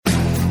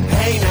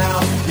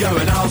you're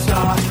an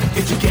all-star.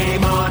 Get your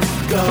game on,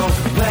 go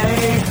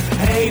play.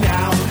 Hey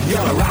now, you're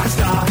a rock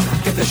star.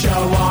 Get the show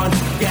on,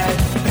 get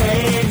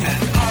paid.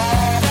 And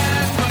all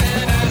that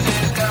glitters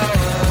is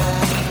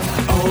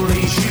gold.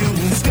 Only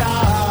shooting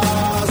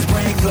stars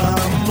break the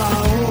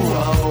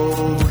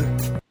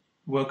mold.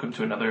 Welcome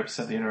to another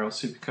episode of the NRL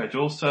Supercoach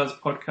All-Stars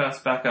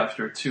podcast, back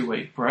after a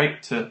 2-week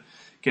break to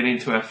get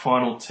into our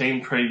final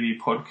team preview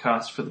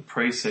podcast for the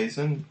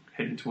pre-season,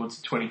 heading towards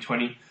the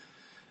 2020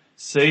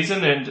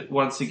 season. And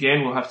once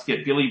again, we'll have to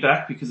get Billy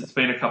back because it's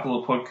been a couple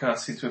of podcasts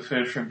since we've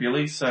heard from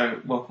Billy. So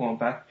welcome on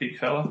back, big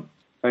fella.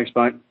 Thanks,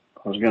 mate.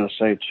 I was going to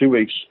say 2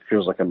 weeks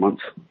feels like a month.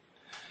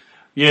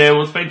 Yeah,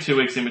 well, it's been 2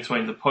 weeks in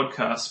between the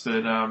podcasts,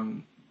 but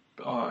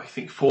I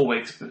think 4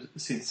 weeks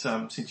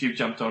since you've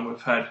jumped on.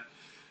 We've had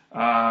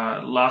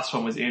last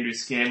one was Andrew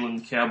Scanlon,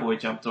 the Cowboy,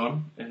 jumped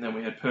on, and then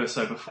we had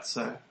Perso before.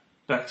 So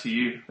back to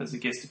you as a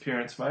guest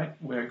appearance, mate.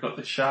 We've got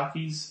the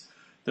Sharkies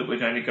that we're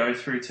going to go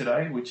through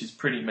today, which is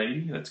pretty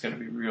meaty. That's going to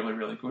be really,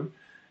 really good.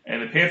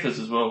 And the Panthers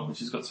as well, which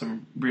has got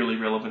some really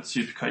relevant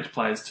Supercoach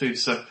players too.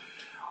 So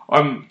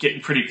I'm getting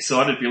pretty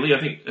excited, Billy.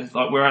 I think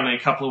we're only a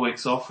couple of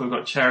weeks off. We've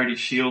got Charity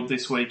Shield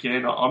this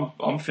weekend.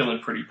 I'm feeling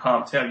pretty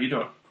pumped. How are you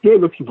doing? Yeah,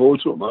 looking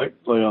forward to it, mate.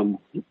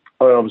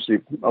 I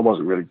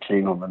wasn't really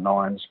keen on the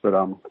Nines, but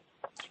I'm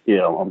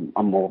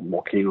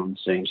more keen on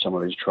seeing some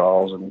of these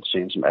trials and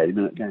seeing some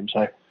 80-minute games.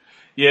 Hey.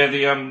 Yeah,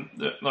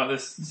 the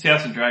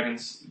South and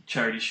Dragons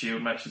Charity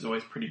Shield match is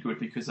always pretty good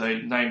because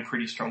they name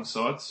pretty strong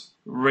sides,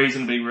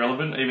 reasonably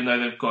relevant, even though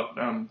they've got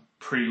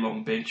pretty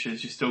long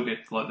benches. You still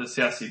get, like, the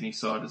South Sydney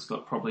side has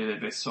got probably their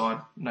best side,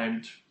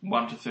 named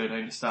 1 to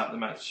 13 to start the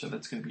match, so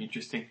that's going to be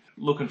interesting.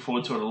 Looking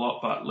forward to it a lot,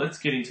 but let's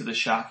get into the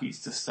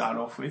Sharkies to start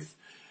off with.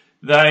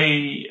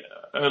 They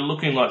are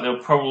looking like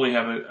they'll probably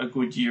have a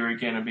good year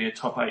again and be a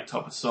top 8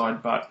 top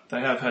side, but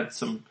they have had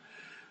some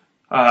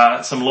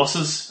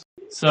losses.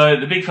 So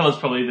the big fella's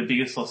probably the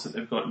biggest loss that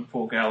they've got in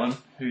Paul Gallen,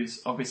 who's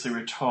obviously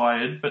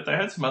retired, but they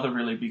had some other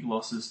really big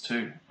losses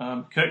too.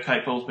 Kurt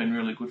Capewell's been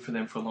really good for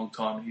them for a long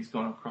time. He's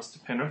gone across to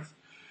Penrith.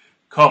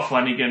 Kyle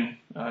Flanagan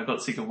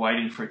got sick of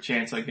waiting for a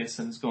chance, I guess,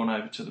 and has gone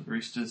over to the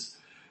Roosters.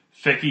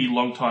 Fecky,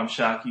 long-time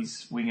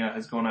Sharkies winger,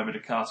 has gone over to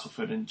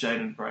Castleford, and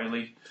Jaden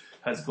Brayley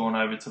has gone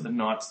over to the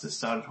Knights to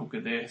start at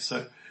hooker there.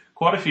 So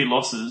quite a few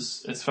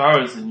losses as far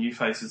as the new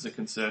faces are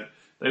concerned.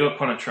 They got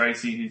Connor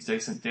Tracy, who's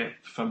decent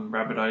depth from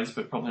Rabbitohs,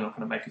 but probably not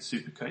going to make a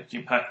Supercoach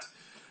impact.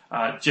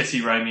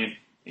 Jesse Ramian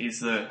is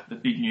the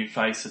big new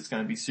face that's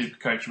going to be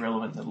Supercoach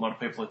relevant that a lot of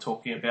people are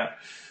talking about.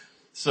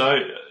 So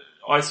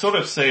I sort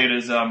of see it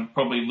as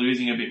probably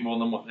losing a bit more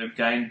than what they've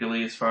gained,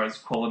 Billy, as far as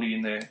quality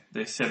in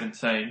their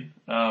 17.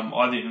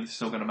 I think they're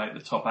still going to make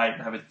the top 8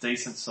 and have a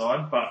decent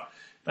side, but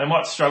they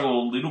might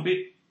struggle a little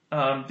bit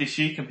this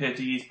year compared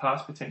to years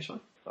past, potentially.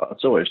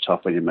 It's always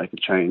tough when you make a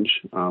change.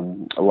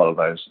 A lot of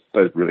those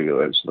really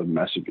those sort of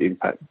massive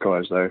impact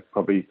guys, though,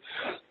 probably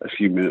a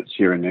few minutes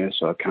here and there,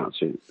 so I can't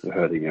see it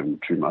hurting them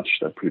too much.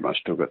 They've pretty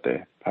much still got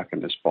their pack in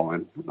their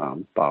spine,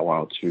 bar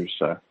while too.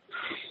 So,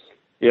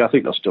 yeah, I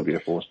think they'll still be a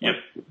force. Yep.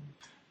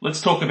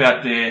 Let's talk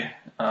about their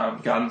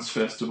guns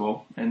first of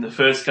all. And the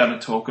first gun to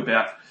talk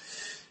about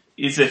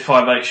is their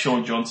 5'8"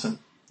 Shaun Johnson.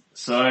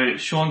 So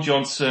Shaun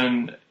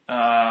Johnson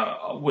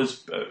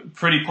was a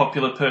pretty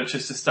popular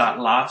purchase to start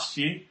last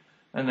year.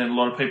 And then a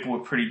lot of people were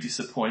pretty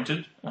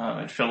disappointed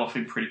and fell off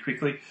him pretty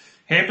quickly.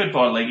 Hampered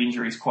by leg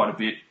injuries quite a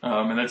bit,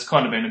 and that's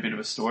kind of been a bit of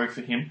a story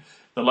for him.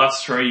 The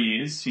last 3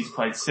 years, he's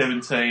played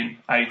 17,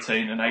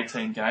 18 and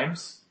 18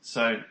 games.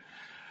 So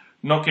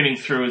not getting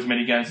through as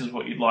many games as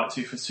what you'd like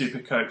to for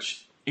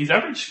Supercoach. His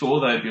average score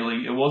though,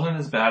 Billy, it wasn't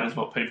as bad as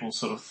what people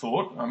sort of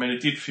thought. I mean,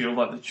 it did feel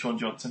like that Shaun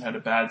Johnson had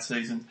a bad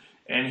season.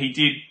 And he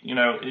did, in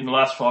the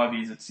last 5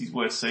 years, it's his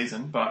worst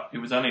season, but it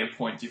was only a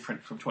point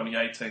different from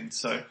 2018.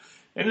 So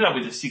ended up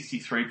with a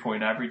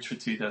 63-point average for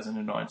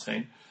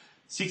 2019,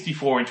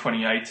 64 in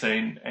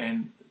 2018,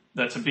 and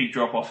that's a big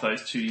drop off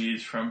those 2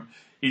 years from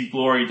his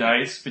glory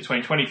days.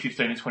 Between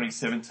 2015 and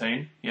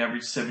 2017, he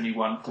averaged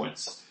 71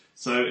 points.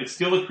 So it's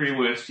still a career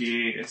worst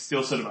year. It's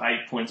still sort of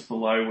 8 points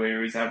below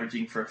where he's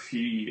averaging for a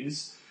few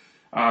years.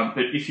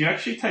 But if you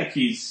actually take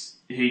his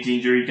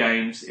injury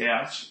games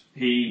out,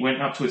 he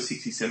went up to a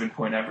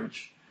 67-point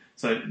average.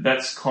 So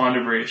that's kind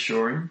of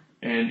reassuring.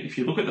 And if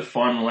you look at the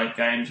final 8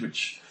 games,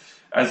 which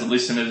as a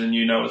listener, and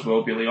you know as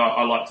well, Billy,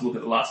 I like to look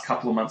at the last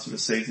couple of months of the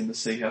season to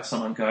see how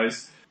someone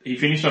goes. He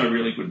finished on a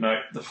really good note.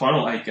 The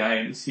final 8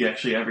 games, he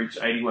actually averaged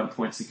 81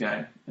 points a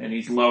game, and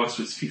his lowest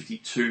was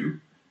 52,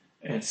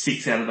 and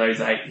 6 out of those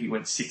 8, he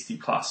went 60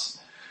 plus.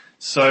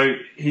 So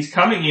he's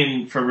coming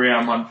in for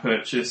round 1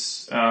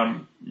 purchase,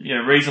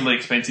 reasonably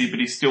expensive,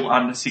 but he's still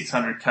under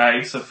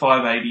 600k. So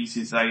 580s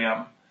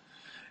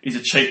is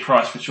a cheap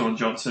price for Shaun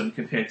Johnson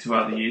compared to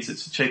other years.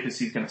 It's the cheapest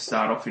he's going to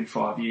start off in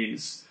 5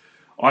 years.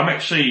 I'm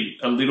actually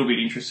a little bit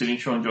interested in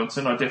Shaun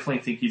Johnson. I definitely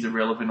think he's a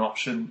relevant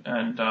option,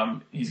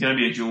 and he's going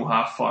to be a dual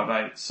half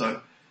 5'8",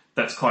 so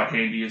that's quite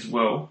handy as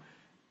well.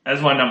 As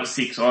my number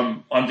 6,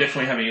 I'm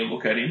definitely having a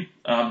look at him,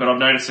 but I've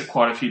noticed that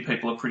quite a few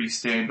people are pretty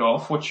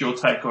standoff. What's your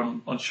take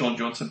on Shaun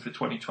Johnson for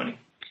 2020?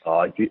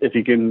 If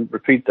you can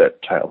repeat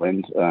that tail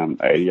end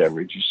 80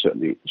 average,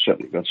 you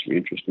certainly got some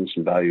interest and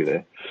some value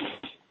there.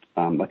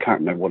 I can't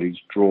remember what his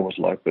draw was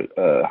like, but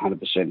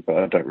 100%. But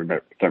I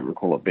don't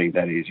recall it being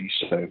that easy.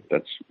 So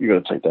you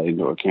got to take that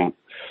into account.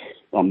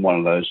 I'm one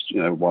of those,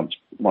 once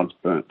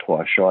burnt,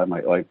 twice shy,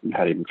 mate. I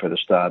had him for the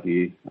start of the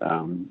year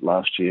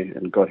last year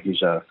and got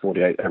his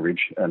 48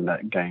 average in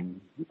that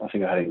game. I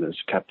think I had him as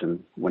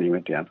captain when he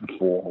went down to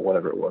 4 or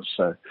whatever it was.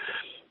 So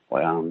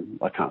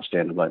I can't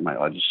stand him, mate.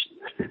 I just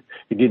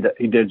he did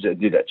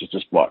that just to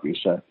spite me.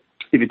 So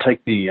if you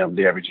take the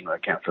average into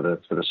account for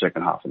the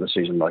second half of the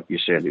season, like you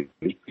said,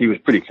 he was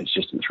pretty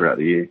consistent throughout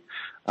the year.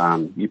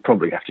 You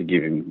probably have to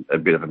give him a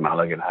bit of a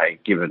mulligan, hey,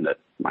 given that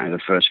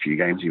the first few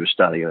games he was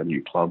starting at a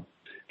new club,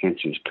 hence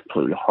his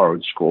completely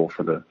horrid score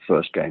for the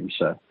first game.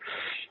 So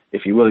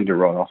if you're willing to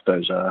write off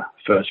those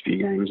first few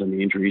games and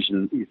the injuries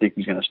and you think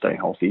he's going to stay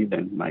healthy,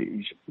 then, mate,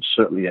 he's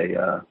certainly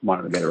one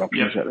of the better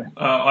options out there.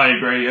 I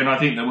agree, and I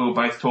think that we were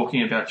both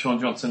talking about Shaun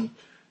Johnson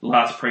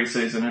last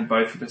pre-season, and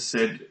both of us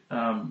said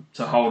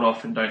to hold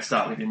off and don't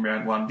start with him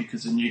round 1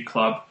 because the new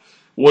club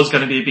was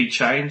going to be a big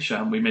change.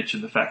 We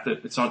mentioned the fact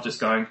that it's not just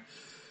going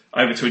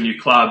over to a new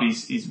club,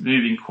 he's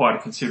moving quite a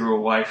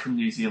considerable way from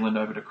New Zealand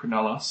over to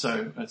Cronulla,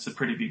 so it's a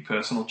pretty big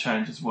personal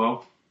change as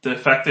well. The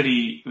fact that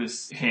he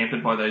was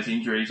hampered by those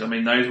injuries, I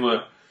mean, those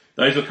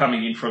were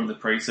coming in from the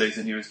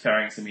pre-season. He was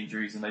carrying some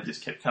injuries and they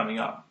just kept coming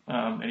up,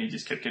 and he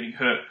just kept getting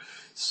hurt.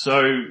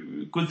 So,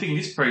 good thing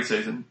this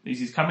pre-season is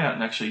he's come out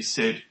and actually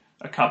said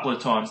a couple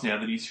of times now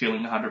that he's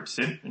feeling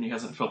 100% and he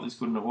hasn't felt this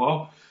good in a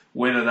while.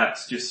 Whether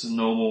that's just a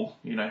normal,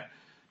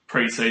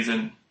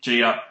 pre-season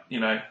G-up,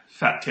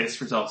 fat test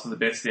results are the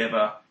best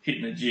ever,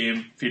 hitting the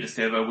gym, fittest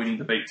ever, winning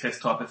the beat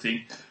test type of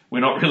thing.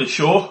 We're not really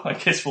sure. I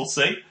guess we'll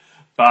see.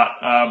 But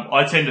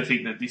I tend to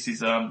think that this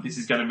is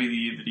going to be the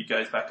year that he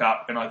goes back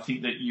up, and I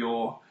think that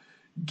you're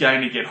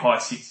going to get high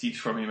 60s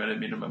from him at a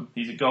minimum.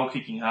 He's a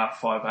goal-kicking half,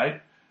 5'8".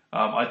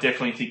 I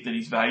definitely think that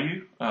his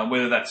value,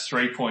 whether that's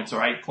 3 points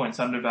or 8 points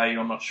under value,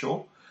 I'm not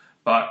sure.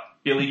 But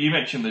Billy, you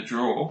mentioned the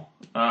draw.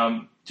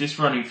 Just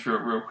running through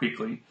it real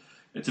quickly,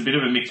 it's a bit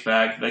of a mixed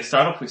bag. They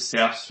start off with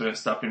Souths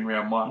first up in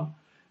round 1.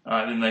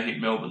 Then they hit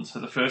Melbourne. So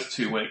the first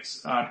 2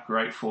 weeks aren't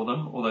great for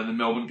them, although the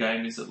Melbourne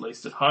game is at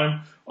least at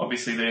home.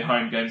 Obviously their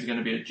home games are going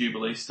to be at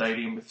Jubilee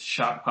Stadium with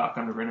Shark Park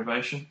under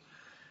renovation.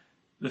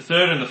 The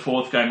third and the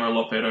fourth game are a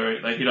lot better.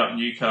 They hit up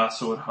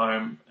Newcastle at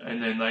home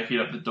and then they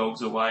hit up the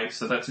Dogs away.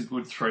 So that's a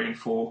good 3 and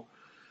 4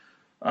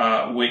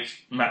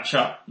 week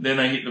matchup. Then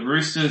they hit the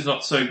Roosters,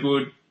 not so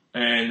good.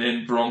 And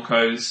then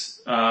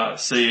Broncos,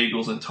 Sea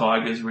Eagles and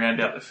Tigers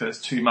round out the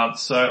first 2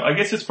 months. So I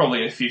guess it's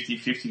probably a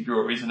 50-50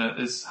 draw, isn't it?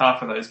 There's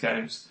half of those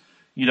games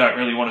you don't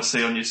really want to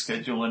see on your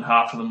schedule and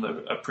half of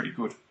them are pretty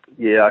good.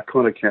 Yeah, I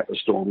kind of count the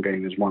Storm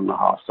game as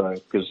 1.5 though,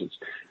 because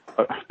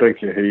I don't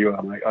care who you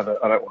are, mate. I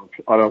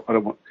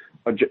don't want,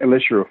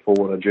 unless you're a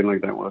forward, I generally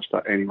don't want to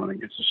start anyone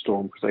against the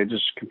Storm because they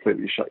just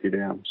completely shut you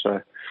down.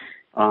 So,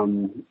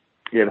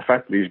 yeah, the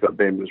fact that he's got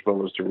them as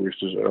well as the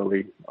Roosters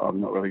early, I'm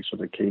not really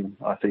sort of keen.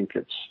 I think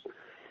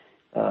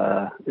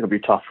it'll be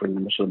tough for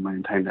him to sort of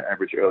maintain that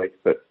average early,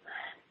 but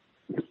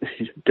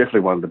he's definitely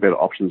one of the better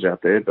options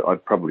out there. But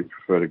I'd probably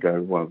prefer to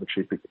go one of the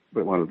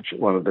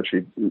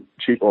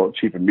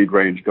cheaper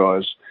mid-range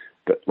guys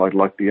that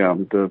like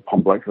the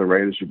Pom Blake for the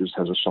Raiders, who just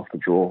has a softer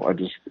draw. I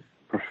just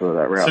prefer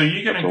that route. So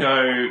you're going to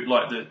go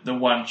like the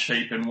one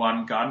cheap and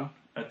one gun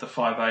at the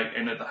 5'8"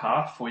 and at the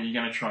half, or you're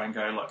going to try and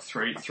go like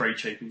three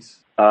cheapies?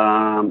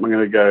 I'm going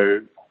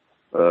to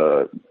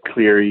go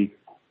Cleary,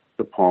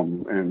 the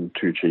Pom, and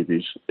 2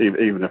 cheapies.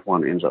 Even if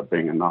one ends up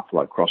being enough,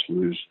 like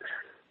Crossland, who's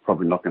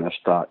probably not going to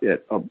start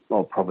yet,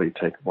 I'll probably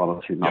take 1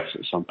 or 2 nuts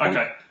at some point.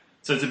 Okay.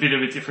 So it's a bit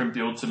of a different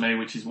build to me,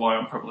 which is why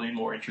I'm probably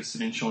more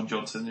interested in Shaun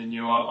Johnson than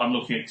you. I'm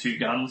looking at 2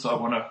 guns. I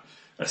want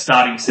a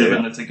starting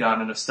 7 that's a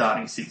gun and a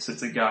starting 6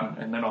 that's a gun,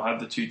 and then I'll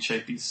have the 2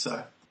 cheapies.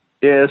 So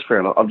yeah, that's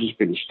fair enough. I've just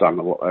been stung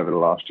a lot over the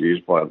last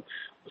years by,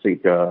 I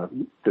think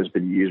there's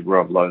been years where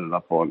I've loaded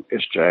up on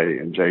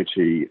SJ and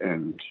JT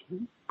and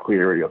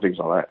Cleary or things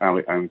like that,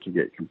 only to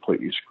get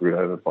completely screwed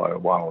over by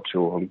 1 or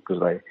 2 of them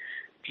because they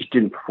just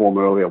didn't perform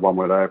earlier, one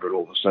went over, and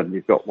all of a sudden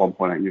you've got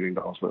 $1.8 million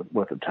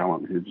worth of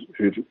talent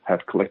who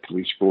have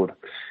collectively scored,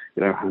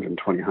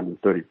 120,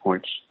 130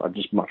 points. I'd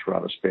just much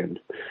rather spend,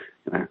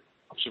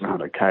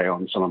 $700K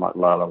on someone like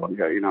Lalo and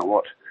go, you know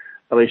what?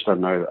 At least I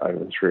know that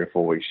over 3 or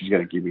 4 weeks he's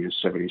going to give me a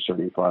 70,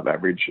 75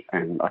 average,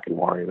 and I can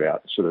worry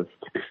about sort of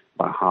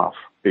by half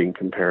being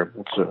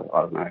comparable to,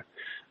 I don't know,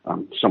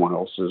 someone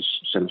else's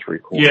centre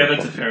quarter. Yeah,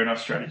 that's a fair enough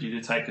strategy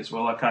to take as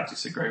well. I can't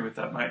disagree with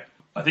that, mate.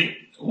 I think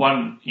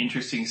one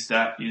interesting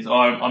stat is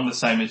I'm the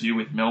same as you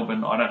with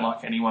Melbourne. I don't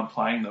like anyone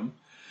playing them.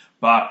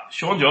 But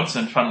Shaun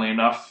Johnson, funnily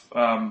enough,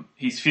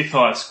 his 5th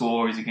highest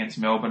score is against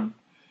Melbourne,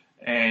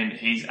 and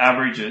his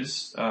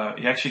averages,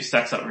 he actually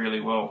stacks up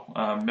really well.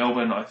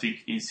 Melbourne, I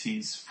think, is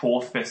his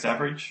 4th best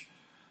average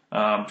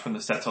from the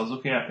stats I was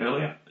looking at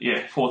earlier.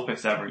 Yeah, 4th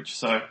best average.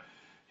 So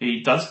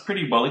he does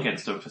pretty well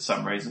against them for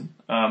some reason.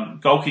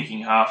 Goal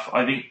kicking half,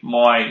 I think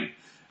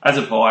as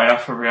a buyer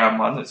for round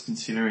 1 that's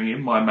considering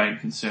him, my main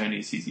concern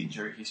is his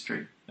injury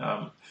history.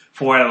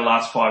 4 out of the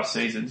last 5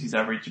 seasons, he's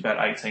averaged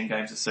about 18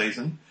 games a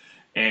season.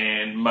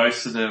 And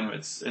most of them,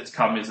 it's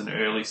come as an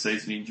early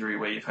season injury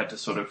where you've had to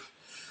sort of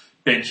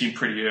bench him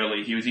pretty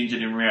early. He was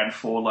injured in round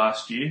 4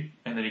 last year,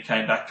 and then he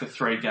came back for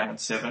 3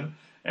 games 7,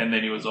 and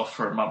then he was off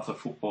for a month of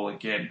football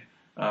again.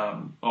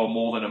 Or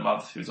more than a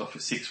month. He was off for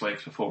 6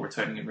 weeks before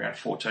returning in round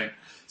 14.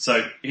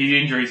 So his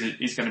injuries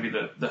is going to be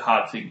the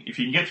hard thing. If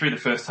you can get through the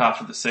first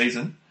half of the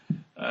season,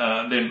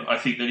 then I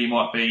think that he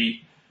might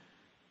be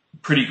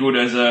pretty good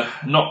as a,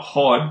 not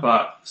pod,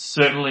 but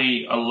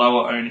certainly a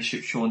lower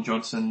ownership Shaun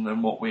Johnson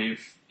than what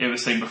we've ever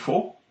seen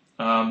before.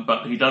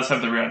 But he does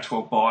have the round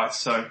 12 bye.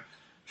 So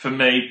for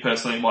me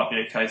personally, it might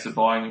be a case of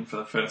buying him for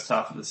the first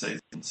half of the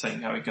season,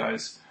 seeing how he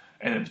goes,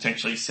 and then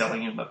potentially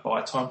selling him at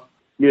buy time.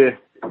 Yeah,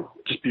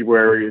 just be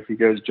wary if he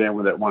goes down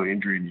with that one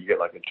injury and you get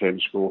like a 10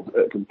 score,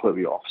 it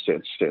completely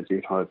offsets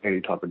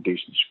any type of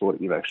decent score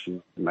that you've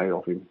actually made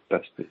off him.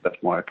 That's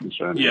my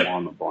concern. Yeah.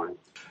 I'm not buying.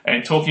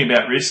 And talking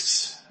about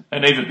risks,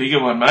 an even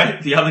bigger one,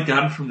 mate, the other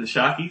gun from the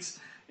Sharkies,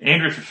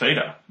 Andrew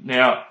Fifita.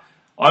 Now,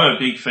 I'm a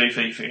big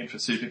Fifi fan for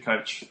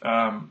Supercoach.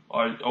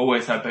 I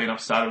always have been. I've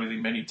started with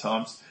him many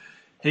times.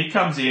 He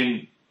comes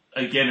in,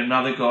 again,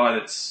 another guy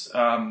that's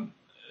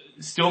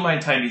still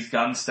maintained his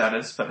gun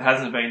status, but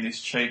hasn't been this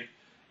cheap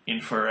in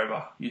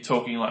forever. You're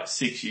talking like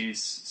 6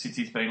 years since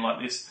he's been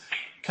like this.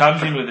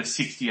 Comes in with a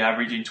 60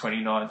 average in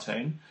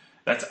 2019.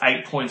 That's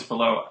 8 points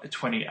below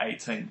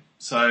 2018.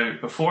 So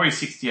before his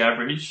 60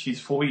 average,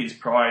 his 4 years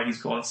prior, he's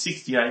gone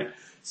 68,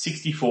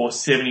 64,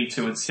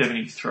 72 and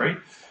 73.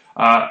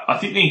 I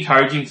think the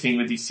encouraging thing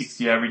with his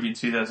 60 average in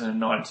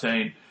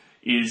 2019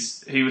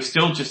 is he was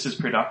still just as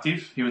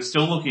productive. He was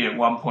still looking at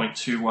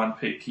 1.21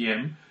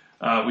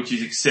 ppm, which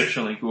is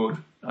exceptionally good,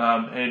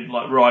 and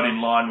like right in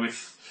line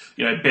with,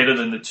 better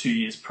than the 2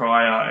 years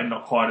prior and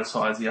not quite as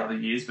high as the other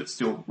years, but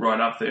still right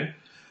up there.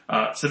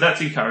 So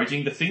that's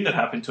encouraging. The thing that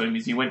happened to him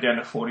is he went down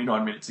to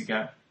 49 minutes a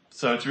game.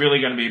 So it's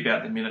really going to be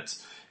about the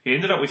minutes. He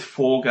ended up with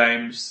 4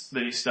 games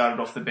that he started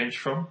off the bench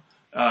from,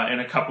 and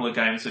a couple of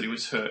games that he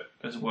was hurt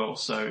as well.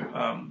 So,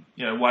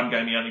 one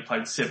game he only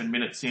played 7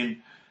 minutes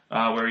in,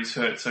 where he's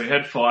hurt. So he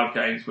had 5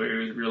 games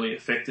where he was really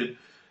affected.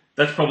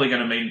 That's probably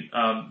going to mean,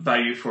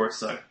 value for us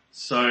though.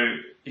 So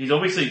he's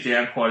obviously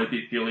down quite a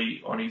bit,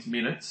 Billy, on his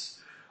minutes.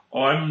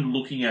 I'm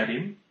looking at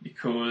him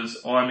because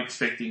I'm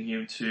expecting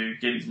him to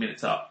get his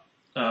minutes up.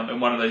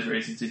 And one of those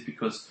reasons is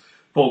because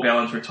Paul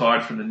Gallen's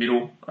retired from the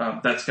middle.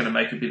 That's going to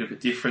make a bit of a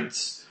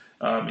difference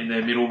in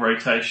their middle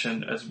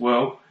rotation as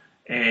well.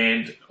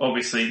 And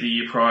obviously the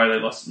year prior they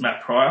lost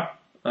Matt Pryor.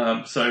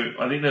 So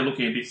I think they're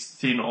looking a bit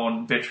thin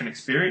on veteran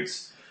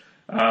experience.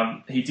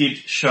 He did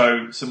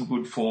show some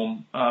good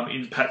form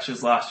in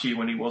patches last year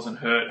when he wasn't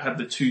hurt, had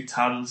the 2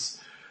 tons.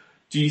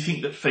 Do you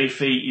think that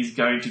Fifi is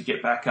going to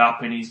get back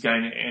up and he's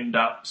going to end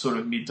up sort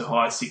of mid to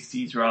high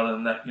 60s rather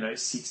than that,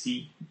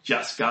 60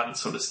 just gun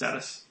sort of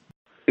status?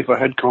 If I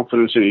had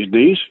confidence in his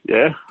knees,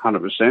 yeah,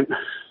 100%.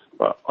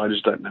 But I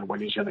just don't know when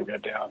he's going to go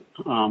down.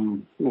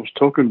 I was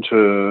talking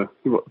to,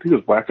 I think it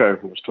was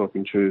Wacko I was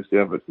talking to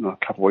a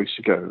couple of weeks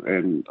ago,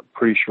 and I'm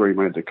pretty sure he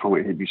made the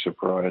comment he'd be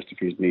surprised if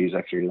his knees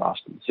actually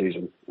lasted the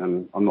season.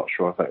 And I'm not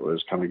sure if that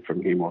was coming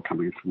from him or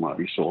coming from one of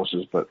his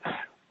sources, but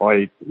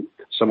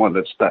someone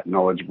that's that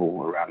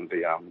knowledgeable around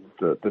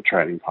the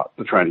training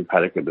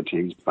paddock of the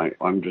teams, mate,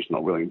 I'm just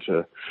not willing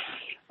to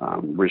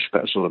risk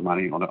that sort of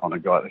money on a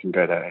guy that can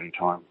go down any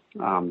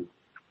time.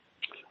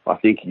 I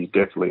think he's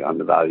definitely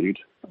undervalued,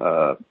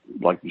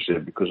 like you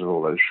said, because of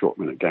all those short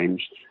minute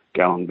games.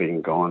 Gallen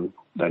being gone,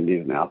 they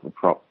need an alpha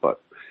prop,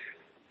 but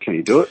can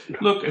he do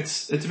it? Look,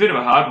 it's a bit of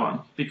a hard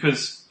one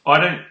because I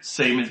don't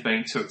see him as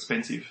being too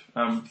expensive.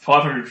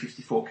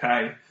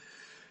 554k.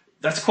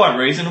 That's quite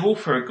reasonable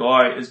for a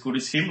guy as good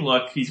as him.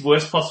 Like, his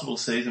worst possible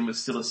season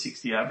was still a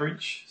 60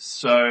 average.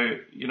 So,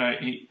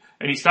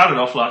 he started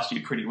off last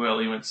year pretty well.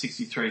 He went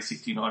 63,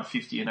 69,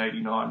 50 and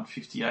 89,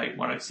 58,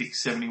 106,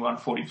 71,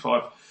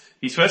 45.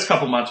 His first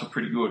couple of months were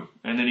pretty good,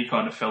 and then he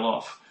kind of fell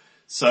off.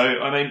 So,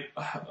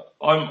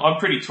 I'm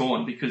pretty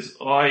torn because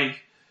I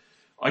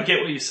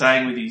get what you're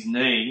saying with his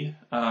knee.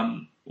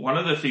 One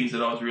of the things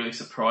that I was really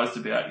surprised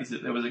about is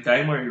that there was a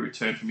game where he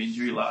returned from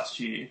injury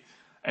last year,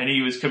 and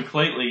he was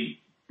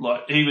completely,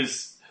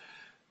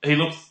 he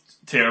looked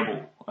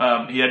terrible.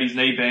 He had his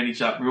knee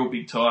bandaged up real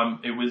big time.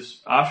 It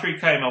was after he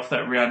came off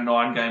that round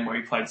 9 game where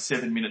he played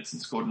 7 minutes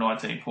and scored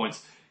 19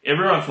 points.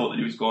 Everyone thought that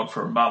he was gone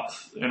for a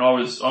month, and I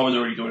was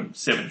already doing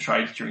 7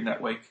 trades during that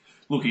week,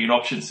 looking at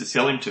options to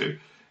sell him to.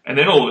 And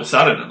then all of a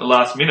sudden, at the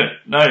last minute,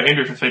 no,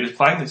 Andrew Fifita's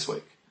playing this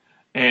week.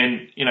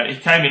 And, he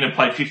came in and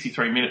played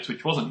 53 minutes,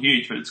 which wasn't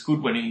huge, but it's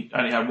good when he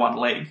only had one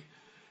leg.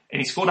 And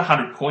he scored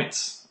 100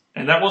 points.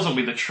 And that wasn't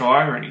with a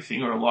try or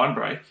anything or a line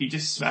break. He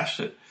just smashed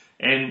it.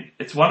 And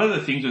it's one of the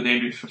things with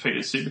Andrew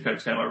Fifita's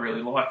Supercoach game I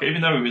really like.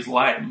 Even though he was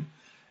lame,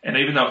 and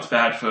even though it's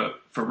bad for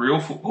real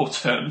football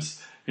terms,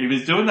 he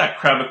was doing that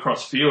crab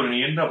across field and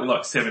he ended up with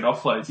like 7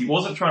 offloads. He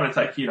wasn't trying to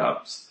take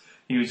hit-ups.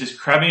 He was just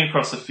crabbing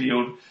across the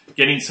field,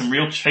 getting some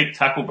real cheap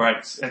tackle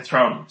breaks and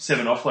throwing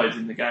 7 offloads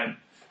in the game.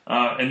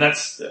 And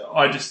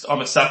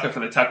I'm a sucker for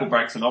the tackle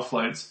breaks and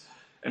offloads.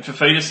 And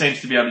Fafita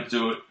seems to be able to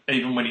do it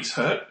even when he's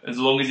hurt, as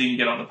long as he can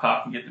get on the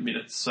park and get the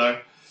minutes. So,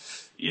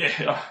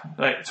 yeah,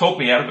 talk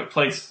me out of it,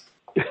 please.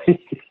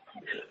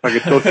 I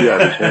could talk to you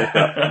out of his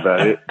haircut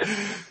about it.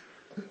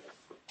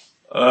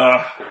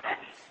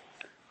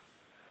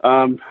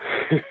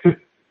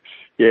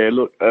 Yeah,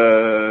 look,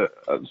 I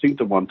think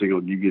the one thing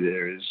I'll give you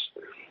there is,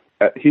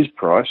 at his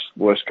price,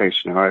 worst case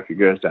scenario, if he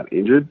goes down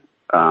injured,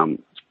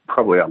 it's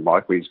probably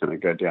unlikely he's going to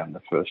go down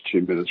the first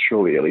 2 minutes.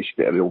 Surely at least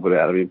get a little bit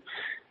out of him.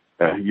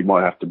 You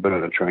might have to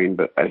burn a train,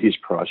 but at his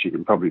price, you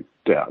can probably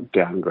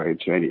downgrade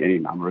to any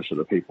number of sort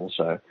of people.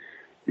 So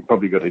you've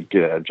probably got to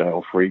get a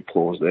jail-free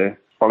clause there.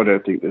 I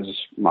don't think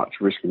there's much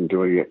risk in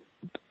doing it.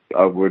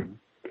 I would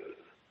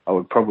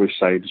probably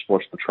say just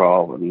watch the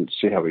trial and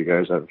see how he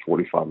goes over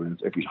 45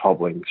 minutes. If he's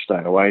hobbling,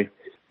 stay away.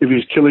 If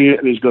he's killing it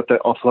and he's got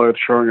that offload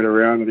throwing it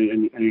around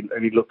and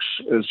he looks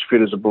as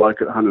fit as a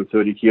bloke at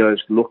 130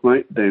 kilos can look,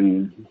 mate,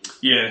 then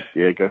yeah,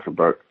 go for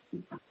broke.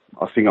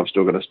 I think I'm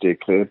still going to steer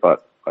clear,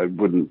 but I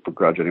wouldn't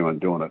begrudge anyone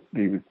doing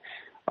it.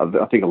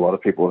 I think a lot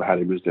of people have had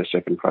him as their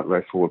second front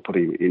row forward,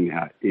 putting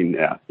him in,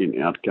 out,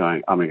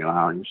 going, umming and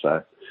ahhing.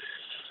 So,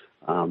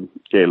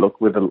 yeah,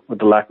 look, with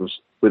the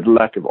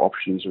lack of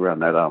options around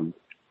that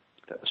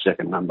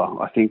second number,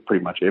 I think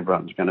pretty much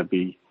everyone's going to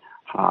be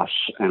Haas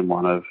and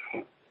one of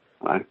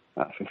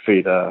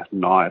Fafita,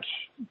 Knight,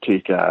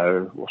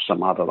 Tico, or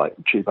some other like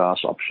cheap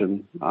ass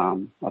option.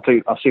 I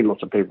think I've seen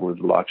lots of people with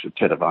the likes of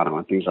Tedavano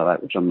and things like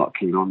that, which I'm not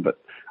keen on, but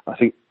I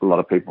think a lot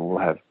of people will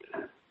have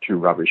two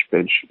rubbish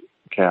bench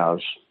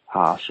cows,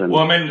 Haas and.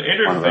 Well, I mean,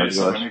 Andrew Fafita's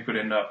someone who could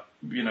end up,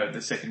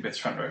 the second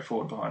best front row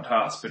forward behind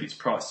Haas, but he's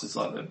priced as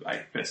like the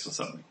 8th best or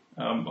something.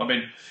 I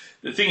mean,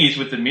 the thing is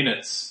with the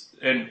minutes,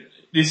 and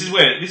this is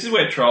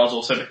where trials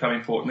also become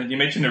important. And you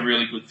mentioned a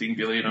really good thing,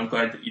 Billy, and I'm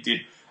glad that you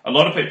did. A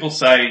lot of people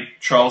say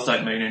trials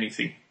don't mean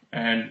anything.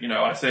 And,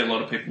 I see a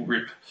lot of people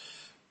rip,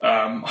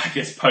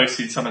 posts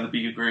in some of the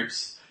bigger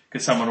groups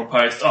because someone will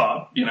post,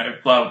 blah,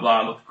 blah,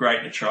 blah, look great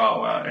in a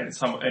trial, and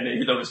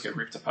they'll just get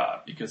ripped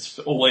apart because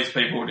all these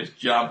people will just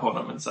jump on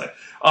them and say,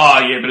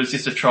 but it's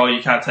just a trial,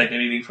 you can't take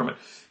anything from it.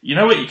 You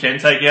know what you can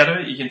take out of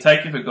it? You can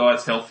take if a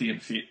guy's healthy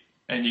and fit,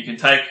 and you can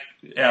take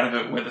out of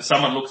it whether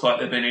someone looks like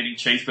they've been eating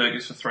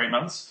cheeseburgers for 3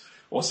 months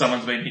or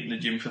someone's been hitting the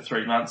gym for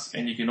 3 months,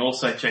 and you can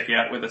also check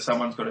out whether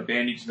someone's got a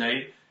bandaged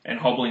knee and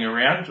hobbling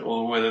around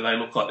or whether they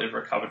look like they've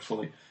recovered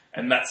fully.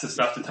 And that's the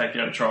stuff to take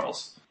out of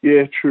trials.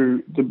 Yeah,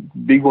 true. The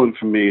big one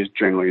for me is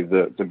generally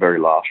the very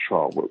last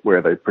trial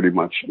where they pretty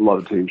much, a lot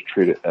of teams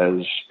treat it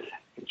as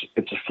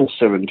it's a full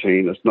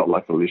 17. It's not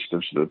like a list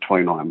of sort of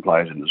 29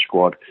 players in the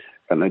squad.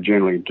 And they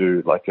generally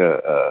do like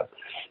a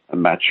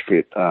match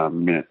fit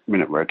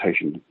minute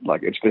rotation.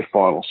 Like it's their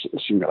final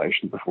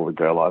simulation before the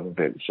go live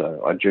event.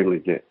 So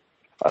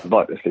I'd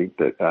like to think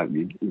that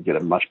you get a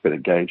much better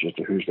gauge as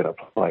to who's going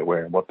to play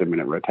where and what the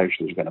minute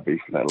rotation is going to be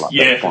for that.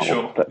 For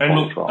sure. And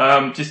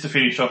look, just to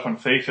finish off on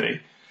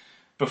Fifi,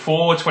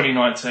 before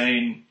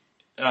 2019,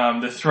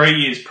 the 3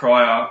 years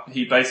prior,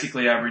 he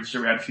basically averaged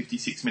around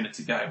 56 minutes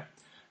a game.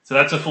 So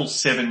that's a full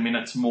 7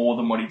 minutes more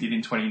than what he did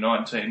in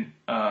 2019.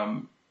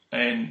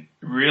 And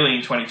really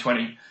in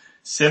 2020,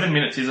 7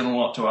 minutes isn't a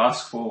lot to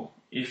ask for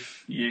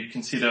if you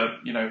consider,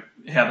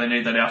 how they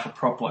need that alpha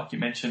prop like you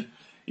mentioned.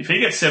 If he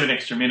gets 7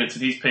 extra minutes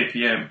at his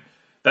PPM,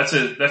 that's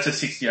a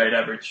 68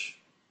 average,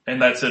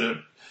 and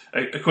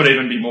it could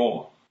even be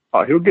more.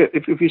 He'll get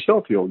if he's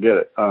healthy, he'll get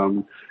it.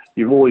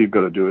 All you've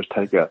got to do is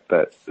take out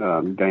that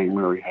game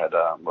where he had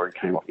where he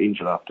came off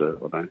injured after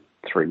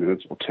 3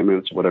 minutes or 10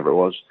 minutes or whatever it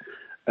was,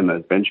 and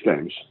those bench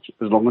games.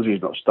 As long as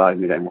he's not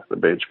starting the game off the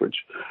bench, which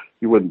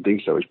you wouldn't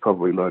think so, he's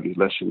probably learned his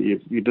lesson.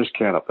 You just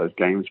count up those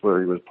games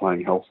where he was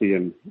playing healthy,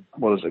 and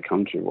what does it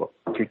come to?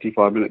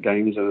 55-minute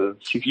games at a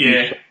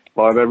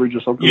 65 average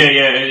or something? Yeah,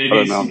 it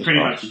is pretty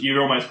much.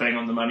 You're almost bang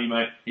on the money,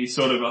 mate. He's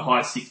sort of a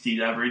high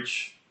 60s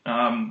average.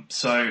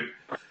 So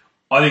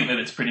I think that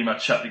it's pretty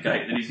much shut the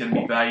gate that he's going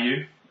to be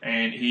value,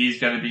 and he is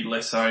going to be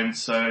less owned.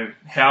 So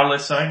how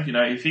less owned?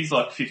 If he's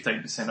like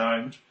 15%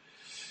 owned,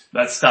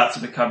 that starts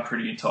to become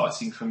pretty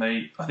enticing for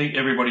me. I think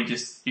everybody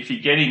if you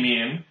get him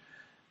in,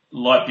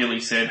 like Billy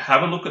said,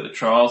 have a look at the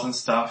trials and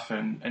stuff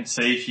and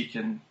see if you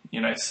can,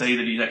 see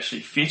that he's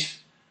actually fit,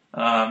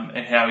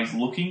 and how he's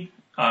looking.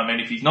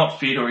 And if he's not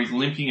fit or he's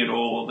limping at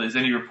all, or there's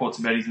any reports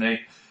about his knee,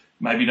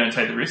 maybe don't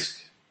take the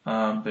risk.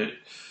 But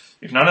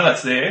if none of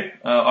that's there,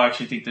 I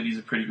actually think that he's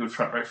a pretty good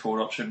front row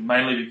forward option,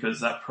 mainly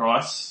because that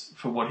price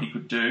for what he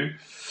could do,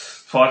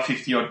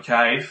 550 odd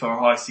K for a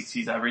high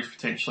 60s average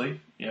potentially.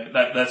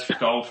 That's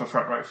gold for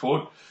front row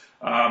forward.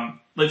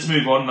 Let's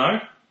move on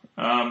though.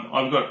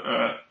 I've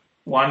got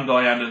one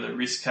guy under the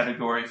risk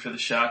category for the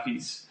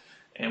Sharkies,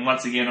 and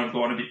once again I've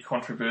gone a bit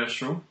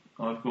controversial.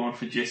 I've gone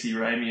for Jesse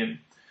Ramian.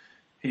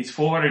 He's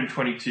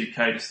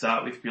 422k to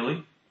start with,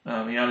 Billy. He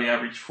only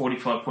averaged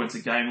 45 points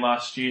a game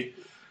last year.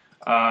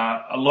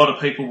 A lot of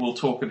people will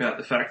talk about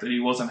the fact that he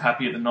wasn't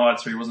happy at the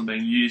Knights, or he wasn't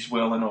being used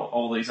well, and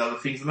all these other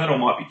things, and that all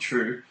might be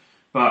true.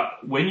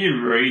 But when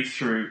you read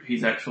through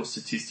his actual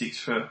statistics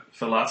for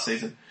last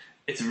season,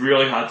 it's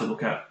really hard to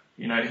look at.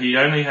 You know, he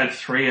only had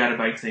 3 out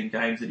of 18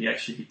 games that he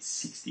actually hit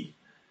 60.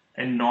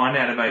 And 9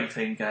 out of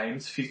 18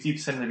 games,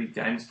 50% of his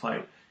games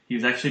played, he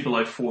was actually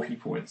below 40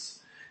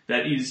 points.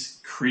 That is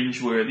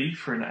cringeworthy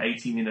for an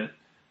 80-minute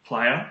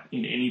player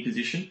in any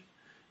position.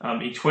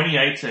 In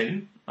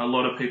 2018, a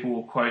lot of people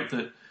will quote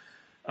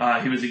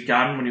that he was a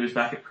gun when he was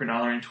back at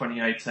Cronulla in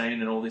 2018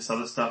 and all this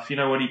other stuff. You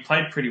know what? He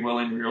played pretty well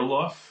in real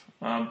life,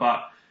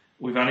 but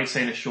we've only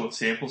seen a short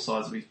sample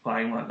size of his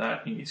playing like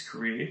that in his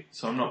career,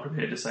 so I'm not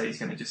prepared to say he's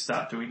going to just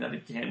start doing that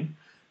again.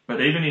 But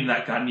even in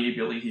that gun year,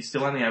 Billy, he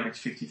still only averaged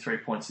 53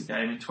 points a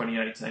game in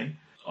 2018.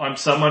 I'm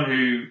someone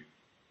who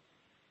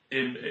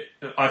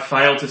I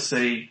fail to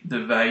see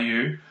the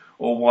value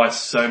or why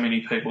so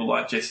many people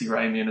like Jesse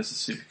Ramian as a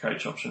super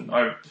coach option.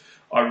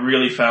 I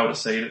really fail to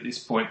see it at this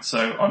point. So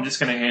I'm just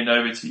going to hand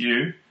over to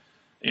you,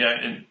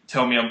 and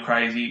tell me I'm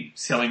crazy,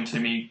 sell him to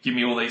me, give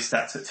me all these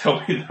stats that tell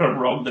me that I'm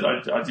wrong, that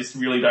I just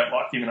really don't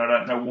like him and I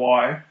don't know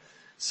why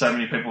so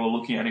many people are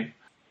looking at him.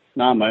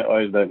 No, mate,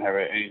 I don't have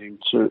anything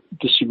to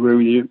disagree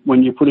with you.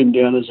 When you put him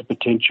down as a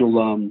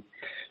potential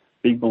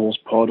big balls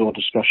pod or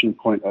discussion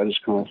point, I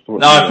just kind of thought...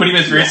 No, I put him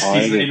as risk.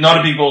 He's not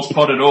a big balls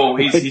pod at all.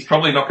 He's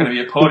probably not going to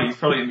be a pod. He's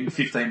probably going to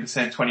be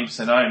 15%,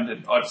 20% owned,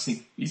 and I just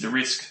think he's a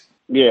risk.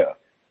 Yeah,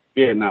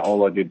 no,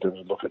 all I did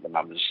was look at the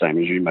numbers, same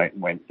as you, mate,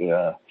 and went...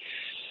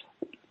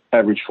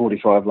 average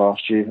 45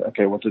 last year.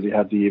 Okay, what did he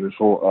have the year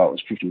before? Oh, it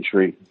was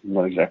 53.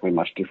 Not exactly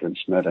much difference.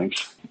 No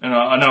thanks. And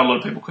I know a lot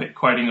of people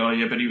quoting, oh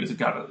yeah, but he was a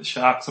gun at the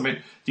Sharks. I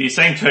mean, do you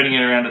see him turning it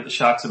around at the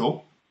Sharks at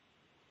all?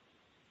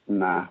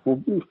 Nah.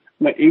 Well,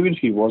 mate, even if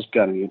he was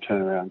gunning, he'd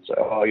turn around and say,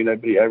 oh,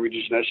 but he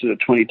averages, sort of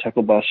 20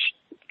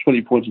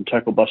 points in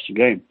tackle bust a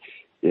game.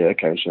 Yeah,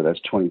 okay, so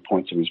that's 20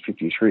 points of his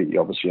 53. He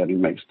obviously only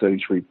makes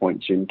 33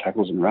 points in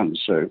tackles and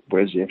runs, so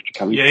where's the extra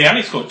coming? Yeah, he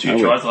only scored 2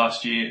 tries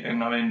last year,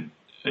 and I mean,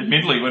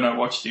 admittedly, when I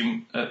watched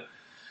him, there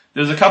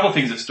was a couple of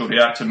things that stood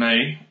out to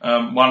me.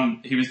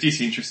 One, he was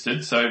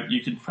disinterested, so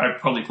you could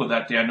probably put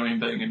that down to him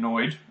being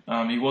annoyed.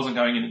 He wasn't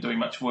going in and doing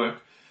much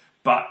work,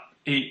 but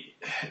he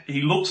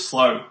looked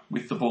slow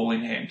with the ball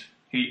in hand.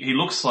 He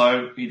looked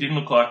slow. He didn't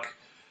look like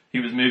he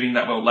was moving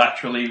that well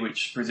laterally,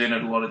 which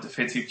presented a lot of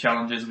defensive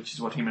challenges, which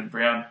is what him and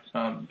Brown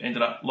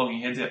ended up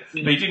logging heads at.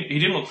 But he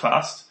didn't look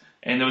fast,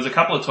 and there was a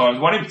couple of times,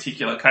 one in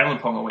particular,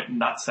 Kalen Ponga went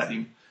nuts at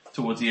him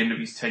towards the end of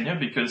his tenure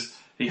because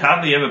he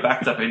hardly ever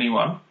backed up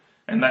anyone,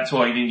 and that's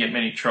why he didn't get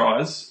many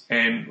tries.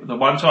 And the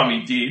one time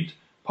he did,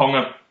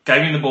 Ponga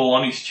gave him the ball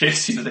on his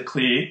chest into the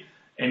clear,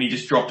 and he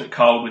just dropped it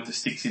cold with the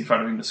sticks in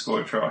front of him to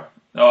score a try.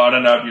 Oh, I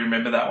don't know if you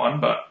remember that one,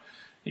 but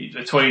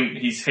between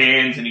his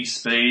hands and his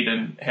speed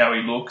and how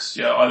he looks,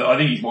 I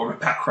think he's more of a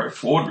back row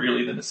forward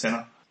really than a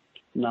centre.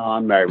 No,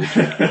 I'm married with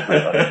 2 kids, mate.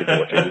 I don't think I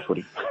watch any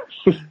footy.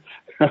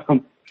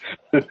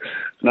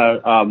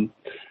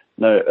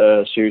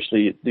 No,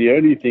 seriously, the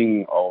only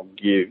thing I'll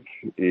give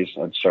is,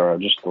 I'm sorry, I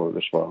just thought of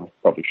this one. I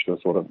probably should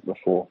have thought of it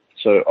before.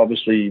 So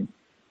obviously,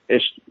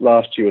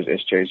 last year was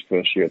SJ's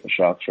first year at the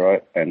Sharks,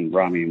 right? And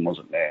Ramian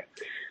wasn't there.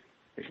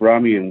 If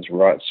Ramian's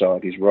right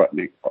side, he's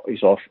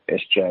off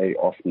SJ,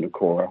 off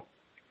Nakora,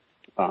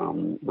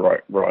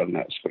 right in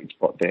that sweet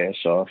spot there.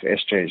 So if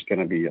SJ is going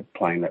to be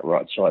playing that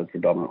right side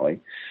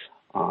predominantly,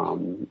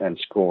 and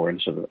scoring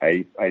sort of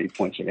 80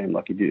 points a game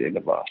like he did at the end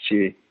of last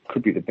year,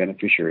 could be the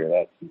beneficiary of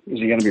that. Is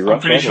he going to be right?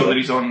 I'm pretty sure that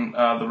he's on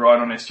the right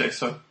on SJ,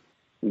 so.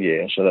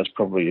 Yeah, so that's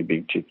probably a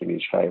big tip in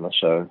his favour.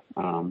 So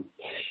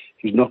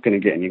he's not going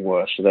to get any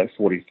worse. So that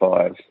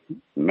 45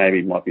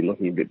 maybe might be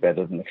looking a bit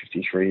better than the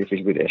 53. If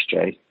he's with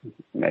SJ,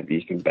 maybe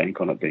you can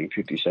bank on it being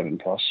 57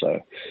 plus.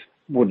 So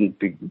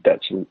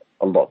that's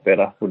a lot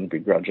better. Wouldn't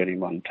begrudge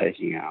anyone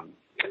taking a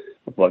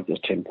bloke that's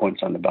 10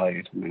 points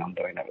undervalued. I mean, I'm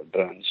doing that with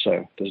Burns,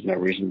 so there's no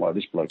reason why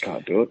this bloke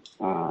can't do it.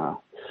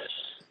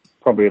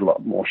 Probably a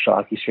lot more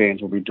Sharkies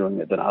fans will be doing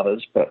it than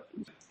others, but...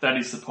 That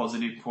is the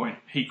positive point.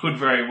 He could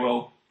very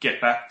well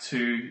get back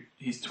to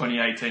his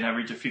 2018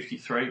 average of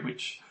 53,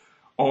 which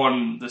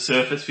on the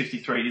surface,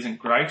 53 isn't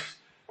great,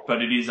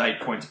 but it is 8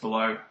 points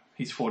below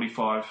his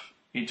 45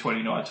 in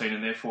 2019,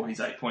 and therefore he's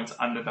 8 points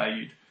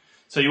undervalued.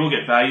 So you will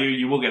get value,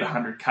 you will get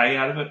 100k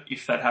out of it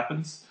if that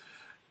happens.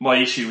 My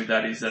issue with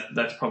that is that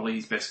that's probably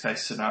his best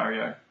case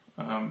scenario,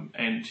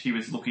 and he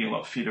was looking a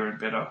lot fitter and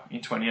better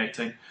in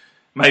 2018.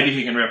 Maybe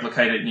he can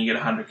replicate it and you get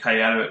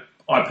 100k out of it.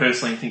 I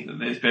personally think that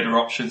there's better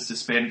options to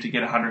spend to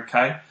get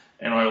 100k,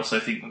 and I also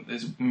think that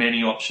there's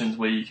many options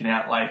where you can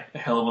outlay a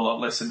hell of a lot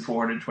less than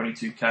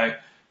 422k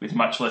with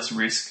much less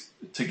risk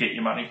to get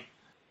your money.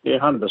 Yeah,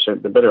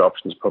 100%. The better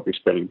option is probably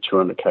spending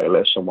 200k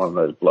less on one of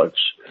those blokes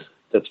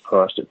that's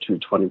priced at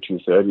 220,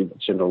 230.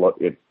 That's in a lot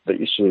that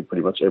you see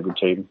pretty much every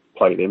team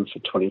play them for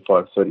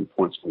 25, 30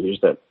 points and use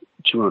that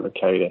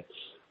 200k to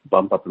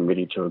bump up a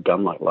midi to a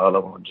gun like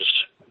Lala and just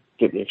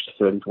get the extra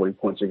 30, 40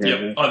 points a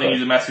game. Yep, I think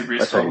he's a massive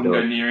risk. I wouldn't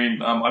go near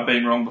him. I've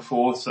been wrong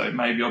before, so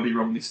maybe I'll be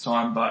wrong this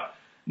time, but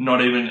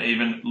not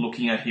even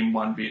looking at him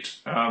one bit.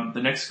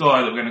 The next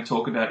guy that we're going to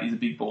talk about is a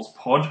Big Balls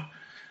pod,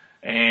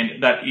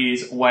 and that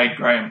is Wade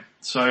Graham.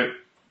 So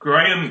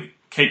Graham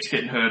keeps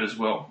getting hurt as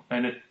well,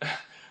 and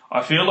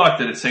I feel like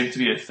that it seems to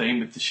be a theme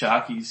with the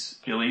Sharkies,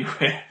 Billy,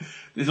 where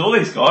there's all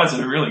these guys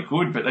that are really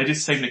good, but they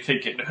just seem to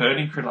keep getting hurt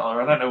in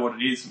Cronulla. I don't know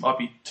what it is. It might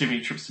be too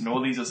many trips to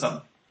Northies or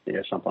something.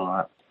 Yeah, something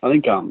like that. I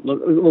think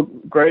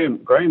look,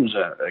 Graham's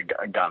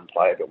a gun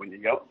player, but when you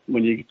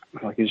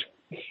like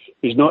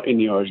he's not in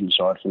the Origin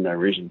side for no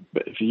reason.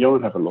 But if you go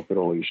and have a look at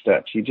all his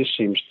stats, he just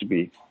seems to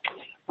be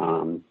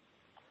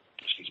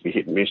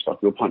hit and miss. Like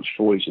he'll punch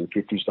 40s and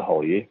 50s the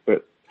whole year,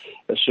 but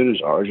as soon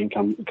as Origin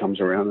comes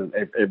around and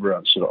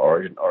everyone's sort of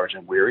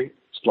Origin weary,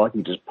 it's like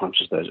he just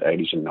punches those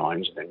 80s and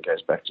 90s and then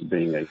goes back to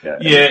being a...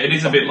 Yeah, it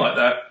is a bit like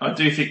that. I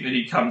do think that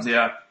he comes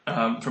out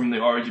from the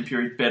Origin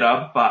period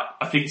better, but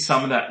I think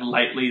some of that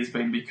lately has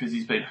been because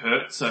he's been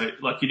hurt. So,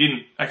 like, he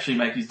didn't actually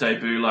make his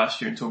debut last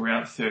year until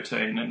round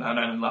 13, and that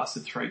only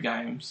lasted 3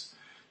 games.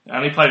 He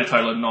only played a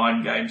total of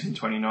 9 games in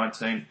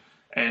 2019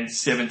 and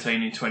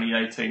 17 in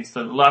 2018.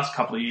 So the last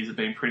couple of years have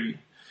been pretty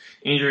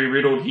injury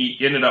riddled. He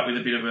ended up with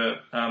a bit of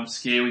a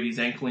scare with his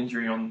ankle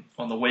injury on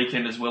the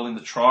weekend as well in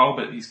the trial,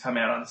 but he's come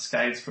out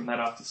unscathed from that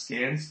after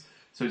scans,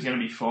 so he's going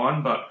to be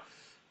fine. But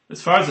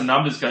as far as the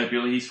numbers go,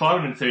 Billy, he's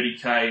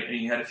 530k and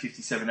he had a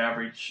 57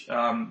 average,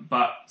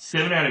 but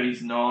 7 out of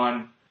his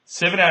 9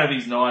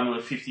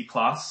 were 50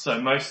 plus, so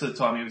most of the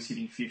time he was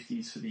hitting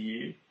 50s for the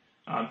year.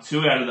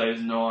 2 out of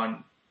those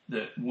 9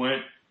 that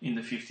weren't in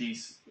the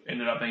 50s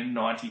ended up being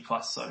 90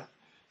 plus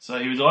So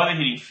he was either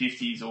hitting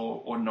 50s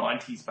or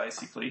 90s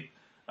basically,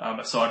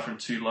 aside from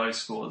 2 low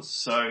scores.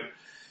 So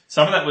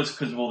some of that was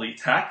because of all the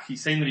attack. He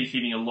seemed to be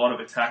hitting a lot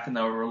of attack and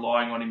they were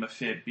relying on him a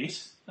fair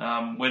bit.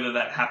 Whether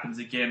that happens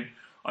again,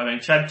 I mean,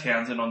 Chad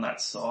Townsend on that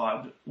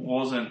side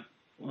wasn't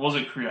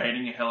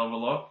creating a hell of a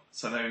lot.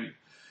 So they,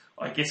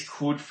 I guess,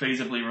 could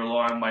feasibly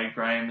rely on Wade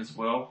Graham as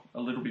well a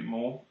little bit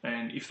more.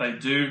 And if they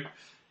do,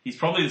 he's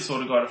probably the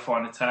sort of guy to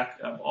find attack.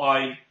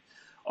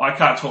 I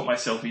can't talk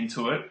myself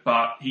into it,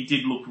 but he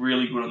did look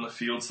really good on the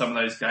field some of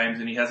those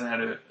games, and he hasn't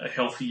had a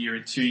healthy year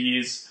in 2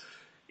 years.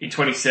 In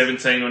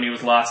 2017, when he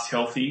was last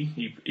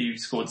healthy, he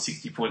scored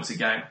 60 points a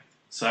game.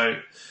 So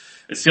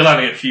it's still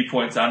only a few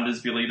points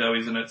unders, Billy, though,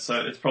 isn't it?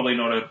 So it's probably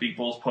not a big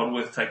balls pod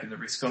worth taking the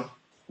risk on.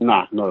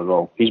 Nah, not at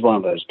all. He's one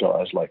of those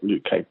guys like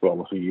Luke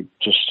Capewell who you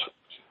just,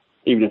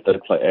 even if they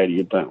play 80,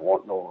 you don't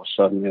want, and all of a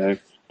sudden,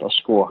 they'll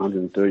score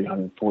 130,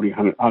 140,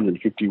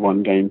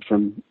 151 game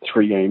from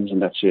 3 games,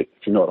 and that's it.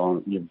 If you're not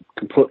on, you've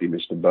completely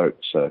missed the boat.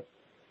 So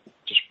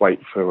just wait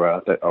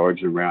for that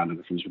Origin round, and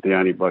if he's the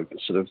only bloke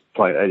that sort of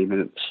played 80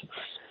 minutes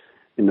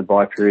in the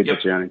bye period,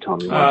 That's the only time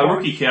he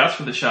rookie couch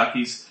for the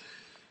Sharkies.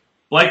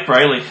 Blake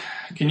Brayley,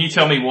 can you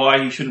tell me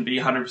why he shouldn't be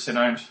 100%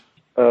 owned?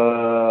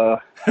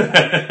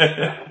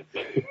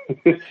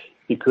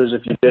 Because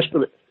if you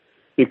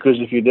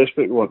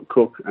desperately want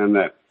Cook and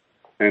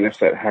if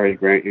that Harry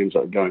Grant ends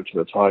up going to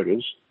the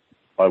Tigers,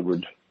 I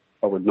would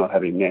not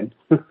have him then.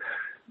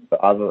 But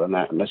other than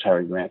that, unless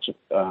Harry Grant's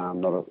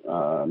not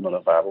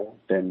available,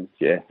 then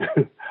I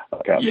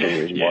can't see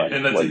a reason why.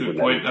 And that's a good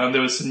point.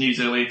 There was some news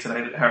earlier today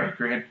that Harry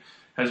Grant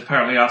has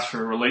apparently asked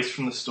for a release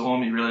from the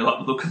Storm. He really liked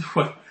the look of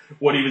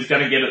what he was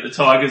going to get at the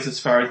Tigers as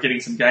far as getting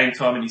some game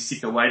time, and he's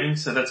sick of waiting.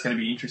 So that's going to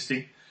be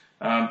interesting.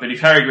 But if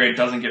Harry Grant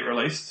doesn't get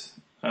released,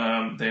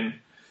 then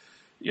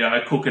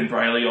a Cook and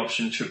Brayley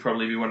option should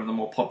probably be one of the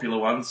more popular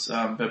ones.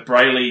 But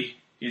Brayley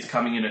is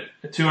coming in at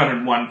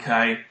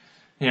 201k.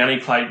 He only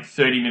played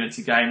 30 minutes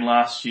a game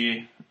last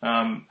year.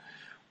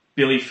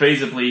 Billy,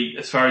 feasibly,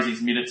 as far as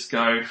his minutes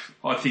go,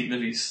 I think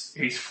that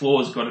his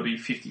floor's got to be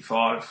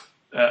 55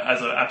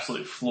 as an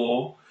absolute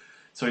floor.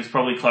 So he's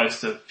probably close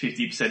to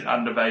 50%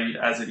 undervalued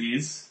as it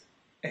is.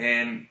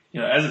 And,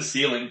 as a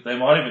ceiling, they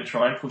might even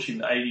try and push him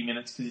to 80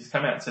 minutes because he's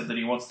come out and said that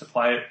he wants to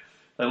play it.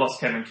 They lost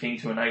Cameron King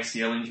to an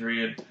ACL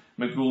injury, and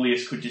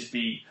Magoulias could just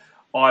be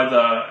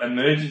either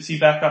emergency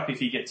backup if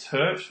he gets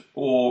hurt,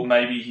 or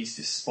maybe he's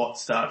just spot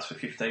starts for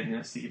 15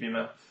 minutes to give him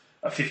a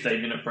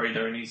 15-minute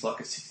breather, and he's like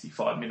a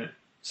 65-minute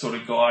sort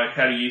of guy.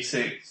 How do you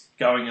see it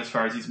going as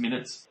far as his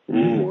minutes?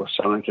 Ooh,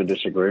 something to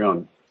disagree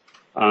on.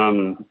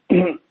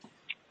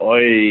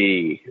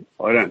 I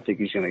don't think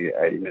he's going to get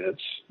 80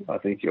 minutes. I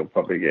think he'll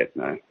probably get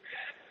the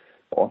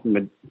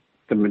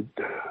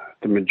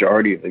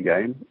majority of the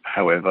game.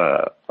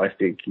 However, I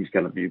think he's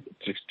going to be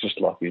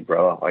just like his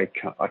brother. I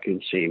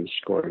can see him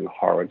scoring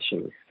horrid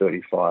sort of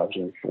 35s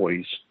and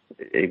 40s,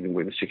 even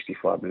with the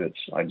 65 minutes.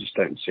 I just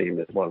don't see him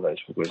as one of those.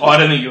 I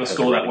don't think he'll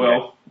score that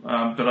well,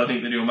 but I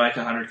think that he'll make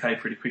 100k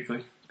pretty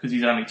quickly because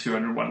he's only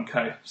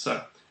 201k.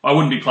 So I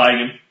wouldn't be playing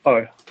him.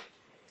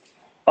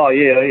 Oh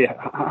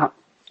yeah.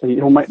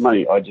 He'll make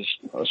money. I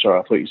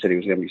thought you said he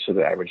was going to be sort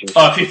of averaging.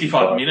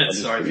 55 minutes.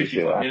 Sorry,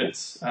 55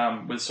 minutes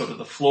was sort of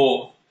the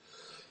floor.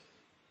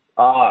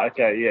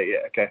 Okay,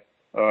 yeah, okay.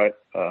 All right.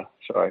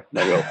 Sorry,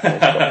 maybe I'll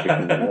stop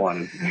drinking that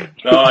wine.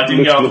 No, I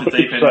didn't go off the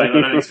deep end, mate. I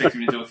don't expect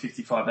him to do a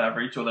 55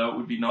 average, although it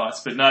would be nice.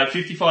 But no,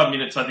 55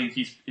 minutes I think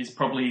is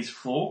probably his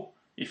floor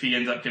if he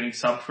ends up getting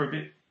subbed for a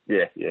bit.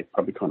 Yeah,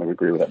 probably kind of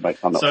agree with that, mate.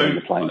 I'm not playing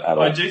the plane at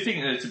all. I do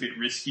think that it's a bit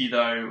risky,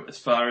 though, as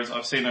far as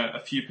I've seen a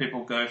few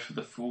people go for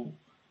the full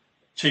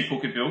cheap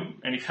hooker build,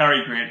 and if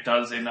Harry Grant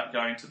does end up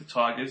going to the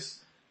Tigers,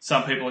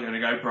 some people are going to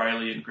go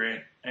Brayley and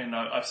Grant, and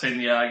I've seen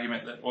the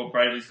argument that,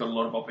 Brayley's got a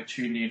lot of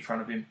opportunity in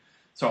front of him,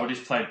 so I'll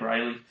just play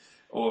Brayley,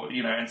 or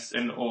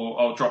or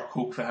I'll drop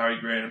Cook for Harry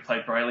Grant and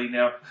play Brayley.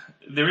 Now,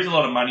 there is a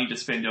lot of money to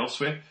spend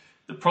elsewhere.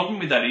 The problem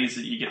with that is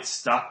that you get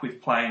stuck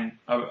with playing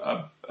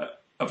a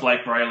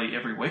Blake Brayley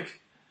every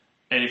week.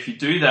 And if you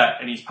do that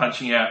and he's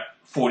punching out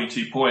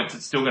 42 points,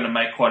 it's still going to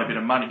make quite a bit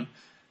of money.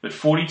 But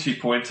 42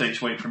 points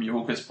each week from your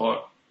hooker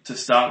spot to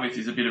start with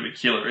is a bit of a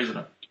killer, isn't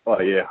it? Oh,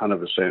 yeah,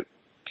 100%.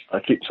 I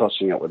keep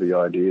tossing up with the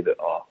idea that,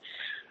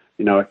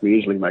 I can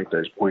easily make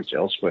those points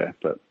elsewhere,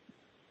 but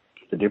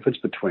the difference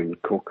between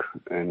Cook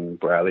and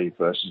Brayley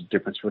versus the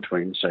difference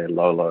between, say,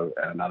 Lolo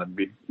and another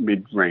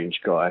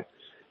mid-range guy,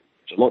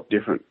 it's a lot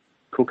different.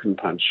 Cook can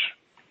punch.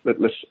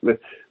 Let's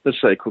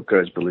say Cook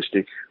goes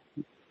ballistic.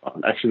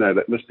 Actually, no.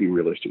 Let's be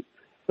realistic.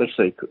 Let's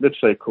say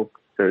Cook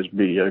goes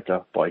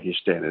mediocre by his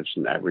standards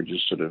and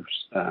averages sort of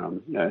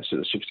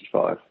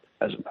 65,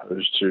 as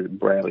opposed to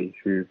Brayley,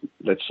 who,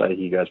 let's say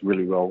he goes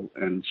really well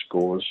and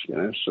scores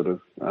 55.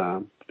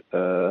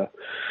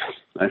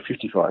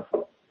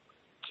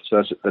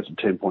 So that's a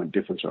 10-point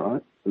difference, all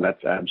right? And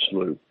that's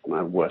absolute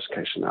worst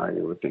case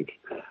scenario, I would think.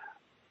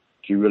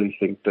 Do you really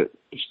think that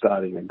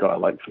starting a guy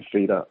like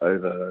Fifita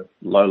over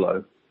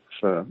Lolo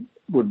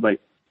would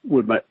make,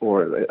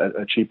 or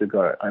a cheaper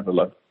guy over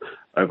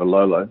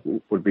Lolo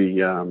would be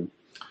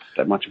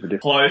that much of a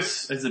difference?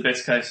 Close is the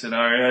best case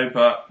scenario,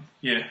 but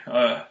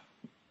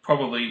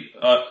probably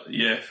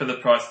for the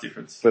price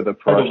difference. For the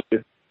price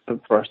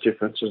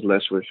difference, there's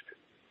less risk.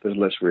 There's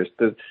less risk.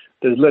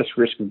 There's less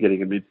risk of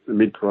getting a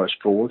mid-price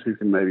forward who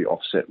can maybe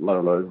offset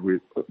Lolo,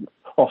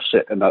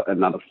 offset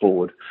another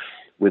forward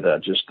with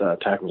just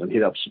tackles and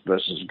hit-ups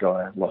versus a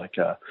guy like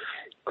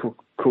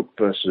Cook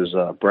versus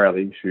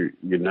Brayley, who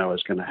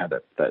is going to have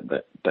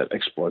that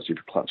explosive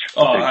clutch.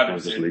 Oh,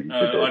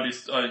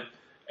 100%.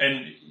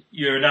 And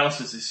your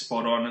analysis is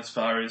spot on as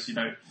far as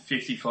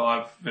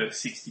 55 versus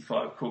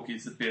 65 Cook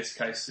is the best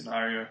case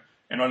scenario,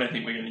 and I don't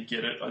think we're going to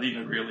get it. I think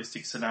the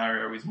realistic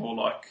scenario is more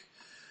like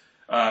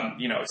a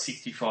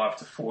 65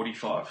 to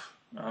 45.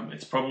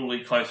 It's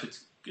probably closer.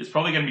 It's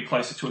probably going to be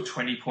closer to a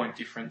 20-point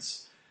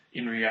difference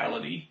in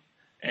reality.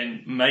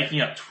 And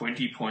making up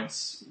 20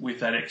 points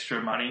with that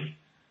extra money,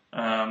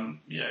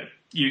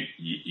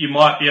 you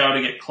might be able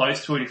to get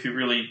close to it if you're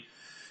really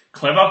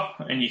clever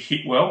and you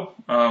hit well,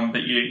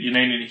 but you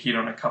need to hit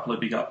on a couple of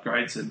big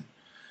upgrades. And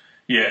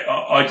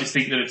I just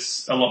think that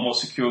it's a lot more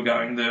secure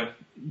going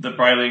the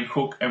Brayley and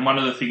Cook. And one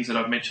of the things that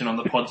I've mentioned on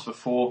the pods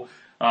before,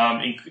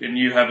 and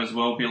you have as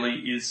well, Billy,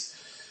 is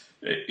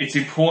it's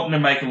important to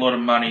make a lot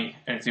of money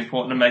and it's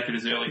important to make it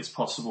as early as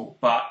possible.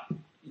 But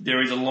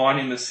there is a line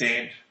in the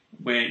sand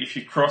where if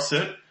you cross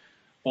it,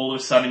 all of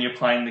a sudden you're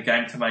playing the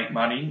game to make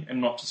money and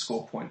not to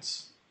score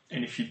points.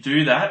 And if you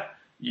do that,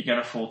 you're going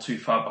to fall too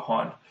far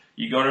behind.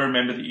 You got to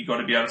remember that you got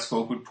to be able to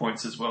score good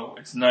points as well.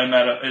 It's no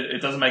matter,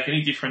 it doesn't make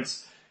any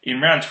difference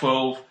in round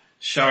 12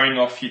 showing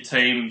off your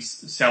team's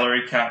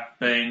salary cap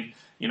being,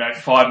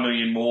 5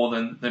 million more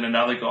than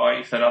another guy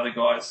if that other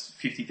guy's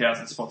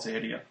 50,000 spots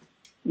ahead of you.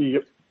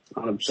 Yep.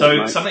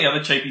 So some of the other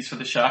cheapies for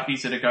the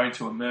Sharkies that are going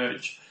to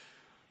emerge.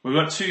 We've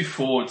got two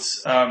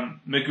forwards.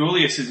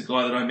 Magoulias is a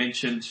guy that I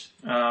mentioned.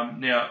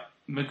 Now,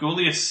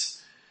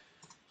 Magoulias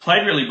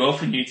played really well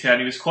for Newtown.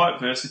 He was quite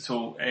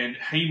versatile, and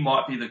he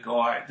might be the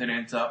guy that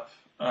ends up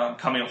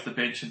coming off the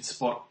bench and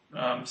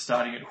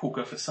starting at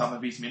hooker for some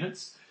of his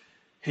minutes.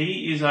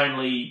 He is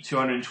only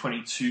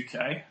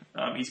 222k.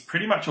 He's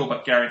pretty much all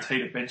but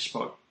guaranteed a bench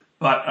spot.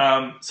 But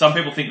some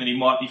people think that he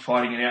might be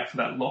fighting it out for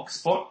that lock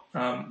spot,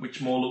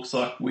 which more looks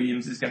like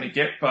Williams is going to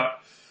get. But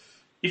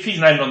if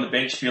he's named on the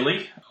bench,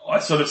 Billy, I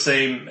sort of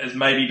see him as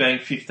maybe being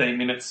 15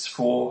 minutes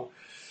for,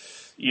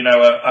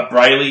 a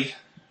Brayley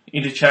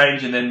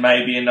interchange and then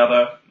maybe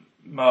another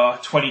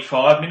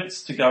 25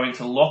 minutes to go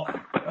into lock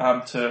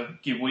to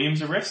give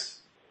Williams a rest.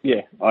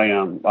 Yeah, I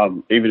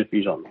even if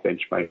he's on the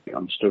bench, mate,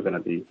 I'm still going to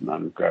be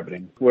grabbing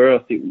him. Where I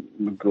think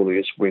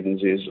Magoulias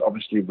wins is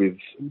obviously with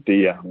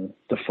the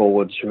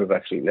forwards who have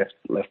actually left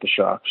the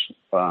Sharks.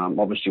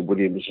 Obviously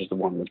Williams is the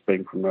one that's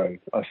being promoted.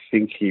 I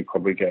think he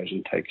probably goes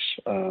and takes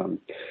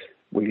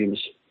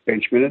Williams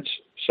bench minutes,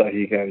 so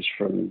he goes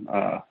from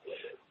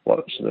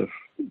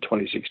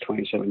 26,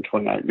 27,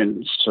 28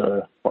 minutes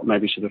to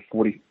maybe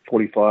 40,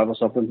 45 or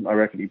something. I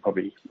reckon he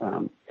probably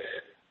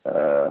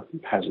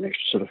has an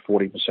extra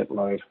 40%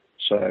 load.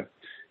 So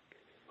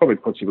probably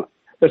puts him,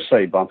 let's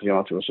say bumping him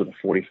up to a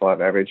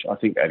 45 average. I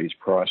think at his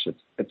price,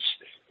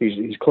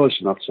 he's close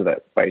enough to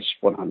that base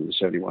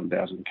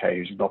 171,000 K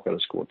who's not going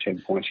to score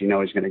 10 points. He's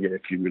going to get a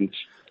few minutes.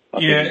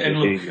 And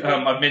look,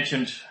 I've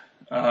mentioned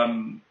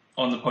on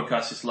the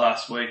podcast this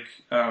last week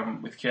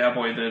with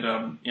Cowboy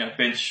that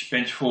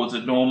bench forwards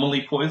are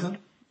normally poison,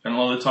 and a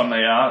lot of the time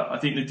they are. I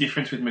think the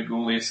difference with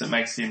Magoulias that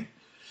makes him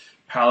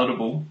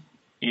palatable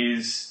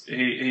is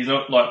he's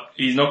not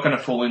going to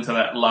fall into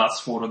that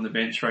last forward on the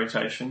bench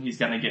rotation. He's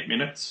going to get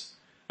minutes,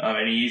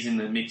 and he is in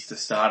the mix to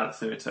start at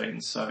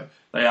 13. So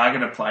they are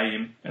going to play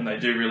him, and they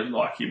do really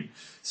like him.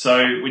 So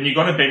when you've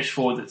got a bench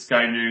forward that's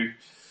going to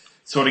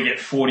sort of get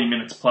 40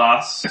 minutes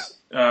plus,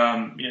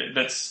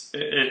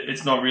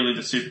 it's not really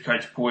the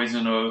Supercoach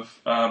poison of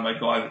a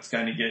guy that's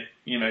going to get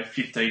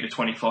 15 to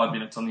 25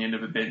 minutes on the end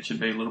of a bench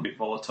and be a little bit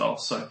volatile.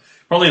 So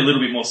probably a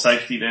little bit more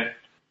safety there.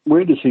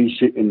 Where does he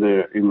sit in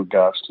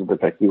regards to the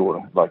pecking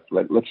order? Like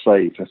let's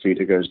say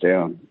Fifita goes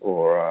down,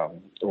 or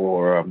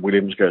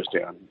Williams goes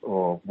down,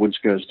 or Woods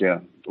goes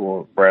down,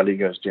 or Bradley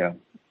goes down.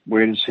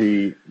 Where does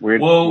he? Where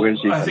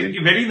does he? I think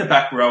many of the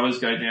back rowers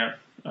go down,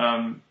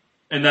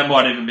 and that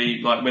might even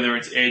be like whether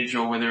it's Edge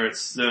or whether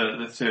it's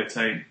the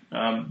 13.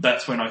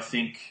 That's when I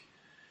think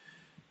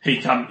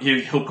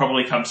he'll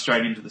probably come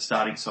straight into the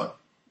starting side.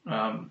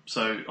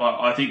 So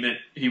I think that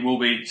he will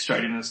be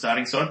straight into the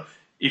starting side.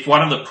 If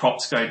one of the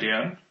props go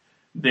down,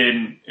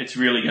 then it's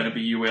really going to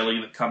be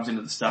Ueli that comes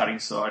into the starting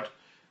side,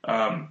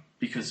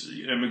 because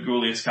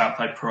Magoulias can't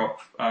play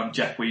prop.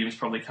 Jack Williams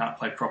probably can't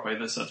play prop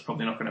either, so it's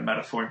probably not going to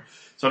matter for him.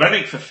 So I don't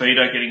think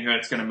Fifita getting hurt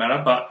is going to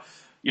matter, but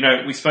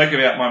we spoke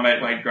about my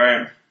mate Wade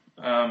Graham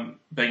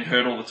being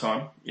hurt all the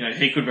time.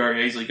 He could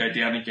very easily go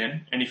down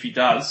again, and if he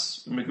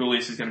does,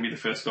 Magoulias is going to be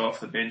the first guy off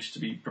the bench to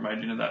be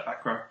promoted into that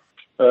back row.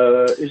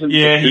 He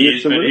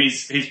is, but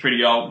he's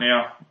pretty old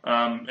now,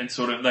 and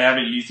sort of they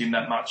haven't used him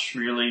that much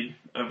really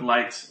of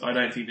late. I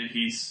think that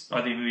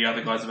the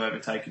other guys have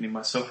overtaken him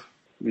myself.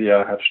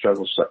 Yeah, I have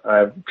trouble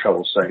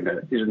saying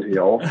that. Isn't he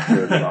old?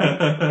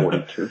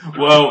 42.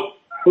 Well,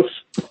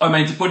 I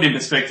mean, to put it in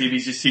perspective,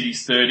 he's just hit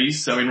his 30s,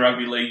 so in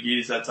rugby league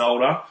years that's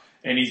older,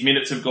 and his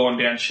minutes have gone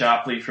down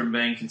sharply from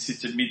being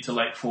consistent mid to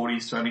late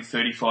 40s to only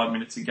 35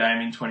 minutes a game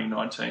in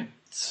 2019.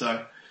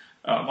 So.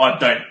 I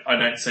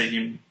don't see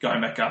him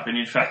going back up. And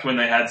in fact, when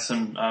they had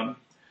some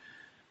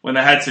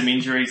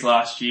injuries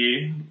last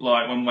year,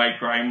 like when Wade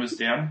Graham was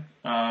down,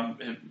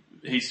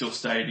 he still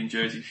stayed in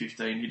jersey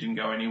 15. He didn't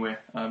go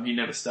anywhere. He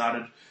never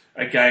started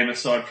a game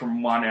aside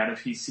from one out of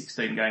his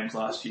 16 games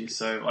last year.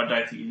 So I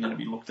don't think he's going to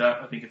be looked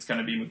at. I think it's going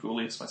to be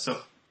Magoulias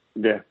myself.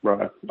 Yeah,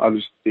 right. I'm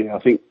just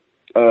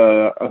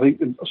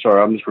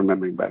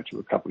remembering back to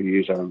a couple of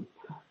years.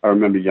 I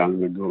remember young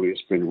Magoulias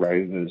being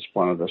rated as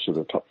one of the sort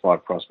of top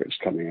 5 prospects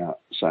coming out,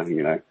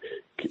 saying,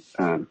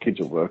 kid's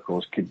a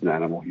workhorse, kid's an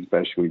animal. He's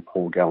basically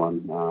Paul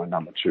Gallen,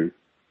 number 2.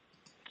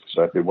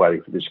 So I've been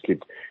waiting for this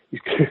kid. He's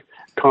kind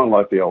of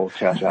like the old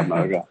Tau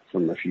Moga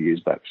from a few years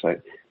back. So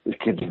this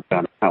kid's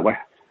done, aren't we?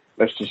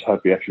 Let's just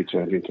hope he actually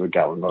turns into a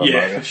Gallen.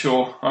 Yeah, for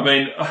sure. I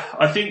mean,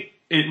 I think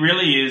it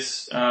really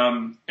is.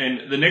 And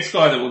the next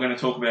guy that we're going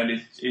to talk about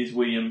is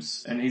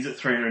Williams, and he's at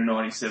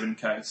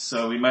 397k.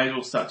 So we may as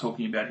well start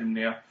talking about him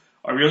now.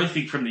 I really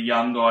think from the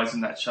young guys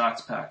in that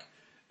Sharks pack,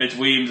 it's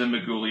Williams and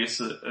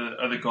Magoulias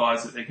are the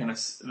guys that are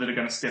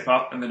going to step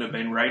up and that have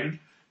been rated.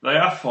 They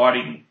are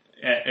fighting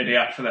it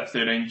out for that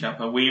 13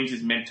 jumper. Williams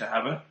is meant to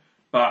have it,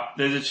 but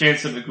there's a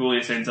chance that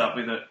Magoulias ends up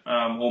with it,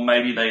 or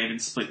maybe they even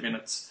split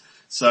minutes.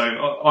 So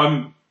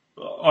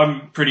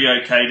I'm pretty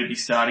okay to be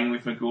starting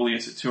with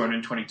Magoulias at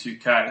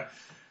 222k.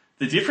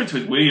 The difference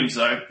with Williams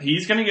though,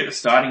 he's going to get a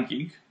starting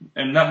gig,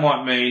 and that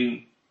might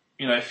mean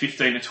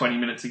 15 to 20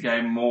 minutes a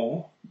game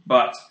more,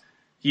 but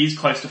he's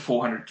close to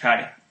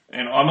 400k,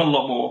 and I'm a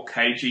lot more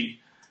cagey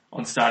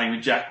on starting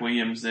with Jack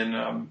Williams than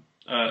a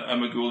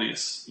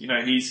Magoulias.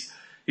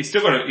 He's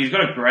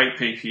got a great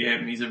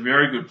PPM. He's a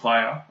very good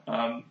player.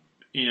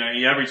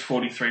 He averaged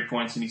 43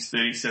 points in his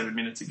 37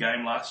 minutes a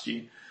game last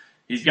year.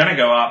 He's going to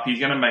go up. He's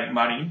going to make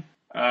money.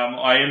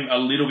 I am a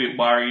little bit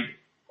worried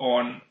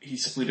on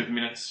his split of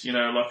minutes.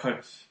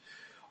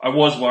 I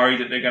was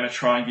worried that they're going to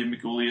try and give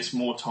Magoulias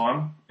more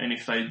time, and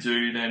if they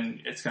do,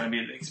 then it's going to be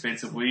at the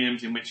expense of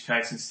Williams, in which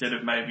case instead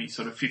of maybe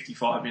sort of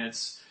 55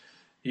 minutes,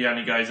 he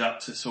only goes up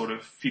to sort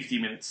of 50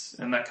 minutes,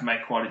 and that can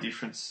make quite a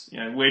difference.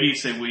 Where do you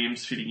see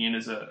Williams fitting in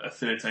as a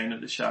 13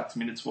 at the Sharks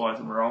minutes-wise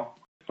in a role?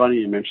 Funny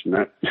you mentioned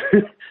that.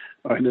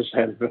 I just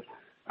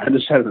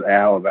had an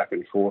hour back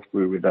and forth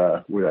with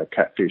a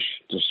Catfish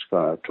just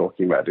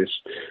talking about this.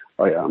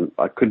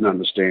 I couldn't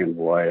understand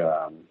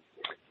why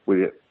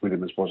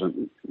Williams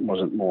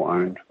wasn't more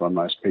owned by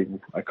most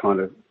people. I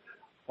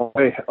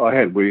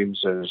had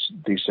Williams as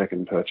the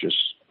second purchase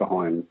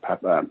behind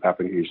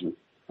Pappenhuisen,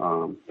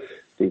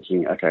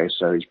 thinking, okay,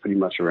 so he's pretty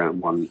much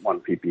around one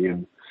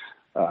ppm.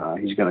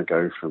 He's going to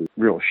go from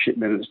real shit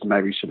minutes to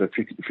maybe sort of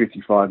 50 to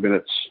 55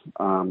 minutes.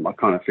 I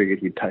kind of figured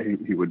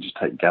he would just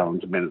take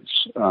Gallen's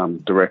minutes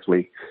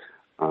directly.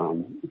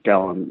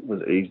 Gallen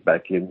was eased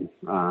back in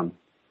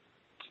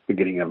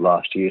beginning of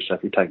last year, so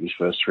if you take his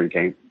first three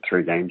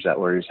games out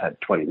where he's had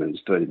 20 minutes,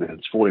 30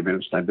 minutes, 40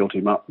 minutes, they built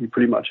him up. He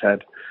pretty much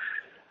had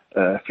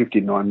a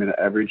 59-minute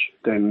average.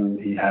 Then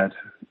he had,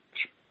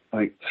 I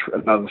think,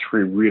 another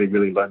 3 really,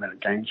 really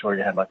low-minute games where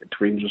he had like a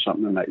twinge or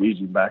something, and they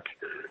eased him back.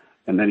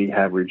 And then he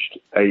averaged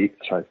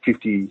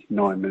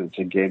 59 minutes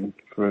again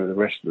for the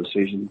rest of the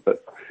season.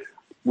 But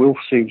Will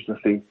seems to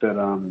think that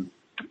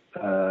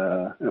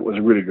it was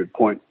a really good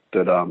point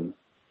that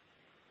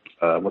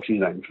what's his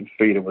name?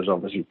 Fifita was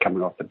obviously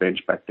coming off the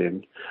bench back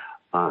then.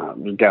 It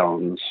was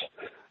Gallen's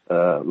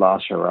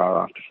last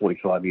hurrah after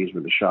 45 years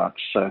with the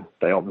Sharks, so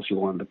they obviously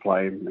wanted to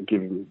play him and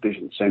give him a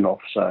decent send-off.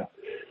 So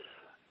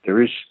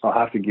I'll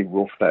have to give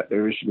Wolf that.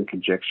 There is some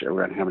conjecture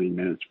around how many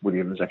minutes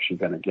Williams is actually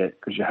going to get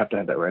because you have to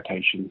have that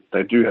rotation.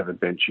 They do have a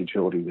bench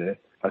utility there.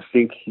 I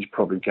think he's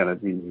probably going to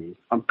be,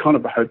 I'm kind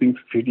of hoping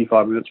for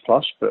 55 minutes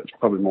plus, but it's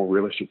probably more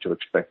realistic to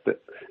expect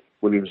that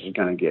Williams is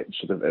going to get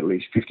sort of at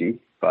least 50,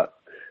 but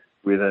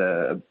with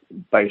a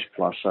base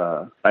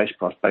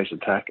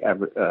attack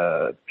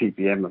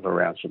PPM of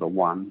around sort of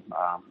 1.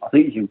 I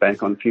think you can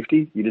bank on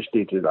 50. You just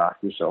need to ask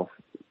yourself,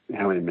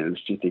 how many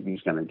minutes do you think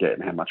he's going to get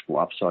and how much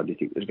more upside do you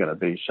think there's going to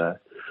be? So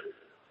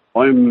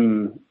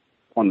I'm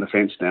on the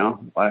fence now.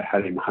 I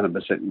had him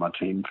 100% in my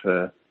team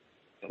for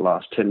the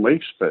last 10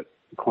 weeks, but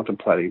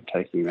contemplating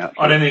taking him out.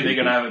 I don't think they're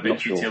going to have a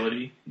bench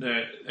utility.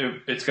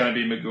 It's going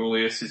to be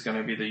Magoulias who's going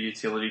to be the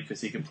utility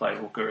because he can play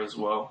hooker as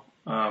well.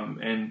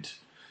 And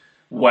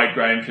Wade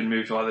Graham can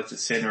move either to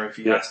centre if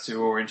he has to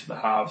or into the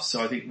halves.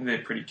 So I think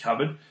they're pretty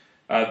covered.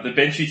 The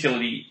bench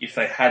utility, if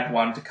they had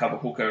one to cover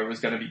hooker, was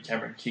going to be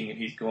Cameron King, and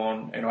he's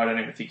gone. And I don't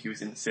even think he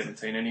was in the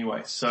 17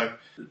 anyway. So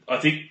I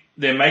think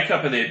their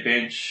makeup of their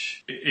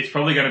bench is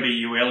probably going to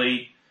be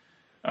Ueli,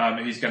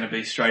 who's going to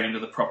be straight into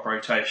the prop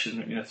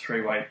rotation in a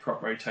 3-way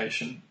prop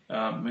rotation.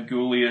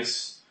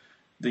 Magoulias,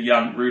 the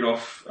young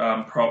Rudolph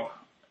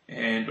prop,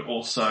 and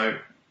also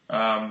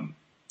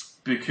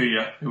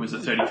Bukuya, who was a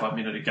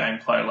 35-minute a game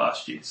player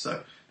last year.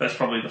 So that's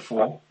probably the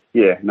 4.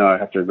 Yeah, no, I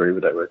have to agree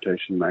with that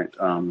rotation, mate.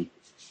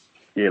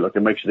 Yeah, look, it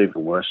makes it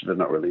even worse if they're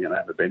not really going to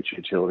have a bench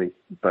utility.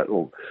 But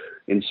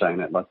in saying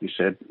that, like you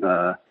said,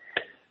 does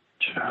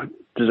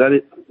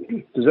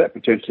that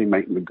potentially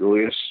make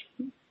Magoulias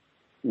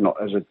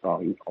not as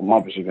I'm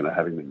obviously going to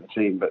have him in the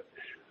team, but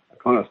I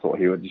kind of thought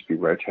he would just be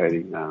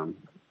rotating through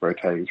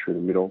the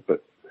middle.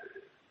 But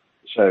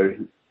so,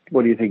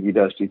 what do you think he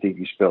does? Do you think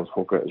he spells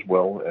hooker as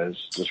well as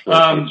just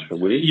rotates for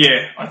Willie?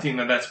 Yeah, I think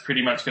that's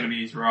pretty much going to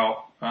be his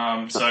role.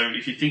 So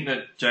if you think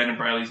that Jayden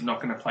Brailey's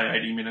not going to play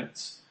 80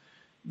 minutes,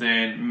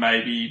 then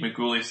maybe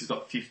Magoulias has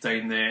got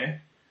 15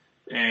 there,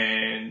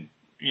 and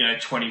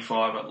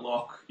 25 at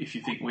lock. If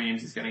you think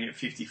Williams is going to get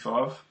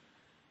 55.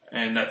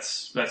 And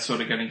that's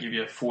sort of going to give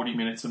you 40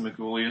 minutes of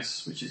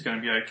Magoulias, which is going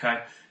to be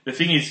okay. The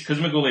thing is, because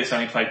Magoulias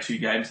only played 2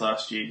 games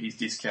last year, he's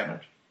discounted.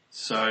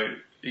 So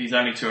he's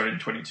only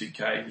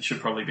 222k. He should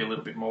probably be a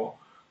little bit more.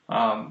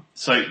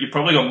 So you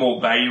probably got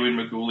more value in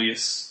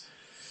Magoulias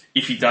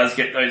if he does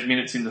get those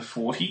minutes in the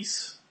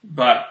 40s.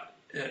 But,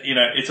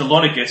 it's a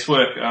lot of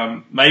guesswork.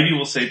 Maybe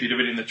we'll see a bit of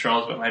it in the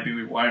trials, but maybe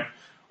we won't.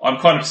 I'm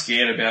kind of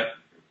scared about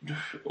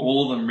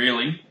all of them,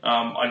 really.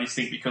 I just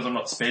think because I'm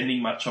not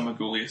spending much on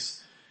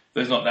Magoulias,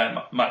 there's not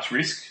that much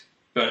risk,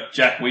 but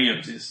Jack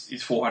Williams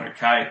is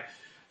 400k.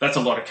 That's a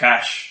lot of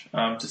cash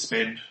to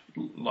spend.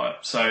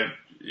 So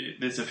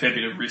there's a fair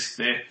bit of risk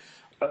there.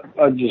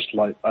 I just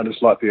like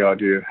the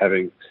idea of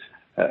having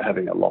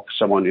a lock,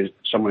 someone in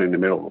the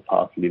middle of the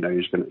park, and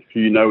is going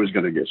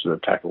to get sort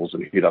of tackles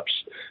and hit ups,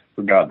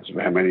 regardless of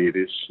how many it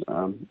is.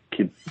 I've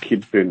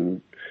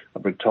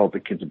been told the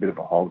kid's a bit of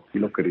a hog. You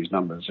look at his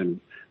numbers, and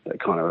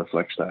that kind of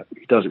reflects that.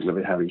 He doesn't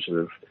really have any sort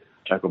of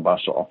tackle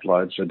bust or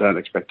offload, so don't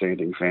expect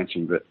anything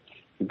fancy, but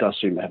he does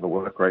seem to have a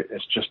work rate.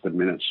 It's just the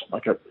minutes.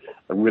 I'm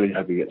really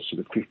hoping he gets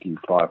sort of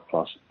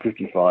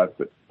 55,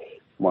 but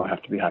might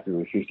have to be happy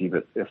with 50.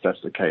 But if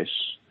that's the case,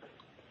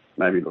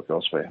 maybe look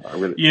elsewhere. I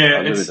really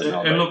don't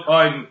know. And look,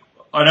 I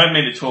don't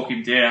mean to talk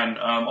him down.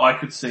 I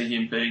could see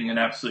him being an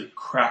absolute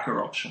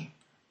cracker option.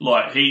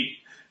 Like he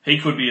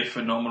could be a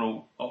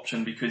phenomenal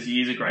option because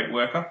he is a great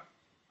worker.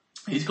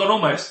 He's got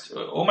almost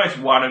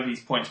one of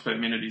his points per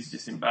minute is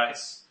just in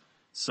base.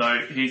 So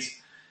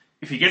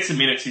if he gets the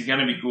minutes, he's going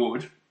to be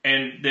good.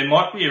 And there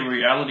might be a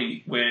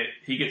reality where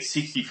he gets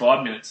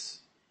 65 minutes.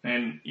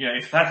 And,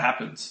 if that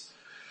happens,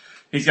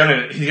 he's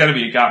going to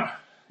be a gun.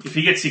 If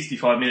he gets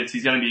 65 minutes,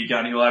 he's going to be a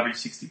gun. He'll average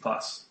 60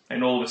 plus.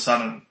 And all of a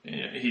sudden,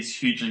 he's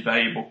hugely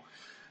valuable.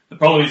 The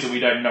problem is that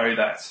we don't know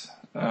that.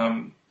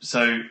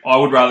 So I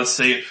would rather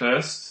see it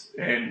first.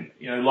 And,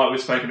 like we've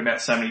spoken about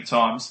so many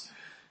times,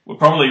 we're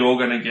probably all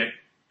going to get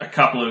a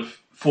couple of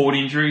forward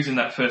injuries in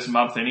that first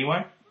month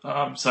anyway.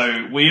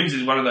 So Williams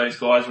is one of those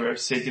guys where I've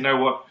said, you know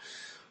what,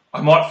 I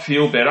might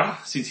feel better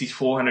since he's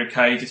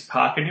 400k just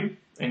parking him,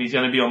 and he's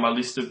going to be on my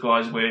list of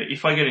guys where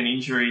if I get an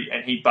injury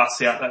and he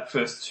busts out that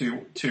first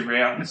two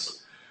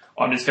rounds,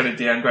 I'm just going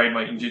to downgrade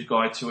my injured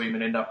guy to him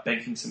and end up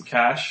banking some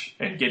cash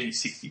and get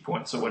his 60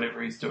 points or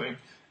whatever he's doing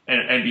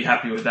and be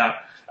happy with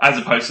that, as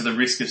opposed to the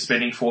risk of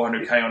spending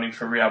 400k on him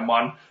for round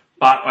 1.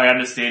 But I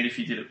understand if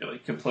you did it, really,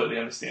 completely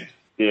understand.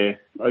 Yeah,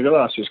 I got to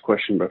ask this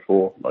question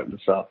before,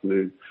 this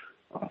afternoon.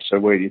 So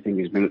where do you think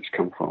his minutes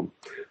come from?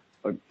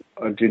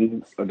 I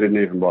didn't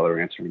even bother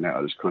answering that.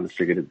 I just kind of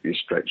figured it'd be a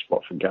straight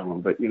spot for Gallen.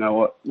 But you know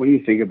what? When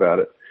you think about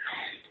it,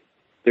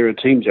 there are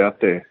teams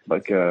out there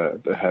that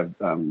have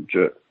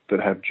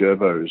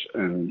gerbos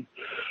and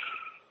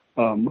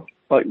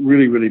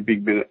really, really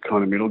big minute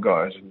kind of middle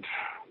guys. And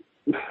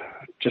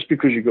just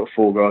because you've got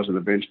 4 guys on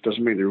the bench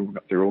doesn't mean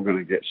they're all going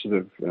to get sort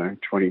of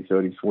 20,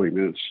 30, 40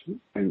 minutes.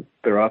 And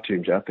there are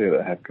teams out there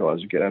that have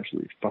guys who get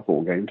absolutely fuck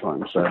all game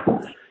time. So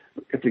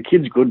if the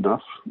kid's good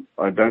enough,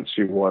 I don't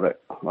see why they.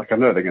 Like I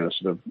know they're going to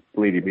sort of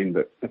lead him in,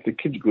 but if the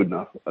kid's good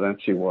enough, I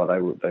don't see why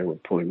they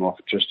would pull him off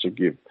just to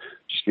give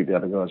the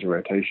other guys a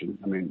rotation.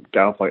 I mean,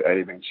 Gale played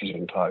 80 minutes his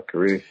entire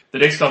career. The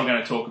next guy I'm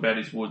going to talk about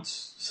is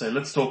Woods. So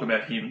let's talk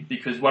about him,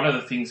 because one of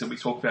the things that we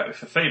talk about with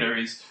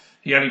Fifita is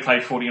he only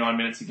played 49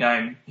 minutes a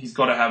game. He's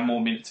got to have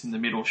more minutes in the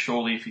middle,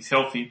 surely, if he's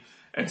healthy.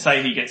 And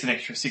say he gets an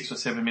extra 6 or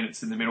 7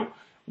 minutes in the middle.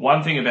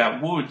 One thing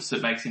about Woods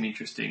that makes him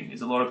interesting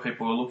is a lot of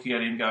people are looking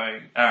at him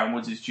going, Aaron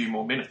Woods is due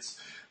more minutes.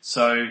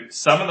 So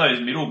some of those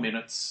middle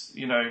minutes,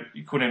 you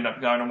could end up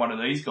going on one of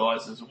these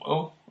guys as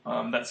well.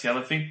 That's the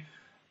other thing.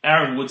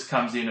 Aaron Woods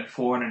comes in at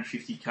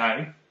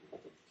 450k.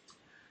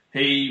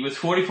 He was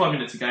 45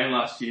 minutes a game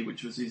last year,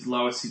 which was his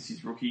lowest since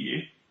his rookie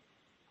year.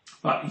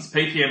 But his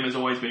PPM has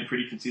always been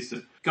pretty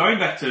consistent. Going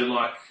back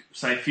to,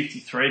 say,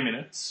 53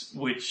 minutes,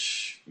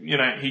 which,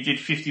 he did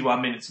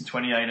 51 minutes in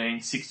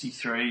 2018,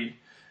 63,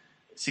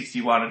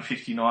 61 and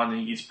 59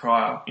 the years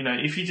prior.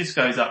 If he just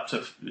goes up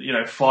to,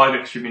 5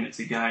 extra minutes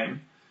a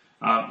game,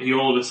 he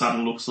all of a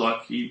sudden looks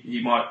like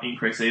he might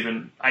increase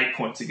even 8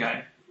 points a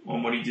game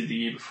on what he did the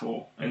year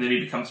before. And then he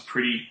becomes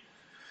pretty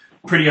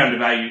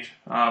undervalued.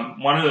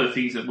 One of the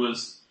things that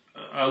was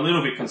a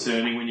little bit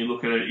concerning when you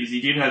look at it is he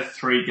did have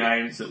 3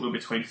 games that were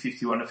between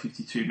 51 and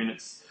 52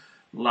 minutes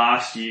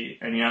last year,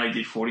 and he only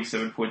did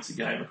 47 points a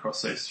game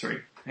across those 3.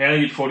 He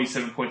only did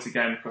 47 points a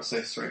game across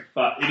those 3,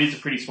 but it is a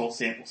pretty small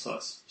sample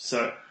size.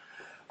 So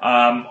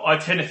I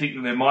tend to think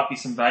that there might be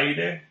some value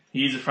there.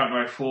 He is a front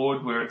row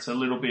forward where it's a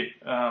little bit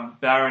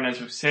barren, as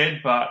we've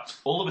said, but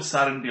all of a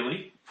sudden,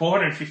 Billy,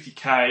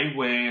 450k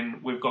when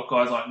we've got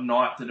guys like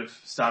Knight that have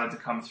started to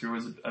come through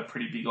as a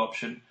pretty big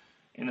option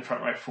in the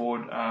front row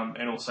forward,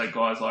 and also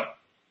guys like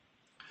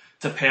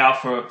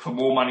Tapau for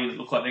more money that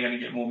look like they're going to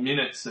get more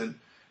minutes, and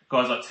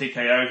guys like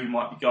TKO who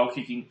might be goal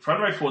kicking. Front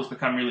row forwards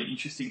become really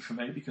interesting for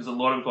me because a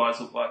lot of guys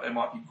look like they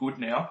might be good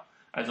now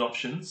as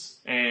options,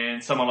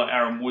 and someone like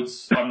Aaron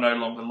Woods I'm no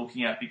longer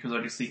looking at because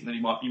I just think that he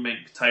might be meat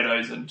and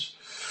potatoes and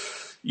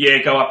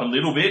go up a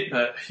little bit,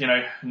 but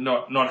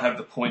not have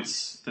the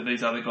points that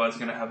these other guys are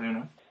going to have in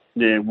them.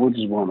 Yeah, Woods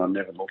is one I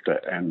never looked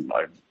at, and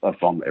I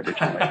vomit every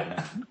time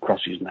I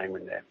cross his name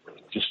in there.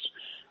 Just,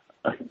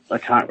 I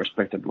can't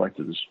respect a bloke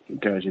that just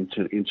goes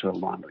into a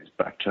line with his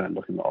back turned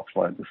looking to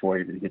offload before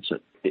he even hits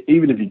it.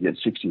 Even if he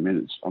gets 60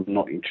 minutes, I'm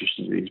not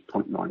interested in his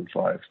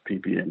 0.95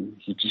 ppm.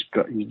 He's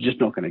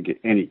just not going to get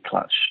any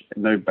clutch,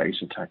 no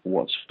base attack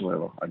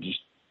whatsoever. I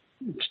just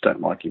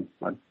don't like him.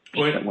 I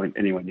just don't want him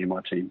anywhere near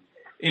my team.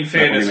 In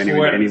fairness,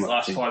 4 out of his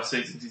last 5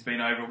 seasons, he's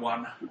been over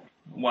 1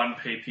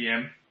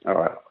 ppm. All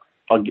right.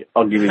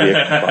 I'll give you the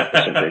extra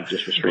 5% there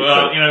just for street.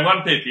 Well, 1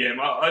 ppm.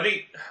 I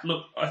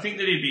think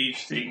that he'd be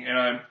interesting.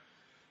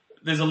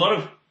 There's a lot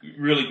of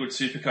really good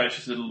super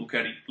coaches that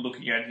are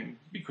looking at him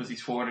because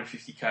he's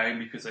 450k and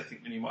because they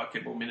think that he might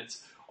get more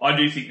minutes. I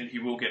do think that he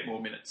will get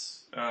more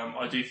minutes.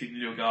 I do think that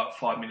he'll go up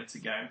 5 minutes a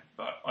game,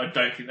 but I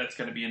don't think that's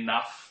going to be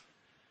enough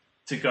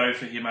to go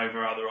for him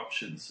over other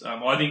options.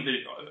 I think that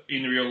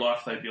in real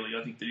life, though, Billy,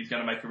 I think that he's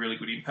going to make a really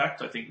good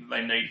impact. I think that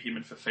they need him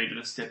and Fifita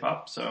to step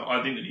up. So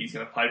I think that he's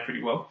going to play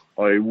pretty well.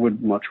 I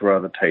would much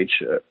rather take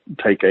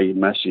a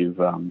massive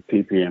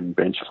PPM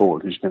bench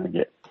forward who's going to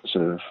get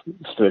sort of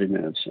 30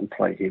 minutes and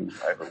play him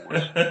over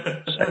Woods.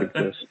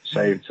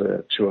 save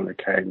the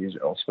 200k and use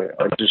it elsewhere.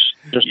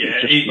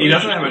 He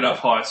doesn't have enough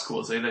high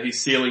scores either.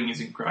 His ceiling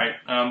isn't great.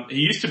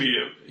 He used to be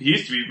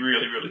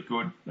really, really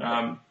good.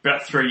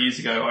 About 3 years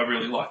ago, I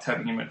really liked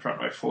having him at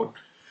front row forward.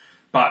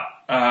 But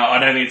I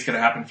don't think it's going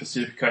to happen for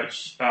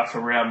Supercoach for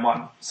round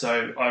 1.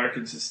 So I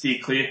reckon it's a steer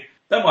clear.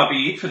 That might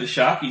be it for the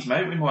Sharkies,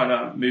 mate. We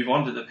might move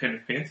on to the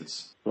Penrith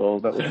Panthers.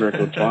 Well, that was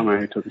record time,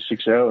 mate. It took us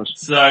 6 hours.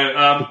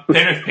 So,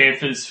 Penrith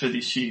Panthers for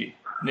this year.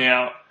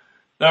 Now,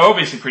 they were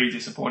obviously pretty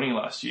disappointing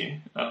last year.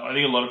 I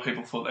think a lot of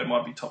people thought they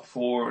might be top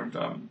 4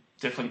 and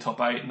definitely top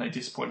 8, and they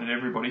disappointed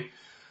everybody.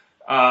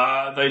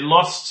 They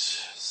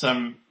lost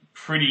some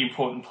pretty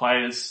important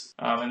players,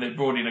 and they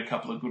brought in a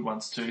couple of good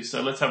ones too.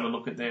 So let's have a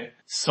look at their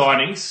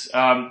signings.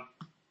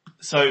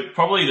 So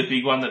probably the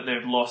big one that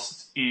they've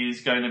lost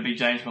is going to be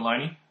James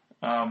Maloney.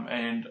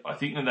 And I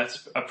think that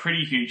that's a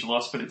pretty huge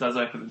loss, but it does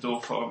open the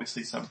door for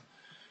obviously some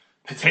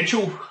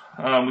potential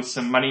with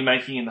some money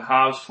making in the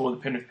halves for the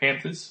Penrith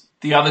Panthers.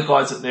 The other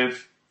guys that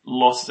they've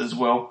lost as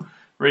well,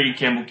 Regan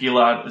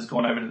Campbell-Gillard has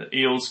gone over to the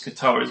Eels,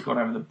 Katoa has gone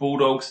over to the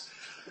Bulldogs.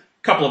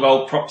 A couple of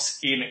old props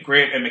in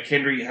Grant and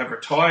McKendry have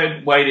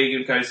retired. Wade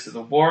Egan goes to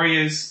the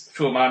Warriors,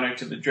 Phil Mano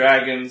to the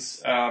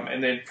Dragons,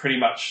 and then pretty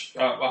much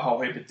a whole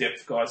heap of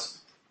depth guys.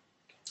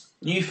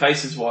 New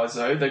faces-wise,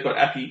 though, they've got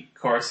Api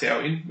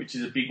Coruscant in, which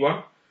is a big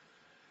one.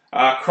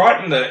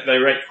 Crichton, they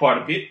rate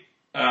quite a bit.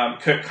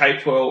 Kurt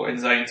Capewell and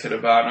Zane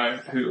Tedovano,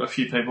 who a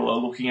few people are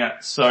looking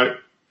at. So,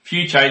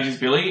 few changes,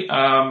 Billy.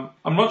 I'm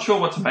not sure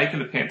what to make of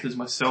the Panthers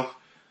myself.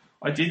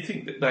 I did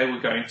think that they were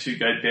going to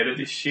go better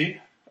this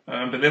year.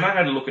 But then I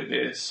had a look at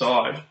their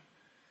side.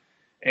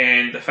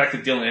 And the fact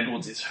that Dylan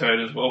Edwards is hurt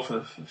as well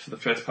for the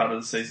first part of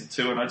the season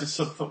too. And I just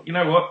sort of thought, you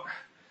know what?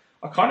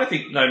 I kind of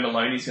think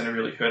Maloney's going to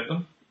really hurt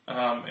them.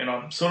 And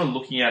I'm sort of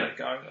looking at it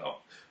going,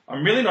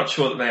 I'm really not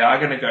sure that they are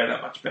going to go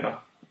that much better.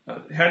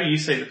 How do you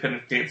see the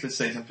Penrith Panthers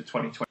season for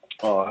 2020?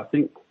 I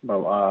think,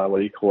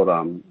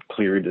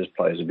 Cleary just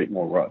plays a bit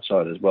more right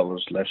side as well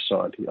as left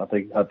side. I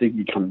think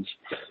he comes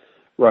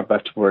right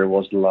back to where he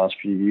was the last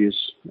few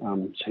years.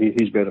 So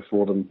he's better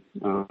for them.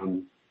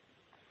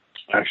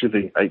 I actually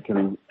think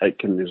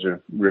Aitken is a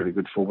really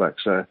good fullback,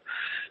 so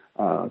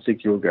I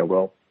think he'll go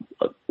well.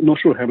 I'm not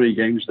sure how many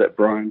games that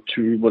Brian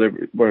Tu,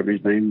 whatever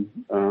his name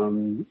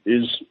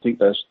is. I think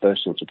those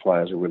sorts of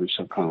players are really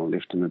some kind of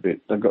lift him a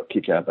bit. They've got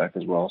kick out back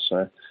as well,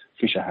 so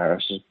Fisher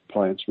Harris is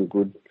playing some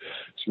good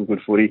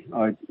footy.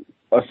 I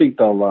think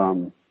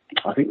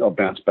they'll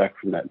bounce back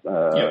from that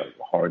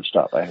horrid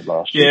start they had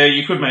last year.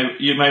 Yeah,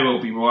 you may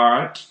well be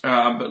right.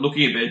 But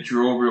looking at their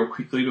draw real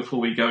quickly before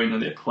we go into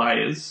their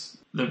players,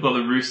 they've got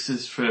the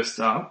Roosters first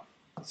up,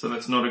 so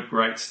that's not a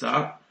great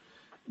start.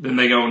 Then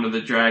they go on to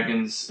the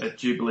Dragons at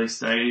Jubilee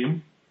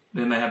Stadium.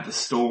 Then they have the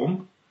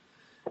Storm.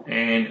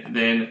 And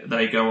then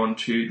they go on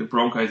to the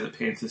Broncos at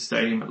Panthers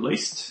Stadium at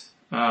least.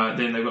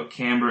 Then they've got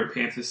Canberra at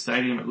Panthers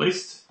Stadium at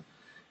least.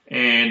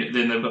 And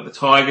then they've got the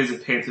Tigers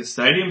at Panthers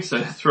Stadium.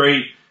 So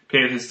 3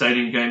 Panthers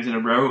Stadium games in a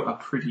row are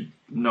pretty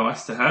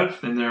nice to have.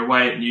 Then they're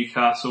away at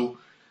Newcastle.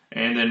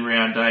 And then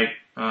round 8,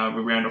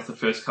 we round off the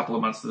first couple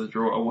of months of the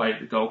draw away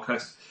at the Gold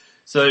Coast.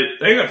 So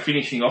they got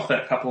finishing off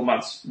that couple of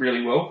months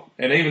really well.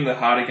 And even the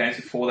harder games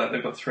before that,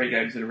 they've got 3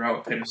 games in a row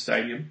at Penrith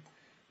Stadium.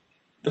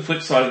 The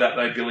flip side of that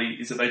though, Billy,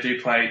 is that they do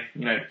play,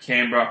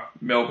 Canberra,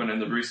 Melbourne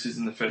and the Roosters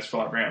in the first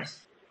 5 rounds.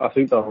 I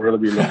think they'll really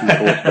be looking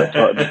forward to that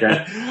type of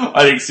game.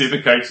 I think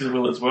super coaches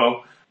will as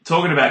well.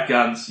 Talking about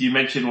guns, you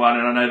mentioned one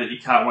and I know that you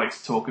can't wait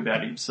to talk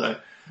about him. So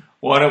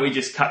why don't we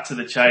just cut to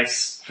the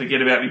chase,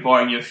 forget about me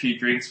buying you a few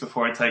drinks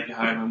before I take you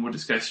home and we'll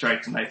just go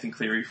straight to Nathan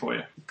Cleary for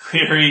you.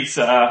 Cleary's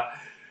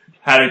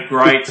had a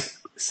great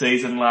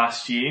season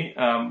last year.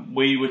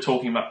 We were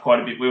talking about quite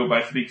a bit. We were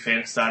both a big fan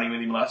of starting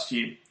with him last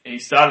year. He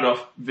started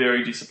off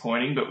very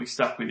disappointing, but we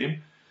stuck with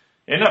him.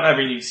 Ended up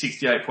averaging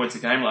 68 points a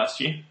game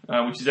last year,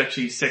 which is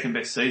actually his second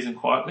best season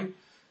quietly.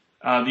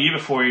 The year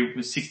before he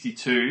was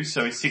 62,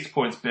 so he's 6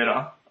 points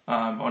better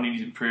on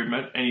his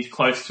improvement, and he's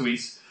close to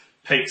his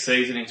peak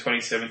season in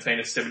 2017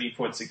 of 70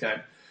 points a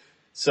game.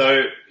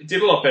 So it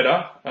did a lot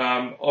better.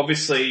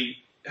 Obviously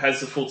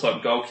has the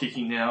full-time goal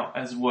kicking now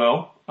as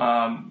well.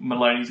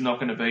 Maloney's not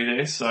going to be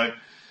there, so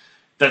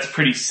that's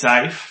pretty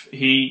safe.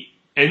 He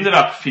ended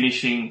up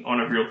finishing on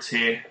a real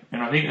tear,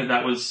 and I think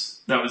that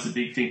was the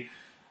big thing.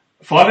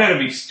 5 out of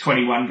his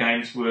 21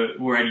 games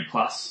were 80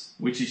 plus,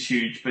 which is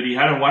huge, but he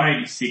had a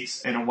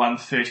 186 and a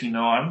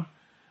 139,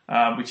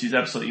 which is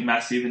absolutely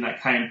massive, and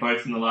that came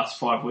both in the last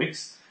 5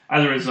 weeks.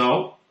 As a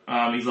result,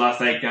 his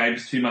last 8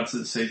 games, 2 months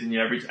of the season, he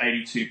averaged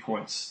 82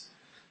 points.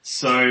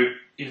 So,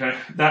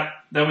 that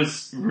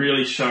was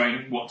really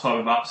showing what type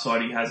of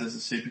upside he has as a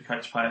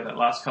Supercoach player that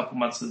last couple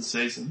months of the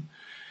season.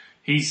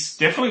 He's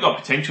definitely got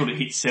potential to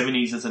hit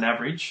 70s as an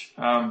average,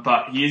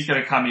 but he is going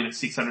to come in at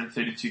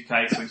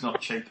 632k, so he's not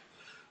cheap.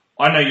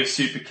 I know you're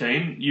super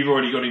keen. You've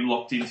already got him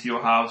locked into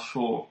your halves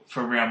for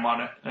round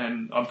 1,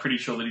 and I'm pretty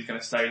sure that he's going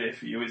to stay there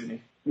for you, isn't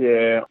he?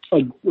 Yeah,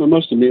 I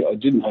must admit I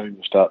didn't have him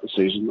to start the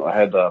season. I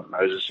had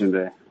Moses in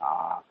there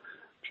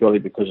purely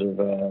because of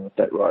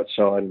that right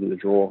side in the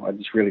draw. I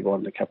just really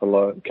wanted to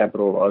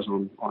capitalise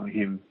on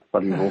him,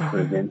 but in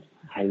Wolford again.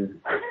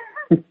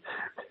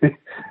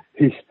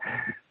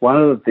 One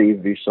of the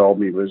things he sold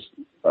me was,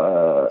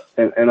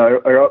 and I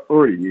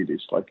already knew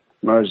this, like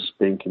Moses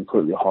being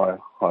completely high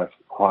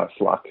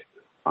fluck,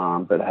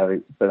 but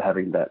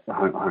having that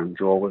home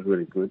draw was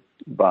really good.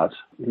 But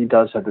he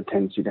does have the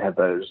tendency to have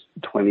those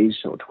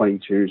 20s or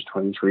 22s,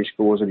 23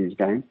 scores in his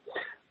game,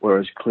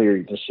 whereas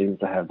Cleary just seems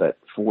to have that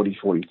 40,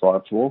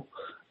 45 floor.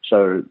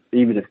 So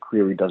even if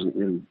Cleary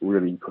doesn't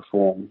really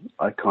perform,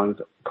 I kind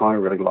of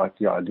really like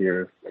the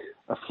idea of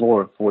a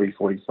floor of 40,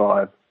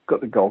 45,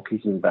 got the goal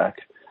kicking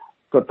back,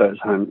 got those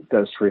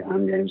 3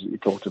 home games that you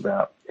talked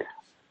about,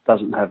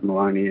 doesn't have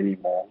Maloney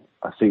anymore.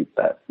 I think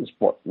that is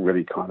what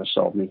really kind of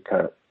sold me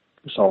to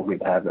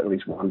have at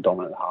least one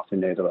dominant half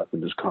in there that I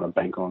could just kind of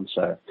bank on.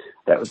 So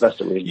that's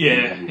the reason.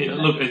 Yeah,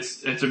 look,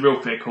 it's a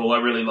real fair call. I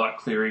really like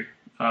Cleary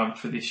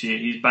for this year.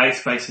 His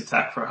base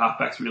attack for a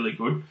halfback's really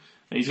good.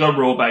 He's got a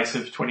raw base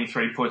of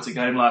 23 points a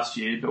game last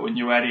year, but when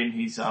you add in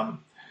his his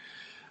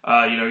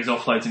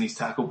offloads and his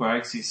tackle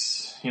breaks,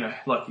 he's,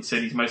 like you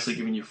said, he's mostly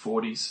giving you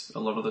 40s a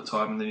lot of the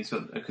time, and then he's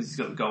got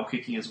the goal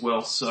kicking as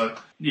well. So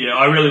yeah,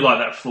 I really like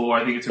that floor.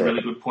 I think it's a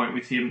really good point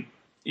with him.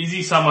 Is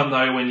he someone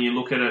though, when you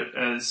look at it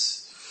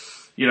as,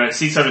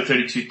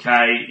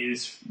 632k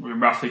is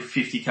roughly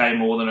 50k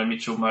more than a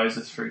Mitchell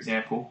Moses, for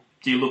example.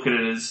 Do you look at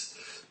it as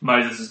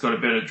Moses has got a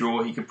better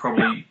draw, he could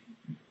probably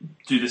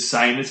do the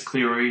same as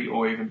Cleary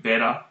or even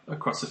better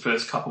across the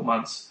first couple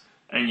months,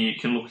 and you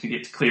can look to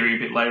get to Cleary a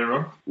bit later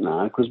on?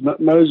 No, because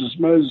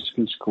Moses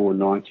can score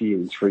 90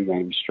 in 3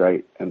 games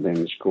straight and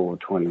then score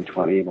 20,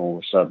 and all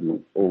of a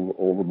sudden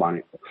all the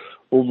money,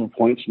 all the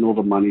points and all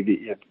the money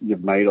that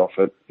you've made off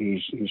it,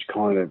 he's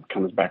kind of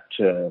comes back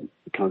to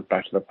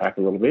the pack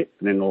a little bit,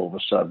 and then all of a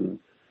sudden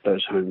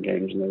those home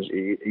games and those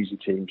easy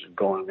teams have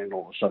gone, and then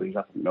all of a sudden he's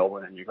up in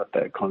Melbourne, and you've got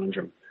that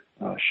conundrum.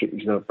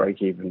 He's got a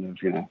break even of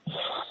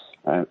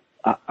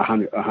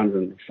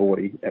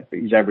 140.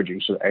 He's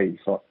averaging sort of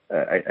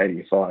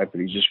 85,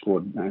 but he's just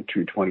scored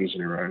 2 20s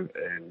in a row.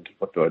 And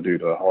what do I do?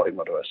 Do I hold him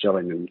or do I sell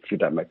him? And if you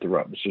don't make the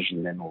right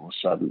decision, then all of a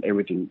sudden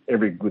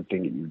every good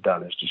thing that you've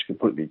done is just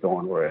completely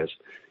gone. Whereas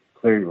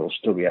Cleary will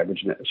still be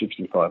averaging at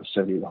 65,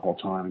 70 the whole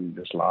time, and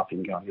you're just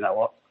laughing, going, you know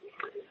what?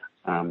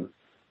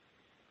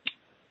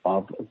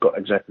 I've got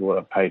exactly what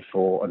I paid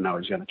for. I know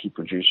he's going to keep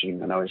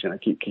producing. I know he's going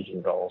to keep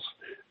kicking goals,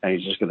 and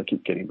he's just going to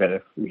keep getting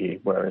better from here.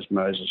 Whereas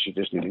Moses, you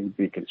just need to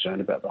be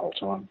concerned about the whole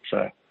time.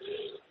 So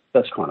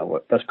that's kind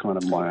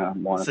of my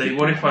mind. See,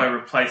 what if I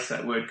replace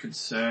that word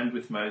concerned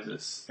with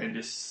Moses and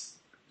just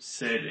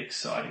said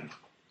exciting?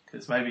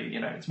 Because maybe,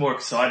 it's more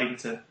exciting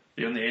to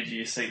be on the edge of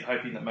your seat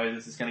hoping that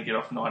Moses is going to get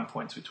off 9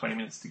 points with 20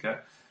 minutes to go.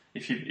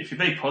 If you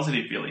be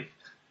positive, Billy,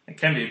 it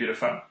can be a bit of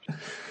fun.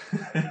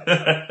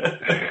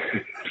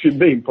 If you're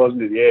being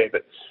positive, yeah,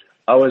 but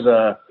I was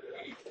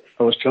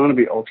trying to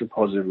be ultra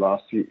positive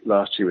last year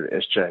with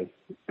SJ,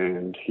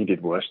 and he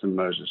did worse than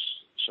Moses.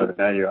 So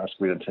now you're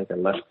asking me to take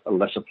a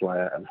lesser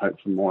player and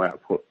hope for more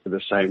output with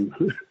the same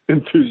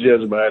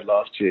enthusiasm I had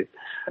last year.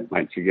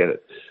 Mate, forget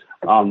it.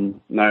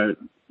 No,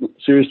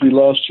 seriously,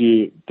 last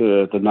year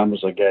the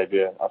numbers I gave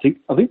you, I think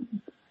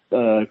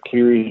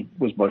Cleary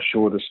was my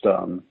shortest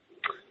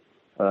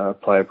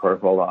player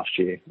profile last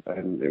year,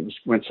 and it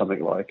went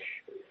something like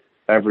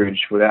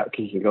average without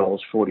kicking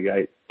goals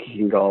 48,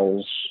 kicking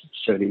goals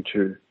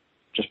 72,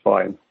 just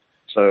by him.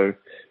 So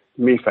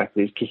the mere fact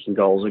that he's kicking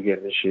goals again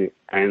this year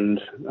and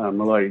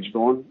Maloney's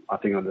gone, I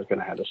think I'm just going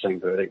to have the same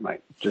verdict,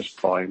 mate,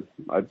 just by him.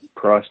 I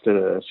priced it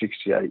at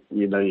 68.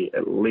 You're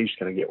at least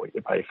going to get what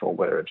you pay for,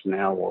 whether it's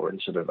now or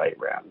in sort of 8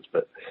 rounds.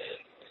 But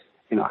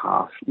in a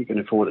half, you can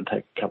afford to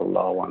take a couple of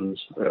lower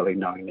ones early,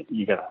 knowing that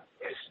you're going to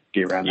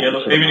be around. Yeah,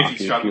 look, even if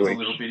he struggles a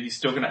little bit, he's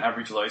still going to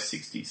average low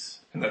 60s,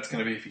 and that's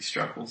going to be if he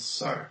struggles.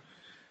 So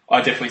I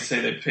definitely see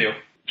the appeal.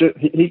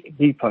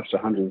 He posted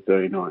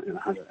 139 and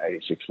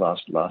 186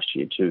 last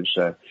year too.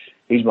 So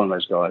he's one of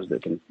those guys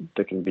that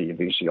can be a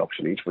VC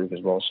option each week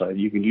as well. So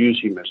you can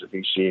use him as a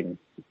VC in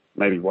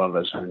maybe one of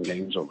those home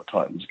games or the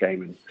Titans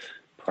game and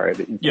pray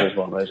that he plays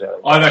one of those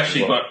out. I've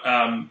actually got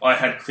I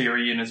had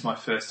Cleary in as my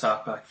first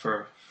halfback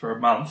for a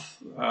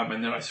month,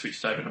 and then I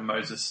switched over to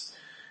Moses,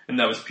 and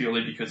that was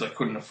purely because I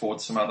couldn't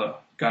afford some other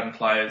gun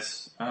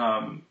players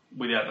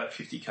without that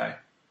 50k.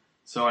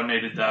 So I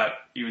needed that.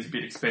 He was a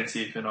bit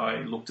expensive, and I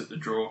looked at the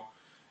draw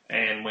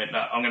and went, no,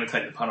 I'm going to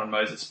take the punt on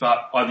Moses.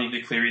 But I think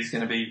that Cleary is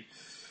going to be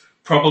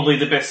probably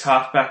the best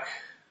halfback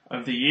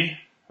of the year.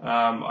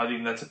 I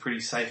think that's a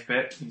pretty safe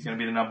bet. He's going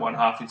to be the number 1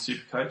 half in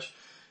Supercoach.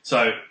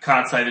 So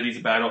can't say that he's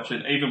a bad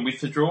option. Even with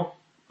the draw,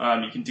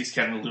 you can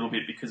discount him a little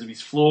bit because of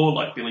his floor.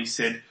 Like Billy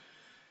said,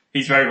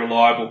 he's very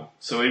reliable.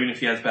 So even if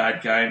he has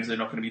bad games, they're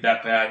not going to be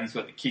that bad. He's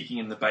got the kicking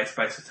and the base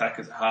attack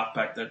as a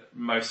halfback that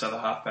most other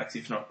halfbacks,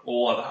 if not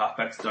all other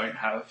halfbacks, don't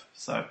have.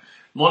 So a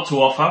lot to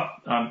offer.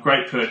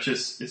 Great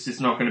purchase. It's just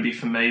not going to be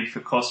for me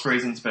for cost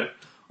reasons, but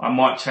I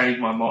might change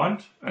my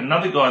mind.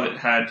 Another guy that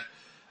had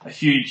a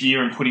huge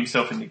year and put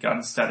himself into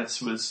gun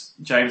status was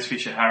James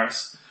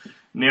Fisher-Harris.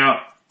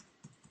 Now,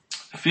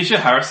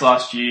 Fisher-Harris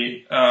last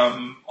year,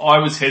 I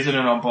was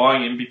hesitant on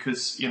buying him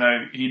because,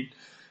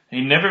 he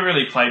never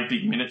really played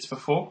big minutes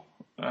before,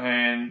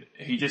 and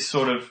he just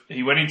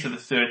he went into the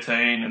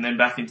 13 and then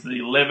back into the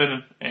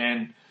 11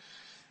 and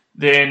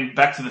then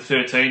back to the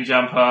 13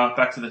 jumper,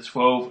 back to the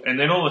 12, and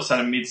then all of a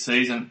sudden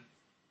mid-season,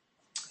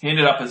 he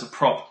ended up as a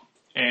prop,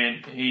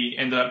 and he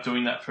ended up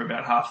doing that for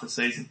about half the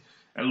season.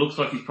 And it looks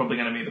like he's probably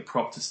going to be the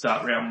prop to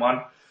start round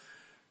 1.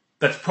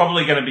 That's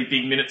probably going to be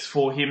big minutes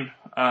for him.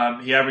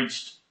 He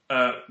averaged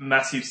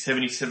massive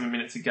 77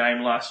 minutes a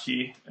game last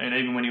year, and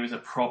even when he was a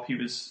prop, he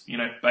was,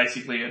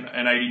 basically an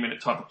 80-minute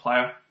type of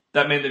player.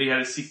 That meant that he had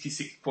a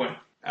 66-point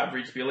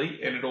average, Billy,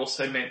 and it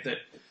also meant that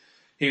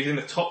he was in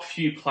the top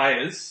few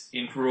players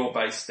in raw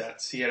base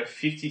stats. He had a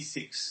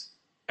 56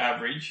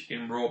 average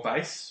in raw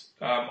base.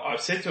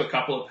 I've said to a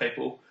couple of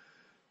people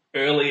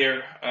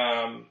earlier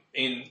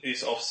in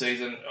this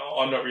off-season,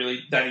 I'm not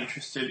really that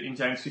interested in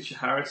James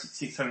Fisher-Harris at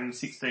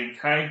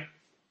 616k.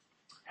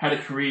 Had a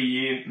career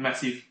year,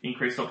 massive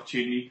increased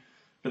opportunity.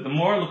 But the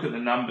more I look at the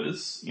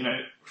numbers,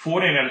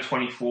 14 out of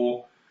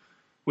 24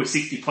 were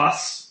 60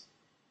 plus.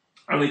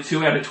 Only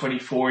 2 out of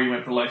 24 he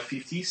went below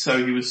 50,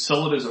 so he was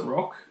solid as a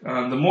rock.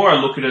 The more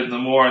I look at it, the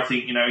more I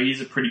think,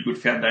 he's a pretty good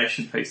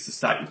foundation piece to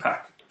start your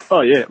pack.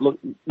 Oh yeah, look,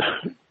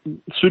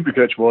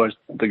 Supercoach wise,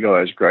 the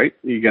guy is great.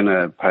 You're going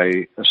to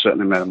pay a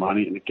certain amount of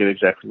money and get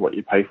exactly what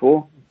you pay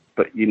for,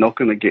 but you're not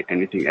going to get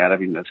anything out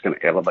of him that's going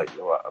to elevate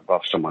you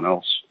above someone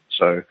else.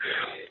 So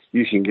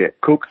you can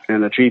get Cook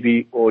and a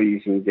cheapie, or you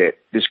can get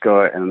this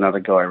guy and another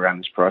guy around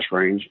this price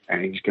range,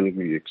 and he's going to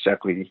give you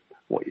exactly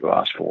what you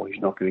asked for.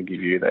 He's not going to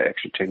give you that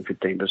extra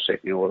 10-15%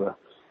 in order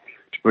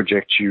to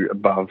project you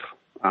above,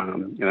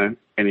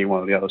 any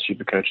one of the other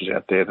super coaches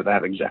out there that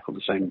have exactly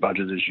the same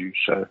budget as you.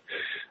 So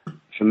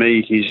for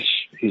me, he's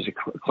he's a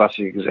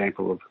classic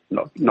example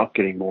of not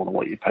getting more than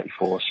what you pay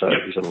for. So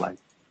he's a lame.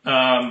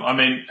 I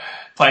mean,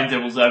 playing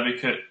devil's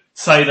advocate,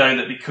 say though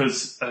that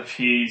because of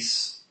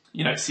his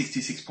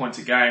 66 points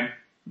a game,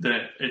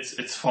 that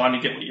it's fine to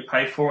get what you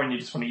pay for, and you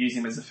just want to use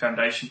him as a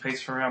foundation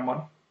piece for round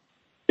one.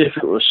 If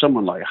it was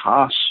someone like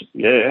Haas,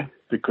 yeah,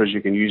 because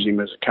you can use him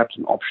as a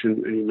captain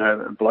option, and you know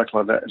that a bloke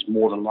like that is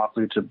more than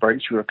likely to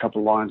break through a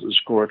couple of lines and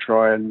score a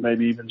try, and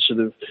maybe even sort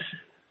of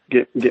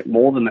get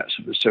more than that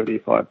sort of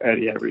 75,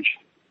 80 average.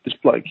 This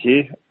bloke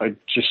here, I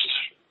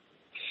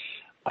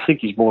think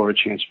he's more of a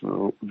chance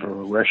for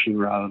regression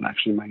rather than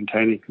actually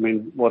maintaining. I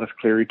mean, what if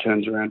Cleary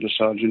turns around and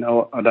decides, you know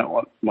what, I don't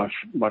want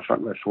my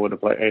front row forward to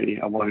play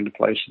 80. I want him to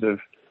play sort of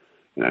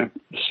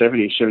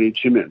 70,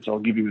 72 minutes. I'll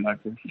give him like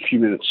a few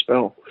minutes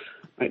spell.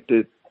 Mate,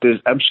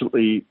 there's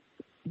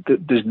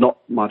not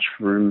much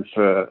room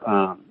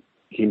for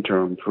him to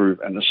improve,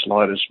 and the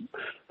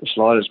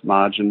slightest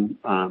margin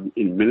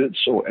in minutes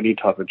or any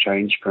type of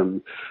change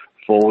from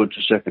forward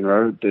to second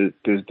row,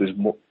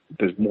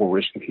 there's more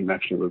risk of him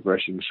actually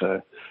regressing.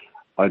 So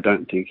I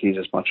don't think he's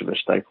as much of a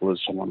staple as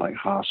someone like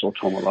Haas or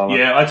Tomalala.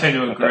 Yeah, I tend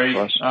to agree.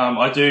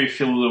 I do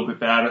feel a little bit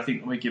bad. I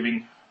think we're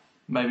giving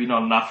maybe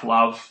not enough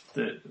love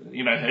that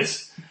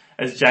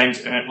as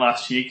James earned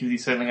last year, because he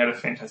certainly had a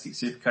fantastic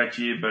Supercoach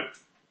year. But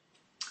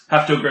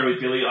have to agree with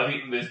Billy. I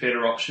think there's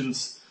better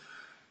options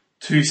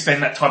to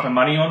spend that type of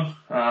money on.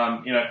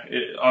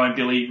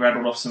 Billy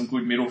rattled off some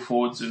good middle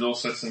forwards. There's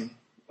also some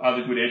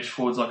other good edge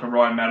forwards like a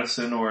Ryan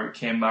Madison or a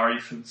Cam Murray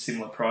for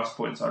similar price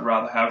points I'd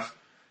rather have.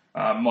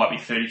 Might be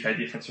 30k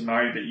difference from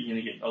Murray, but you're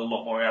going to get a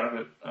lot more out of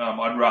it.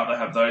 I'd rather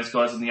have those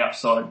guys on the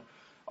upside.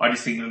 I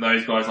just think that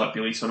those guys, like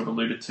Billy sort of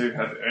alluded to,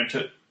 have earned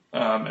it.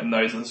 And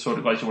those are the sort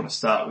of guys you want to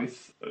start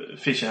with.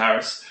 Fisher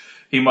Harris,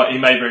 he may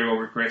very well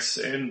regress.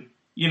 And,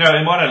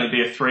 it might only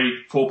be a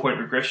 3-4 point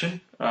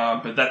regression.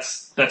 But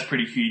that's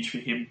pretty huge for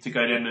him to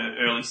go down to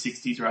early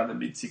 60s rather than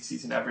mid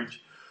 60s in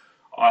average.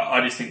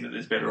 I just think that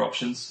there's better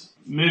options.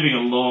 Moving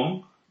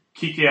along,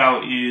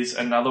 Kikau is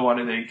another one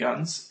of their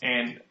guns,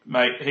 and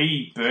mate,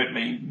 he burnt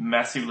me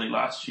massively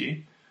last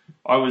year.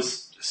 I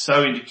was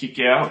so into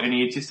Kikau, and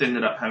he just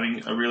ended up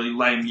having a really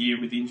lame year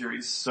with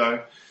injuries.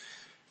 So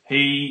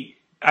he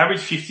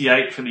averaged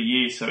 58 for the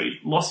year, so he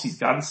lost his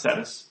gun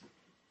status.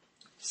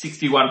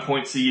 61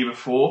 points the year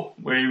before,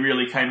 where he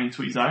really came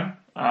into his own.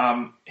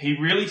 He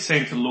really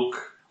seemed to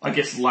look,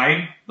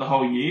 lame the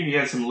whole year. He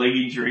had some leg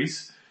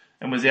injuries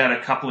and was out a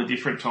couple of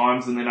different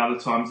times, and then other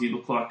times he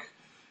looked like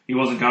he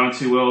wasn't going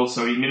too well,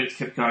 so his minutes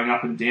kept going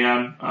up and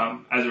down.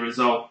 As a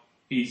result,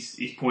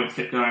 his points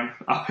kept going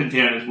up and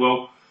down as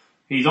well.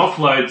 His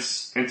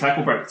offloads and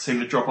tackle breaks seemed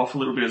to drop off a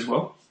little bit as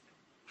well.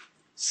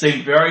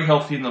 Seemed very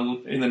healthy in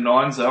the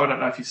nines though. I don't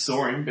know if you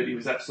saw him, but he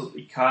was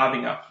absolutely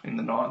carving up in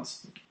the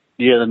nines.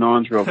 Yeah, the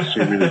nines were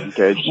obviously really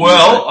engaged.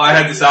 Well, I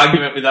had this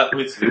argument with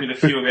a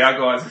few of our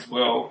guys as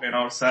well, and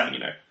I was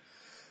saying,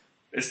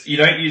 you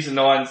don't use the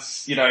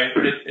nines,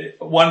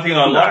 one thing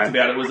I liked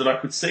about it was that I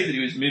could see that he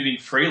was moving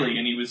freely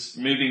and he was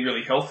moving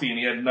really healthy and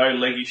he had no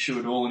leg issue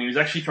at all, and he was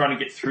actually trying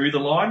to get through the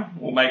line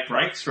or make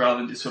breaks rather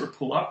than just sort of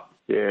pull up.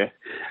 Yeah.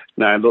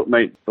 No, look,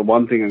 mate, the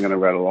one thing I'm going to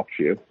rattle off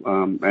to you,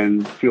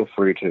 and feel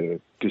free to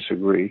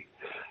disagree.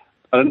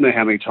 I don't know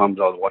how many times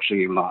I was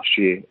watching him last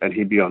year and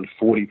he'd be on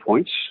 40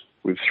 points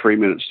with 3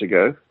 minutes to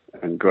go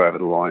and go over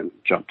the line,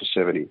 jump to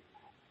 70.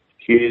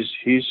 Here's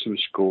some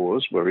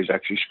scores where he's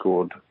actually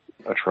scored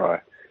a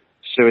try.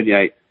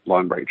 78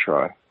 line break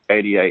try,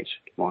 88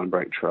 line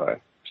break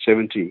try,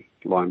 70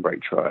 line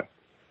break try,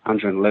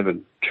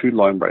 111 2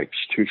 line breaks,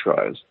 2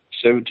 tries,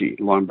 70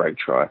 line break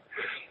try.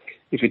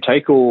 If you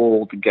take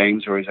all the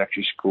games where he's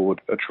actually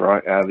scored a try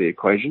out of the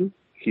equation,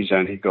 he's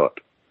only got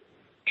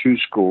 2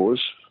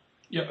 scores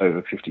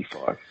over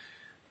 55.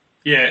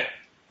 Yeah.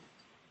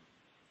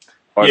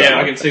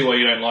 I can see why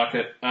you don't like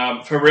it.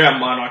 For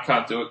round one, I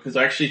can't do it because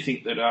I actually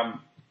think that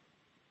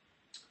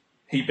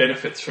he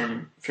benefits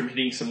from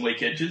hitting some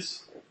weak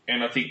edges.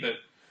 And I think that,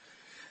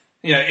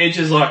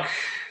 edges like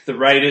the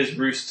Raiders,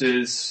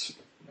 Roosters,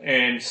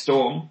 and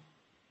Storm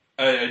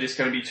are just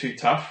going to be too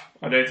tough.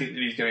 I don't think that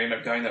he's going to end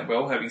up going that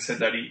well. Having said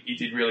that, he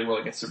did really well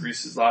against the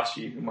Roosters last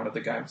year in one of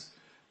the games.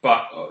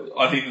 But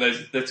I think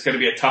that's going to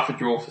be a tougher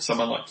draw for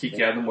someone like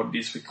Kikau than what it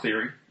is for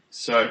Cleary.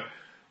 So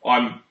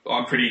I'm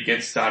pretty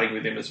against starting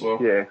with him as well.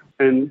 Yeah,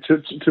 and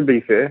to be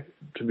fair,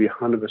 to be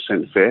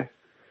 100% fair,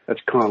 that's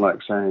kind of like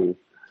saying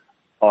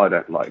I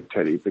don't like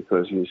Teddy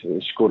because he's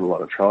scored a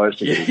lot of tries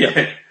to get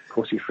him. Of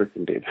course he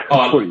freaking did.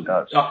 That's what he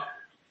does.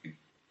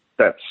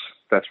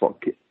 That's what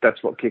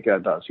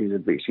Kikau does. He's a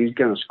beast. He's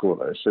going to score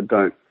those. So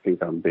don't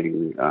think I'm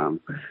being an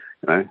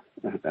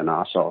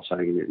arsehole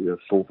saying you're a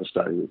fool for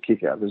starting with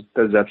Kikau.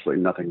 There's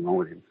absolutely nothing wrong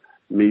with him.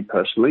 Me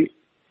personally,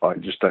 I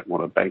just don't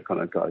want to bank on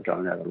a guy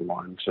going out of the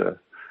line to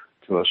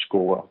a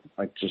score.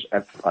 I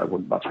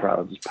would much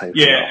rather just pay for it.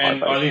 Yeah,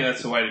 and I think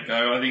that's the way to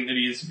go. I think that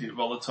he is a bit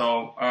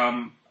volatile.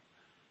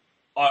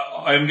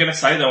 I'm going to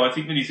say though, I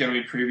think that he's going to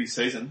improve his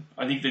season.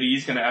 I think that he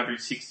is going to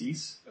average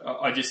 60s.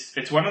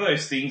 It's one of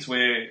those things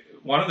where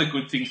one of the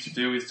good things to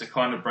do is to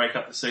kind of break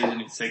up the season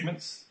in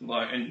segments.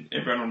 And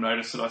everyone will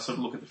notice that I sort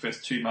of look at the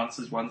first 2 months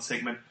as one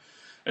segment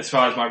as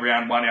far as my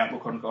round one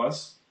outlook on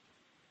guys.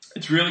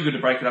 It's really good to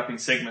break it up in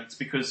segments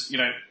because,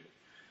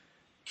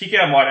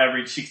 Kikau might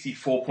average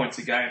 64 points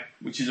a game,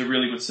 which is a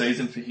really good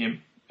season for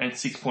him, and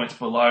 6 points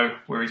below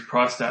where he's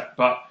priced at.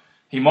 But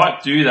he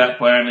might do that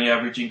by only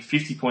averaging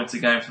 50 points a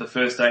game for the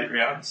first 8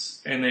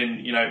 rounds, and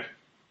then,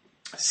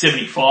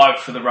 75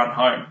 for the run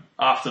home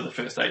after the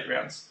first 8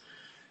 rounds.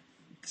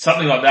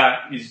 Something like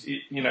that is,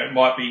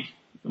 might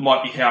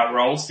be how it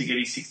rolls to get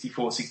his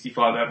 64,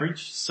 65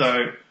 average.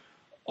 So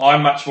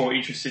I'm much more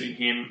interested in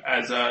him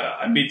as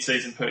a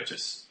mid-season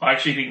purchase. I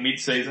actually think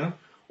mid-season,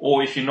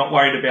 or if you're not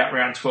worried about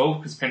round 12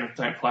 because Penrith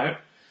don't play it,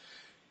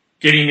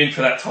 get him in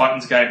for that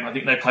Titans game. I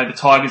think they play the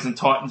Tigers and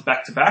Titans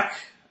back to back.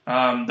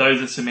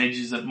 Those are some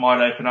edges that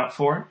might open up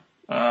for him.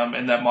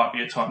 And that might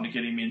be a time to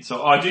get him in.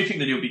 So I do think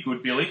that he'll be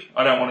good, Billy.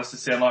 I don't want us to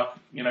sound like,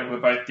 we're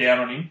both down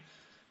on him.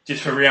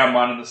 Just for round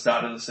one and the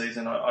start of the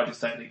season, I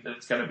just don't think that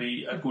it's going to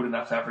be a good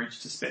enough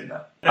average to spend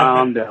that.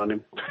 I'm down on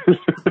him.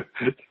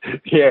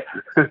 Yeah.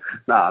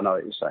 No, I know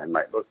what you're saying,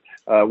 mate. Look,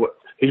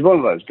 he's one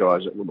of those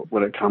guys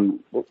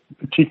that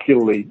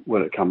particularly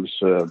when it comes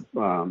to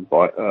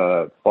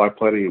buy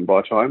plenty and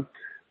buy time,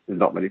 there's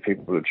not many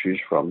people to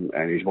choose from,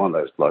 and he's one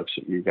of those blokes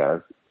that you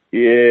go,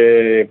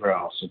 yeah,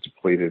 everyone else is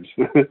depleted.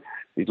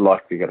 He's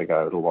likely going to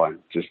go to the line.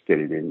 Just get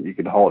him in. You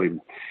can hold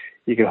him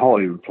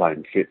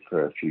playing fit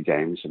for a few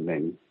games and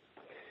then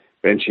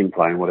bench him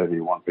playing whatever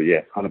you want. But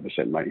yeah,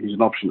 100%, mate. He's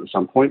an option at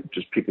some point.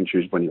 Just pick and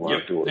choose when you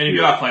want to do it. And if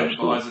you are playing with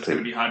guys, it's going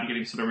to be hard to get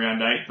him sort of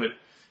round 8. But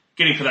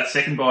get him for that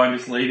second buy and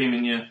just leave him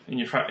in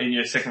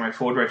your second row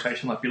forward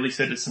rotation, like Billy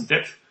said, there's some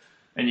depth,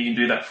 and you can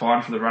do that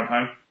fine for the run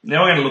home.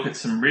 Now we're going to look at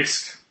some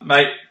risk.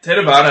 Mate,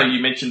 Tetevano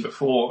you mentioned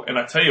before, and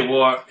I tell you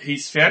what,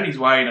 he's found his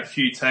way in a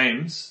few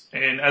teams,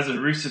 and as a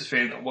Roosters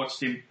fan that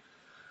watched him,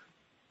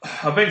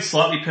 I've been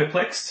slightly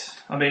perplexed.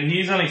 I mean,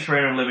 he's only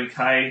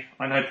 311k.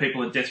 I know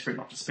people are desperate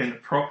not to spend a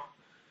prop,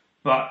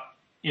 but,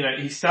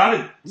 he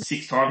started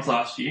 6 times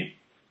last year,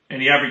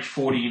 and he averaged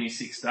 40 in his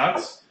 6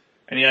 starts,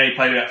 and he only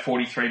played about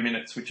 43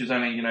 minutes, which is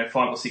only, 5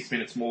 or 6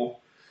 minutes more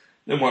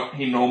than what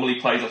he normally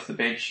plays off the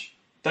bench.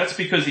 That's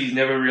because he's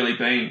never really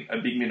been a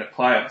big minute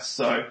player.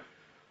 So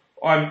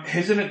I'm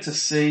hesitant to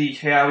see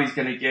how he's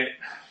going to get,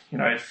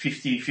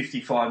 50,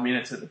 55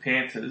 minutes at the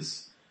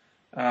Panthers,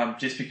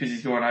 just because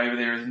he's gone over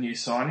there as a new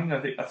signing.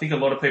 I think a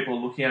lot of people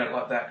are looking at it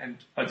like that, and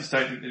I just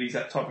don't think that he's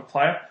that type of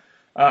player.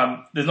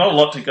 There's not a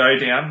lot to go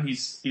down.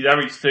 He's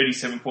averaged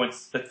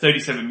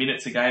 37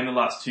 minutes a game the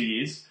last 2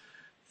 years,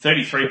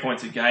 33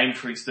 points a game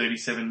for his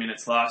 37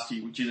 minutes last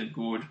year, which isn't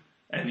good.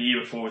 And the year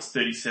before was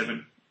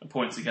 37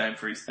 points a game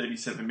for his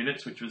 37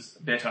 minutes, which was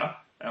better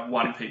at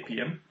 1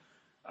 ppm.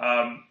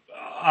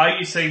 Are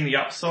you seeing the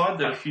upside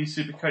that a few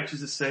super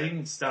coaches are seeing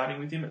and starting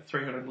with him at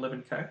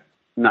 311k?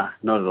 No,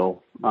 not at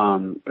all.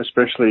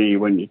 Especially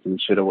when you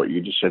consider what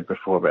you just said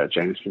before about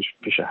James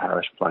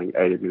Fisher-Harris playing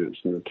 80 minutes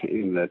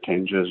in the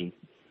 10 jersey.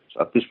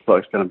 So if this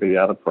bloke's going to be the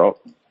other prop,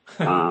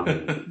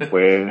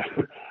 where's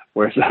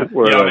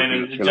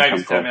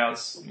James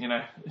Tamau's,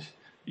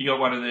 you got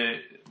one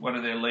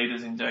of their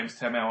leaders in James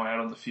Tamau out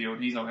on the field.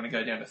 He's not going to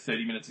go down to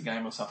 30 minutes a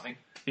game or something.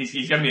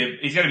 He's going to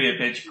be a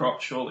bench prop,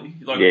 surely.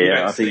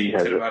 I think he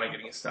has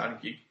getting a starting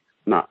gig.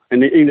 No,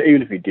 and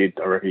even if he did,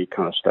 I reckon he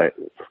kind of stay.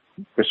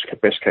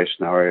 Best case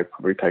scenario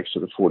probably takes to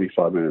the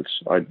 45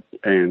 minutes.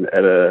 And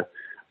at a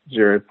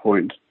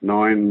 0.9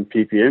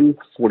 ppm,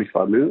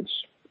 45 minutes.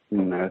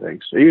 No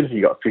thanks. Even if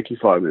he got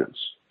 55 minutes,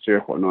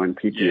 0.9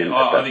 ppm.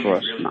 I think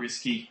it's really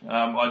risky.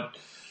 I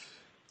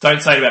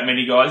don't say about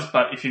many guys,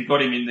 but if you've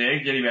got him in there,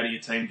 get him out of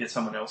your team, get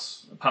someone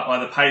else.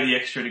 Either pay the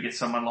extra to get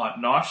someone like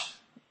Knight,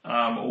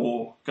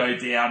 or go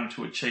down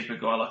to a cheaper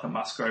guy like a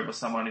Musgrove or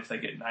someone if they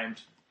get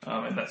named.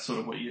 And that's sort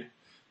of what you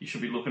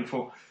should be looking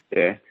for.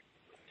 Yeah.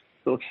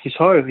 Look, his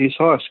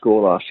highest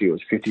score last year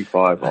was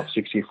 55 off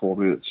 64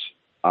 minutes.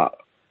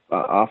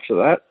 After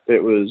that,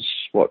 it was,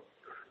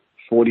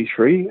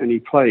 43, and he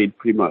played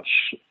pretty much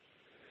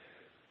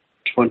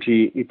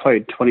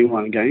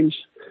 21 games.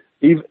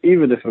 Even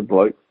if a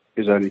bloke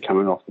is only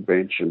coming off the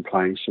bench and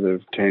playing sort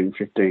of 10,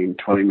 15,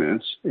 20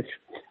 minutes,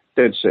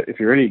 if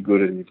you're any good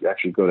and you've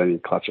actually got any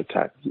clutch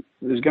attack,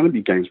 there's going to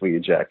be games where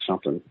you jack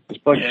something.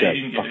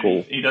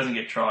 He doesn't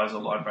get tries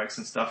or line breaks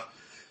and stuff.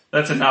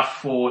 That's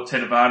enough for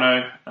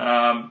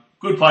Tetevano.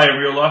 Good player in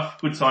real life.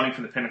 Good signing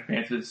for the Penrith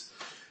Panthers.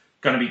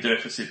 Going to be dirt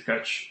for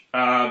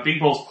Supercoach.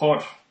 Big Balls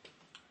Pod.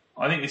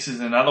 I think this is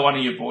another one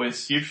of your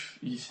boys. You're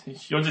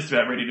just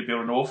about ready to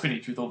build an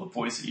orphanage with all the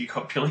boys that you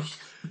got, Billy.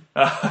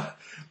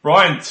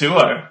 Brian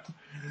Tuo.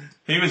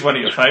 He was one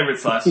of your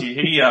favourites last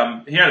year. He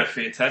had a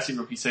fantastic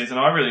rookie season.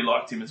 I really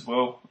liked him as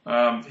well.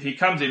 He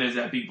comes in as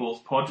our Big Balls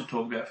Pod to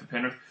talk about for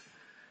Penrith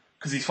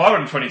because he's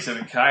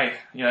 527k.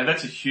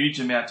 That's a huge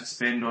amount to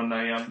spend on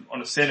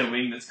a centre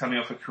wing that's coming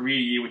off a career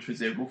year, which was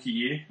their rookie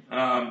year.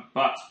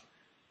 But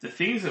the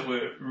things that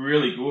were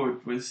really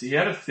good was he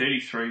had a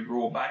 33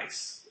 raw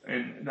base,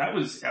 and that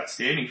was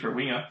outstanding for a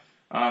winger.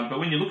 But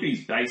when you look at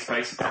his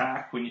base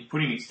attack, when you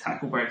put in his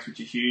tackle breaks, which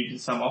are huge,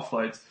 and some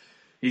offloads,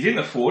 he's in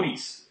the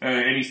 40s,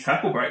 and his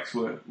tackle breaks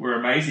were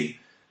amazing.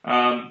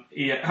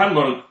 He had a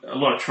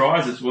lot of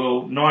tries as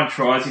well, 9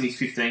 tries in his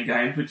 15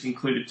 games, which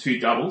included 2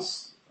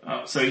 doubles.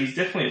 So he's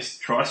definitely a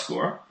try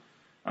scorer.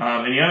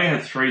 And he only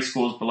had 3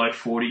 scores below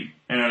 40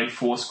 and only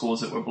 4 scores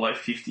that were below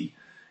 50.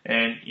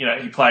 And,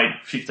 he played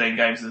 15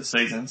 games of the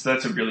season, so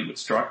that's a really good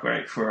strike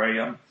rate for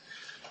a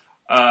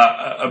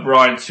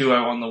Brian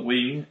Tuo on the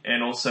wing,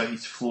 and also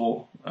his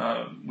floor,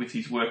 with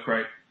his work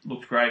rate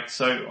looked great.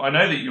 So I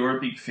know that you're a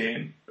big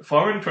fan.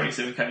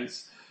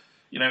 527Ks,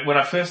 when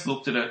I first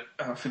looked at it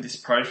for this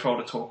profile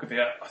to talk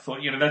about, I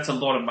thought, that's a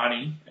lot of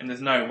money and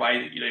there's no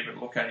way that you'd even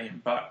look at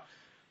him. But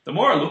the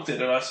more I looked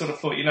at it, I sort of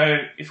thought,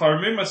 if I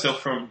remove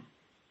myself from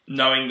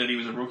knowing that he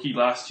was a rookie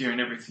last year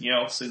and everything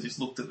else and just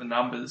looked at the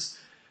numbers,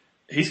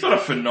 he's got a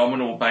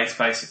phenomenal base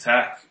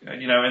attack,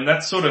 and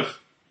that's sort of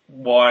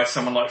why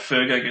someone like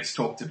Fergo gets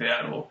talked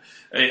about, or,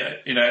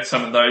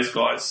 some of those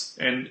guys.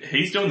 And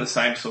he's doing the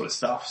same sort of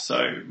stuff.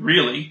 So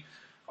really,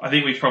 I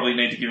think we probably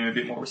need to give him a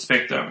bit more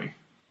respect, don't we?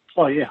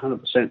 Oh yeah,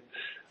 100%.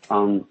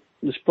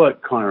 This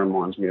bloke kind of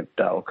reminds me of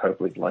Dale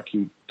Copley. Like,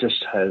 he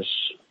just has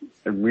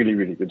a really,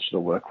 really good sort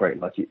of work rate.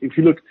 Like, if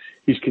you look,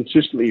 he's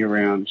consistently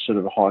around sort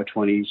of the high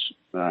 20s,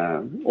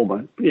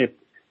 almost, yeah,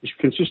 he's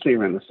consistently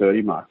around the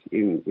 30 mark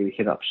in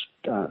hit-ups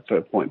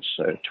for points.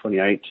 So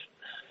 28,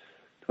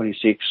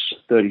 26,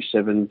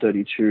 37,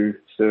 32,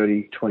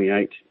 30,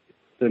 28,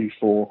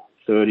 34,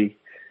 30.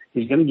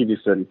 He's going to give you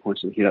 30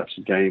 points in hit-ups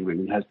a game,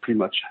 and he has pretty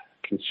much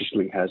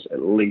consistently has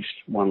at least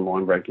 1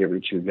 line break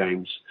every 2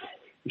 games.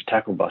 He's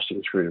tackle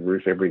busting through the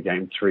roof every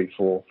game, 3,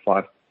 4,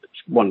 5.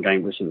 One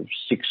game was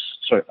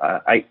sort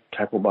of 8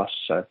 tackle busts.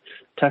 So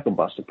tackle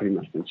busts are pretty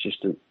much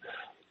consistent.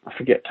 I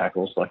forget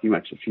tackles, like he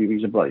makes a few.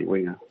 He's a bloody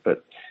winger,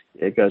 but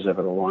yeah, it goes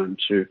over the line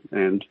too.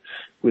 And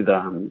with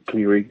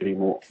Cleary getting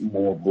more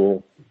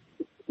ball,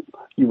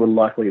 you were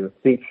likely to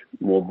think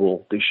more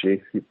ball this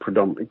year. He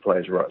predominantly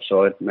plays right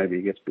side.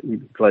 Maybe he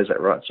plays that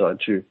right side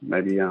too.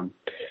 Maybe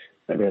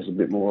has a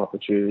bit more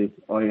opportunity.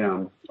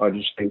 I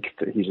just think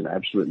that he's an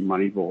absolute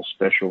moneyball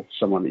special,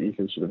 someone that you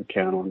can sort of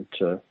count on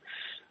to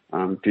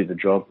do the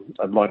job.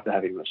 I'd like to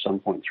have him at some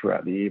point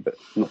throughout the year, but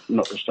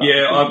not to start.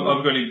 Yeah,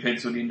 I've got him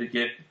penciled in to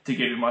get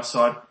in my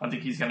side. I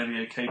think he's going to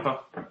be a keeper,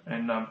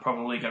 and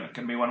probably going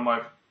to be one of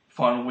my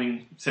final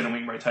centre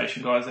wing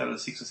rotation guys out of the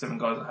 6 or 7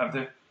 guys I have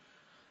there.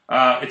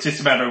 It's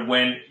just a matter of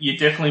when. You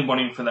definitely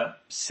want him for that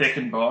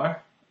second buy.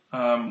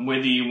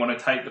 Whether you want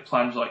to take the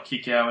plunge like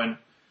Kikau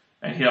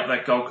and hit up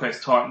that Gold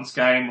Coast Titans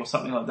game or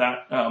something like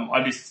that.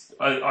 I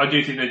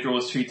do think that draw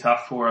is too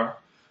tough for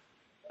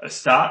a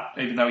start,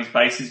 even though his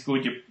base is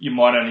good. You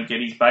might only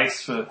get his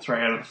base for 3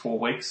 out of the 4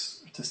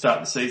 weeks to start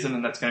the season,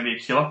 and that's going to be a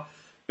killer.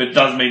 But it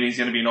does mean he's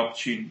going to be an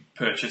opportune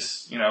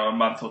purchase, a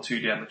month or 2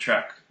 down the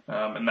track.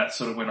 And that's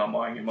sort of when I'm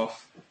eyeing him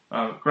off.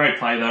 Great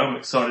play though. I'm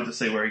excited to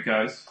see where he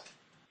goes.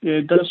 Yeah,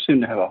 it does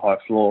seem to have a high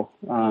floor.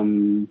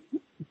 Didn't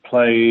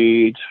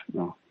play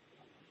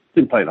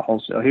the whole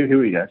season. Here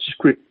we go. Just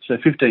quick. So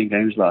 15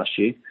 games last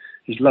year.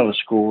 His lowest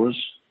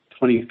scores,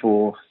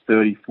 24,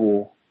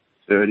 34,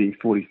 30,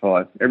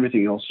 45.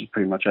 Everything else is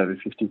pretty much over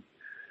 50.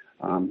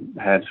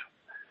 Had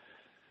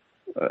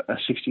a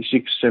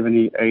 66,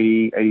 70,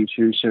 80,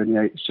 82,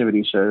 78,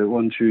 70. So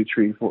 1, 2,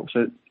 3, 4.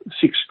 So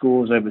 6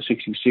 scores over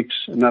 66.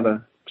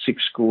 Another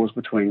 6 scores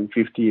between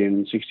 50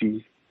 and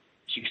 60,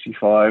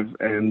 65.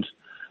 And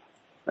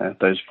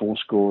those 4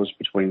 scores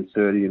between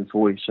 30 and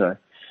 40. So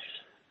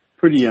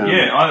pretty.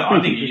 I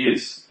think he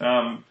is.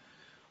 I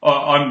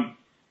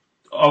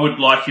would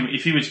like him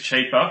if he was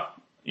cheaper.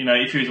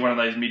 If he was one of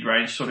those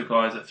mid-range sort of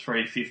guys at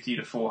 350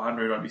 to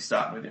 400, I'd be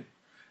starting with him.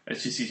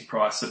 It's just his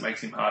price that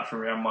makes him hard for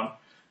round 1.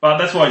 But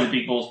that's why he's a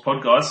big balls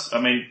pod, guys.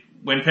 I mean,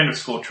 when Penrith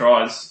score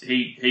tries,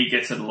 he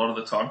gets it a lot of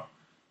the time.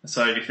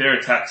 So if their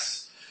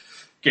attack's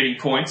getting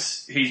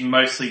points, he's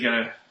mostly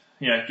going to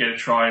get a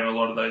try in a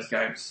lot of those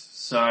games.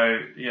 So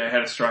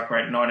had a strike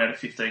rate 9 out of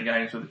 15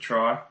 games with a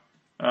try.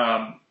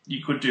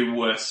 You could do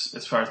worse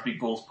as far as big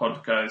balls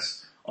pod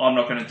goes. I'm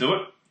not going to do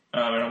it,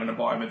 and I'm going to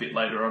buy him a bit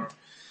later on.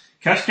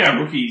 Cash cow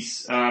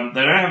rookies, they don't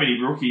have any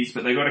rookies,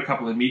 but they've got a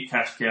couple of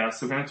mid-cash cows,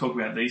 so we're going to talk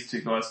about these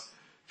 2 guys.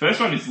 First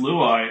one is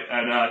Luai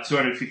at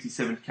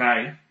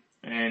 257k,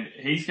 and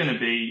he's going to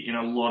be in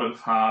a lot of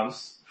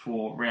halves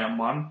for round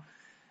 1.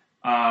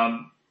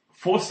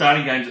 4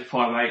 starting games at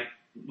 5'8"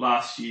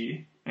 last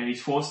year, and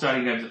his 4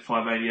 starting games at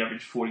 5'8", he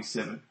averaged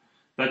 47.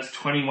 That's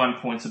 21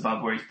 points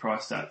above where he's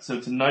priced at. So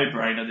it's a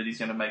no-brainer that he's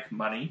going to make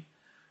money.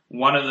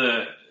 One of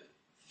the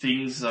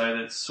things, though,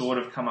 that's sort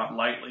of come up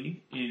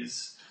lately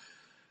is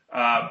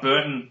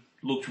Burton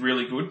looked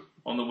really good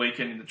on the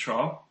weekend in the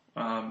trial,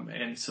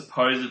 and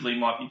supposedly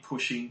might be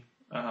pushing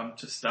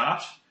to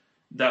start.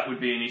 That would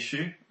be an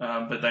issue,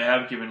 but they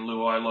have given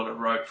Luai a lot of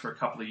rope for a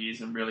couple of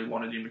years and really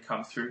wanted him to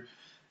come through.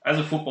 As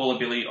a footballer,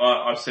 Billy,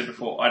 I've said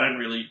before, I don't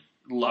really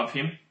love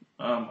him.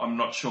 I'm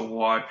not sure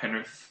why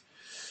Penrith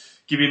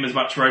give him as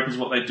much rope as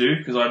what they do,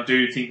 because I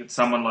do think that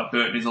someone like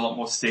Burton is a lot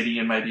more steady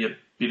and maybe a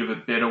bit of a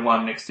better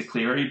one next to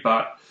Cleary.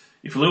 But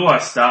if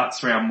Luai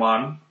starts round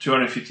 1,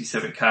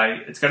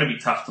 257k, it's going to be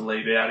tough to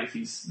leave out if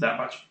he's that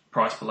much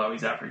price below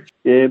his average.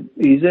 Yeah,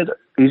 he's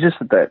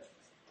just at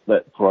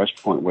that price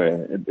point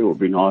where it would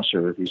be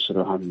nicer if he's sort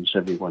of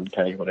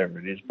 171k, whatever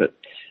it is. But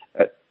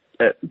at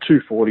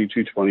 240,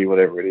 220,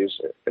 whatever it is,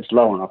 it's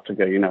low enough to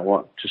go, you know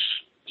what,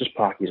 just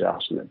park his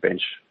ass on that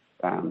bench,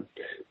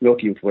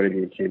 milk him for whatever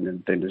you can,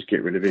 and then just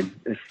get rid of him.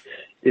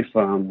 If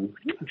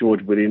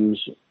George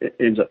Williams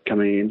ends up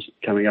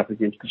coming up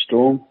against the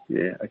Storm,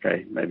 yeah,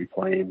 okay, maybe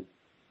play him.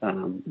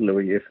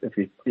 Louis,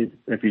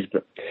 if he's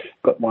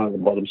got one of the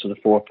bottom sort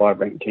of 4 or 5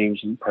 ranked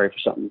teams, and pray for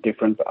something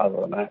different. But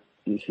other than that,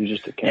 he's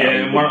just a carry.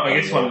 Yeah, and I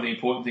guess one of the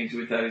important things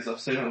with that is I've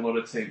seen a lot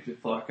of teams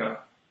with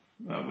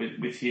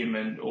with him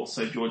and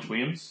also George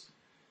Williams,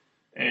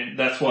 and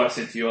that's why I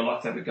said to you I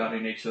like to have a gun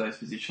in each of those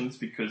positions,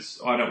 because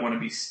I don't want to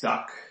be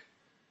stuck.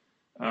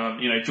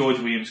 George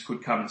Williams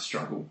could come and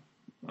struggle,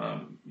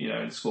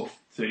 and score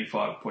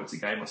 35 points a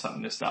game or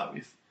something to start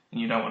with,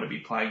 and you don't want to be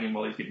playing him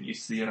while he's getting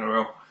used to the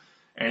NRL.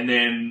 And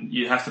then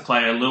you have to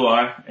play a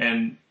Luai,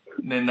 and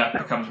then that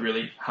becomes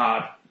really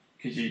hard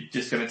because you're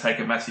just going to take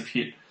a massive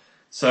hit.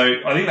 So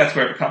I think that's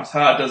where it becomes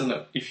hard, doesn't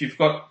it? If you've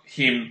got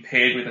him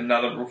paired with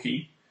another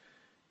rookie,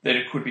 then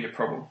it could be a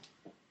problem.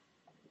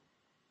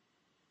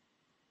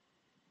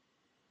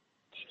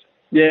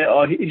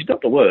 Yeah, he's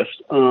not the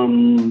worst.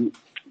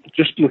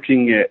 Just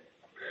looking at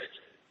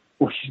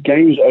his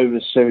games over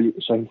 70,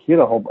 so he had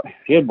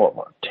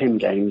 10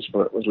 games,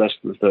 but it was less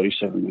than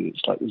 37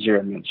 minutes, like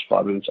 0 minutes,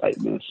 5 minutes, 8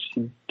 minutes.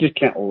 You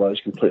discount all those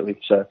completely.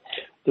 So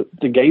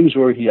the games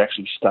where he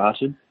actually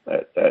started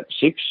at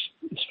 6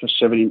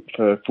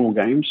 for full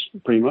games,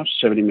 pretty much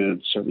 70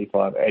 minutes,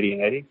 75, 80,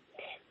 and 80. He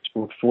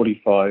scored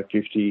 45,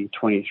 50,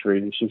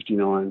 23,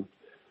 69.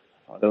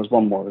 There was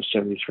one more, it was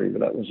 73,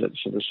 but that was at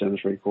sort of 7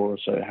 3/4,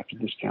 so I have to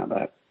discount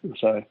that.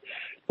 So,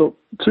 look,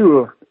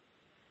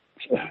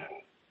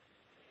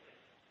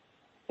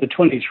 the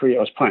 23, I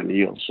was playing the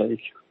Eels, so you've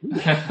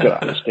got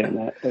to understand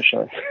that.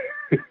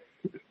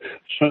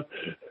 So,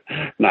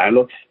 no,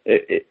 look,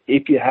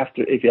 if you have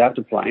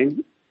to play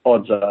him,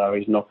 odds are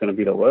he's not going to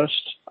be the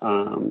worst.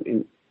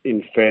 In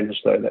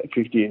fairness, though, that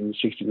 50 and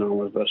 69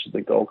 was versus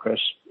the Gold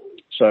Coast.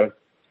 So,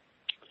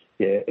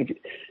 yeah,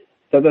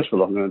 that's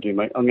what I'm going to do,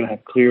 mate. I'm going to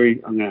have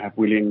Cleary. I'm going to have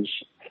Williams.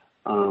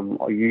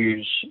 I'll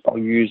use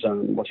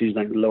what's his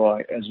name,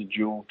 Luai, as a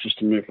dual just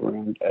to move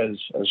around as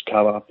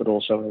cover, but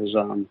also as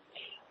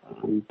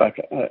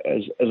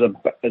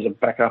as a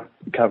backup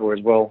cover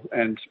as well,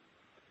 and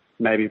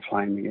maybe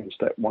playing against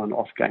that one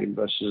off game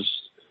versus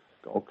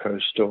Gold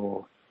Coast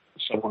or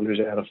someone who's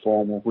out of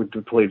form or with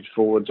depleted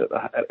forwards at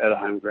a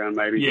home ground,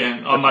 maybe.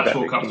 Yeah, I'm much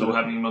more comfortable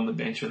having him on the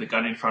bench with a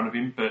gun in front of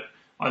him, but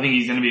I think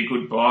he's going to be a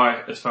good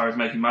buy as far as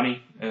making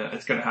money.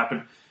 It's going to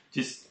happen.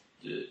 Just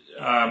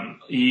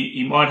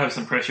he might have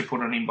some pressure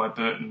put on him by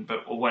Burton,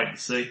 but we'll wait and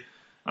see.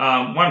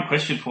 One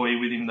question for you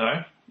with him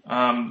though.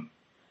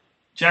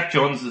 Jack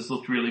Johns has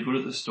looked really good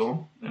at the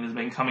Storm and has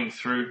been coming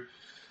through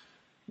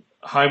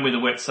home with a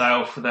wet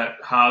sail for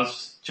that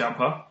Haas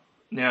jumper.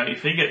 Now,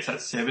 if he gets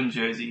that 7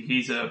 jersey,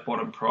 he's a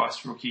bottom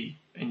price rookie,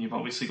 and you've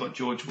obviously got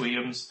George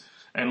Williams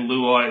and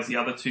Luai as the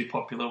other two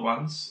popular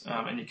ones,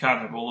 and you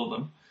can't have all of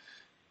them.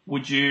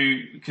 Would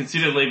you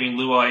consider leaving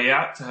Luai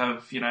out to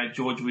have,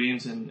 George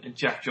Williams and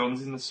Jack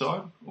Johns in the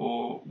side,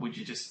 or would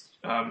you just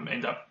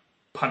end up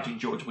punting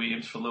George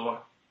Williams for Luai?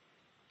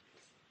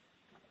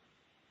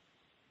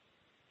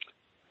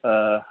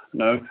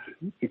 No,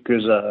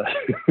 because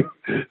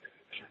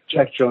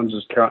Jack Johns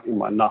is currently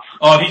my nuff.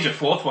 Oh, he's your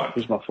fourth one.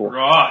 He's my fourth.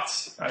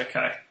 Right.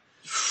 Okay.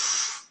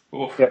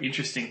 Yep.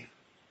 Interesting.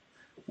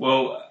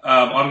 Well,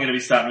 I'm going to be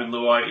starting with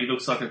Luai. He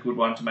looks like a good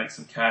one to make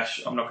some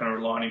cash. I'm not going to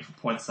rely on him for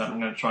points, so I'm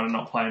going to try to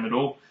not play him at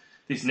all.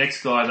 This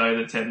next guy, though,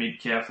 that's our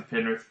mid-cow for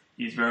Penrith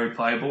is very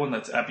playable, and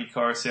that's Api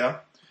Koroisau.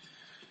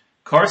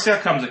 Koroisau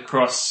comes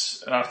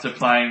across after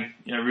playing,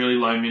 really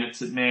low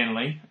minutes at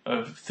Manly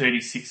of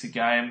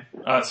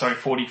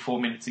 44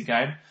 minutes a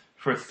game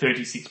for a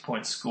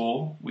 36-point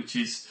score, which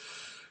is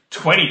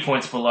 20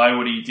 points below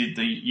what he did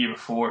the year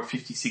before at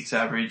 56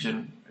 average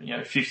and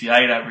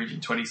 58 average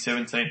in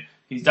 2017.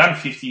 He's done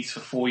 50s for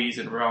 4 years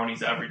in a row on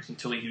his average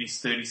until he hit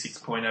his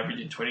 36-point average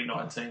in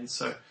 2019.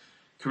 So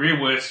career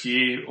worst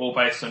year, all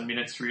based on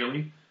minutes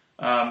really.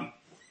 As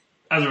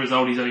a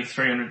result, he's only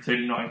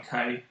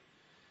 339k.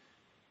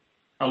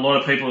 A lot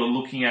of people are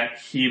looking at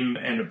him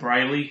and a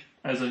Brayley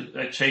as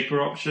a cheaper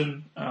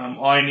option.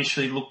 I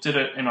initially looked at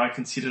it and I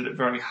considered it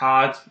very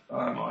hard.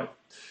 I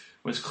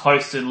was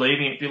close to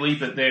leaving it, Billy,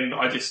 but then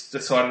I just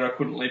decided I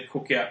couldn't leave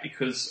Cook out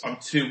because I'm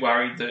too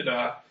worried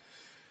that,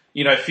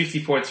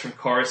 50 points from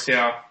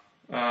Koroisau,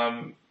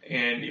 and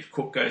if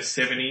Cook goes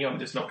 70, I'm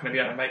just not going to be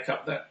able to make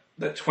up that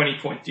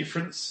 20-point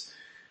difference.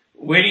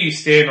 Where do you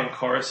stand on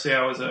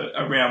Koroisau as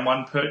a round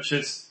one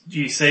purchase? Do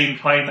you see him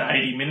playing the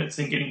 80 minutes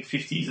and getting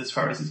 50s as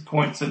far as his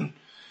points? And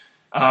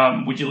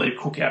would you leave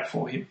Cook out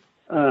for him?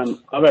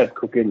 I've had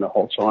Cook in the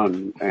whole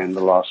time, and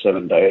the last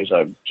 7 days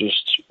I've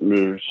just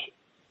moved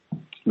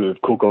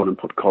Cook on and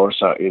put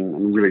Koroisau in,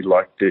 and really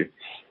liked the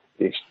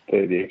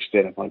the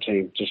extent of my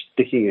team. Just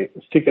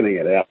thickening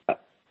it out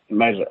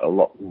made it a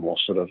lot more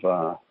sort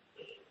of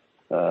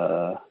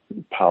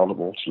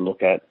palatable to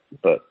look at.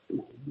 But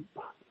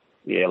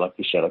yeah, like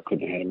you said, I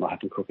couldn't have had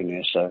Martin Cook in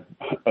there, so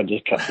I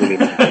just cut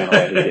Williams and I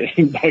had to get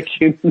him back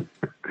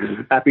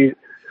in.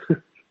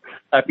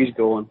 Happy's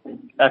gone.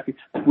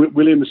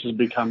 Williams has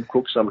become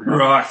Cook somehow.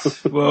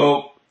 Right.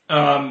 Well,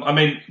 I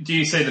mean, do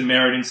you see the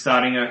merit in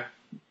starting a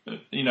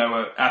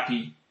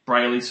Appy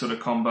Brayley sort of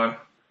combo?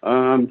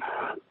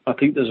 I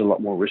think there's a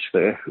lot more risk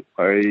there.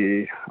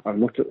 I've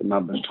looked at the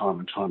numbers time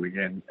and time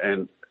again,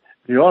 and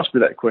if you asked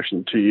me that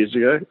question 2 years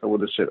ago, I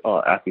would have said,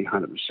 Appy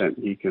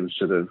 100%.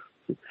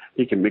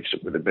 He can mix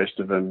it with the best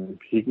of them.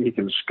 He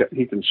can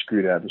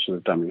scoot out the sort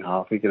of dummy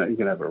half. He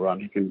can have a run.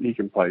 He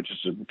can play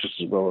just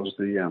as well as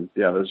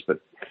the others, but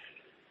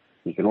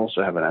he can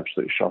also have an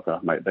absolute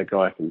shocker, mate. That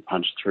guy can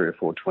punch 3 or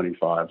 4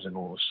 25s, and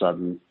all of a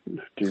sudden, do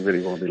you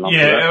really want to be lumped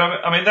with that? Yeah,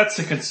 I mean, that's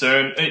the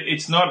concern.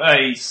 It's not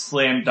a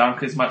slam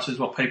dunk as much as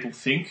what people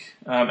think.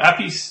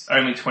 Appy's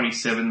only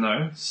 27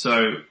 though,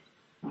 so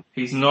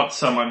he's not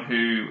someone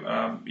who,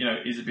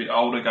 is a bit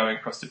older going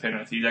across the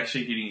penalty. He's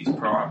actually hitting his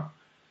prime.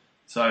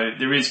 So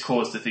there is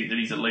cause to think that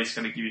he's at least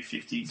going to give you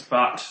 50s.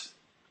 But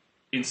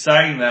in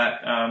saying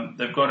that,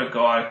 they've got a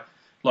guy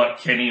like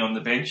Kenny on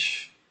the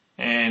bench,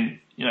 and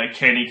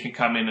Kenny can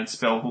come in and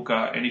spell hooker,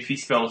 and if he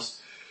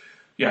spells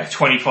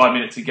 25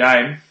 minutes a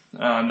game,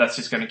 that's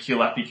just going to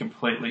kill Appy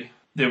completely.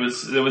 There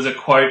was a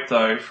quote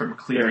though from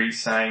Cleary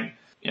saying,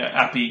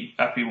 Appy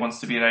wants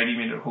to be an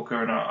 80-minute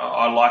hooker, and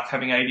I like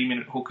having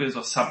 80-minute hookers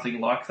or something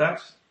like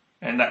that,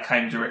 and that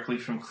came directly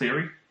from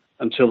Cleary.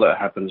 Until that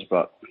happens,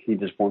 but he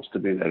just wants to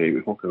be an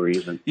 80-minute hooker, he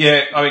isn't.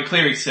 Yeah, I mean,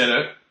 Cleary said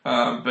it,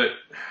 but,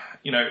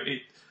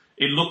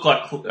 it looked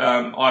like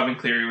Ivan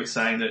Cleary was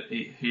saying that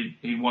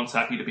he wants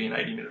Appy to be an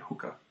 80-minute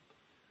hooker.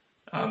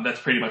 That's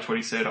pretty much what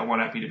he said. I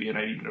want Appy to be an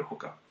 80-minute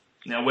hooker.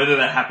 Now, whether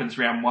that happens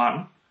round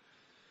one,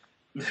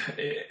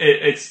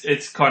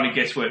 it's kind of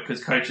guesswork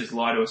because coaches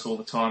lie to us all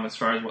the time as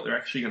far as what they're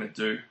actually going to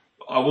do.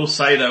 I will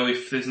say, though,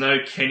 if there's no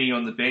Kenny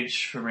on the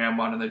bench for round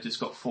one and they've just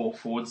got 4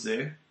 forwards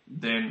there,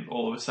 then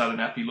all of a sudden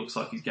Appy looks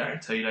like he's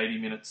guaranteed 80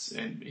 minutes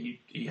and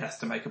he has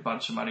to make a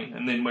bunch of money.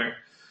 And then we're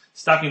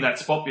stuck in that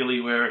spot,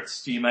 Billy, where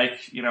it's, do you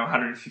make,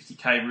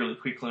 150k really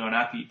quickly on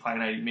Appy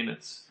playing 80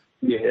 minutes?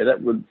 Yeah,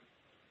 that would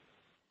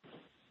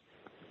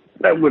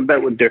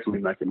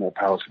definitely make it more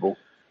palatable.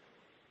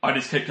 I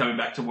just keep coming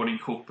back to wanting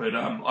Cook, but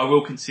I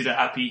will consider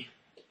Appy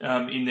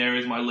in there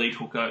as my lead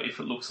hooker if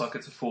it looks like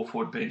it's a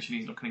 4-forward bench and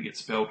he's not going to get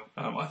spelled.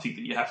 I think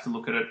that you have to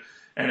look at it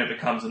and it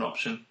becomes an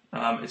option.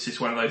 It's just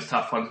one of those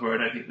tough ones where I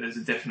don't think there's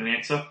a definite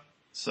answer.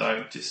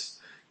 So just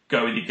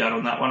go with your gut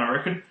on that one, I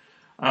reckon.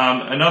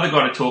 Another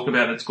guy to talk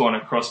about that's gone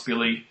across,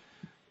 Billy,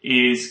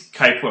 is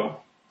Capewell.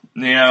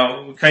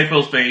 Now,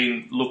 Capewell's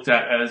been looked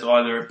at as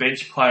either a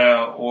bench player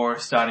or a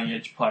starting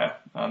edge player.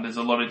 There's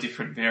a lot of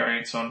different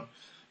variants on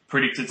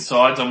predicted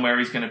sides on where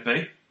he's going to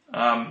be.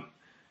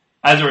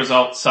 As a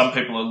result, some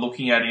people are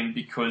looking at him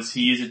because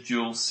he is a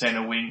dual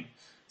centre wing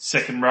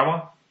second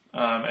rower.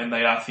 And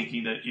they are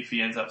thinking that if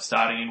he ends up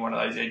starting in one of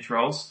those edge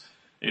roles,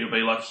 it'll be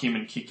like him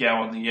and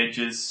Kikau on the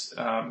edges.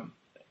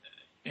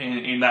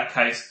 In that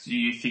case, do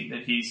you think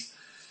that he's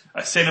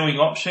a centre wing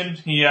option?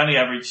 He only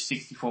averaged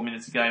 64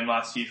 minutes a game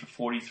last year for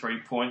 43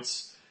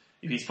 points.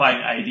 If he's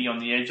playing 80 on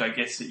the edge, I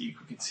guess that you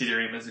could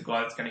consider him as a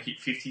guy that's going to hit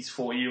 50s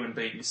for you and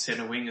be your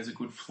centre wing as a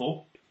good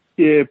floor.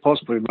 Yeah,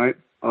 possibly, mate.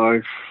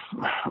 I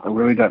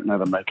really don't know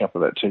the makeup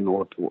of that team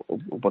or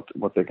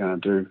what they're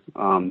going to do.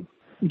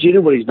 Do you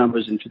know what his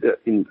numbers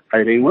in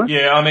 18 were?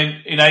 Yeah, I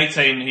mean, in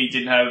 18 he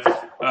didn't have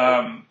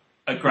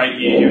a great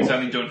year. He was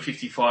only doing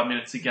 55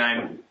 minutes a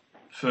game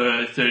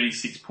for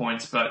 36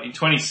 points. But in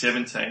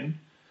 2017,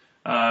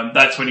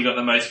 that's when he got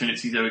the most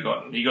minutes he's ever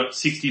gotten. He got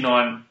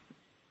 69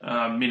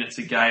 minutes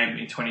a game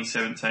in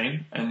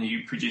 2017, and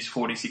he produced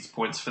 46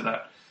 points for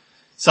that.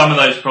 Some of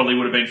those probably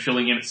would have been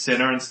filling in at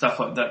centre and stuff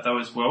like that, though,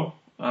 as well.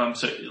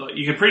 So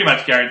you can pretty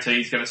much guarantee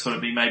he's going to sort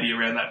of be maybe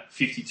around that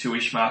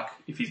 52-ish mark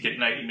if he's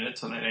getting 80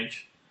 minutes on an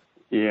edge.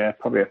 Yeah,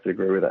 probably have to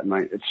agree with that,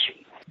 mate. This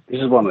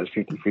is one of those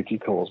 50-50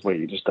 calls where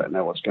you just don't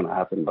know what's going to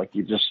happen. Like,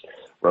 you're just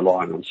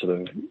relying on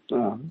sort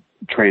of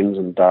trends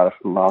and data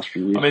from the last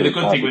few years. I mean, the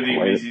good thing with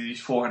him is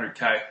he's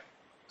 400k.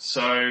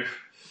 So,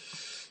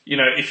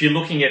 if you're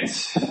looking at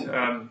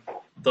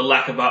the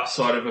lack of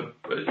upside of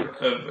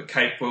a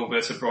Capewell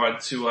versus a Brian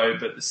Tuo,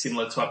 but the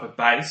similar type of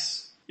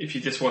base, if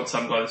you just want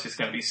some guy that's just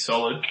going to be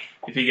solid,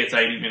 if he gets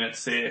 80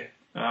 minutes there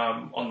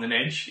on the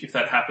edge, if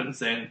that happens,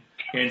 then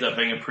he ends up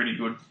being a pretty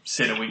good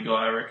centre wing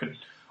guy, I reckon.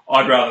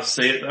 I'd rather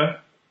see it though,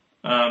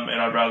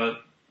 and I'd rather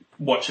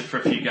watch it for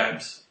a few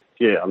games.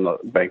 Yeah, I'm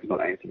not banking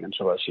on anything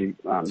until I see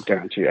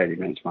guarantee 80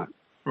 minutes, mate.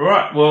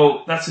 Right,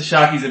 well, that's the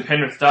Sharkies and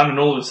Penrith done, and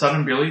all of a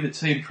sudden, Billy, the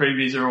team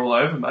previews are all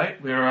over,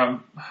 mate. We're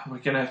going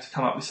to have to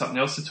come up with something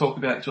else to talk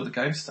about until the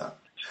games start.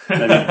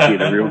 Maybe be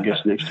the real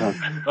guest next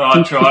time. Oh,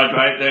 I tried,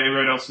 mate.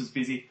 Everyone else was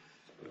busy.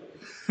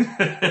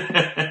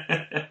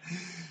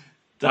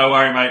 Don't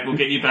worry, mate. We'll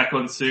get you back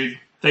on soon.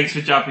 Thanks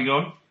for jumping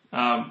on.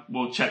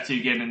 we'll chat to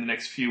you again in the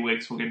next few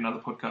weeks. We'll get another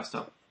podcast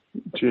up.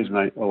 Cheers,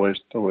 mate.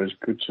 Always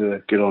good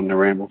to get on the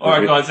ramble. All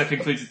right, guys, that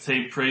concludes the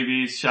team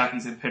previews.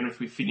 Sharkies and Penrith,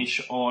 we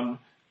finish on.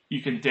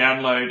 You can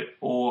download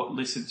or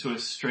listen to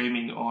us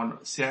streaming on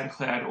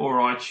SoundCloud or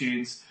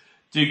iTunes.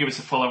 Do give us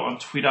a follow on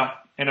Twitter,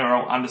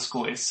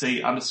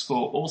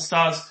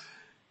 NRL_SC_All-Stars.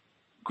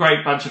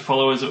 Great bunch of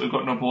followers that we've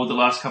gotten on board the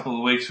last couple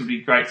of weeks. It would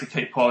be great to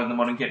keep piling them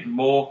on and getting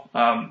more.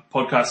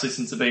 Podcast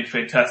listens have been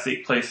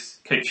fantastic. Please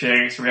keep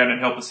sharing us around and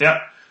help us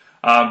out.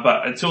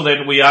 But until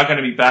then, we are going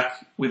to be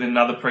back with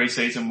another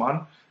pre-season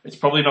one. It's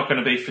probably not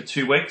going to be for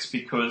 2 weeks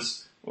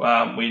because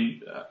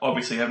we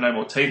obviously have no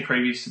more team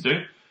previews to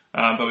do.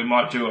 But we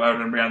might do it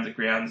around the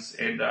grounds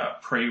and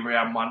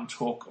pre-round one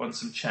talk on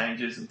some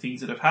changes and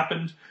things that have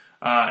happened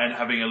and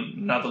having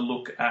another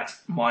look at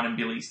mine and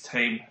Billy's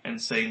team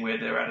and seeing where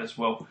they're at as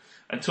well.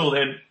 Until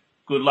then,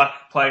 good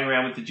luck playing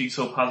around with the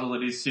jigsaw puzzle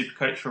that is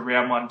Supercoach for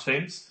round one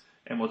teams,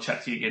 and we'll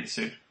chat to you again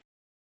soon.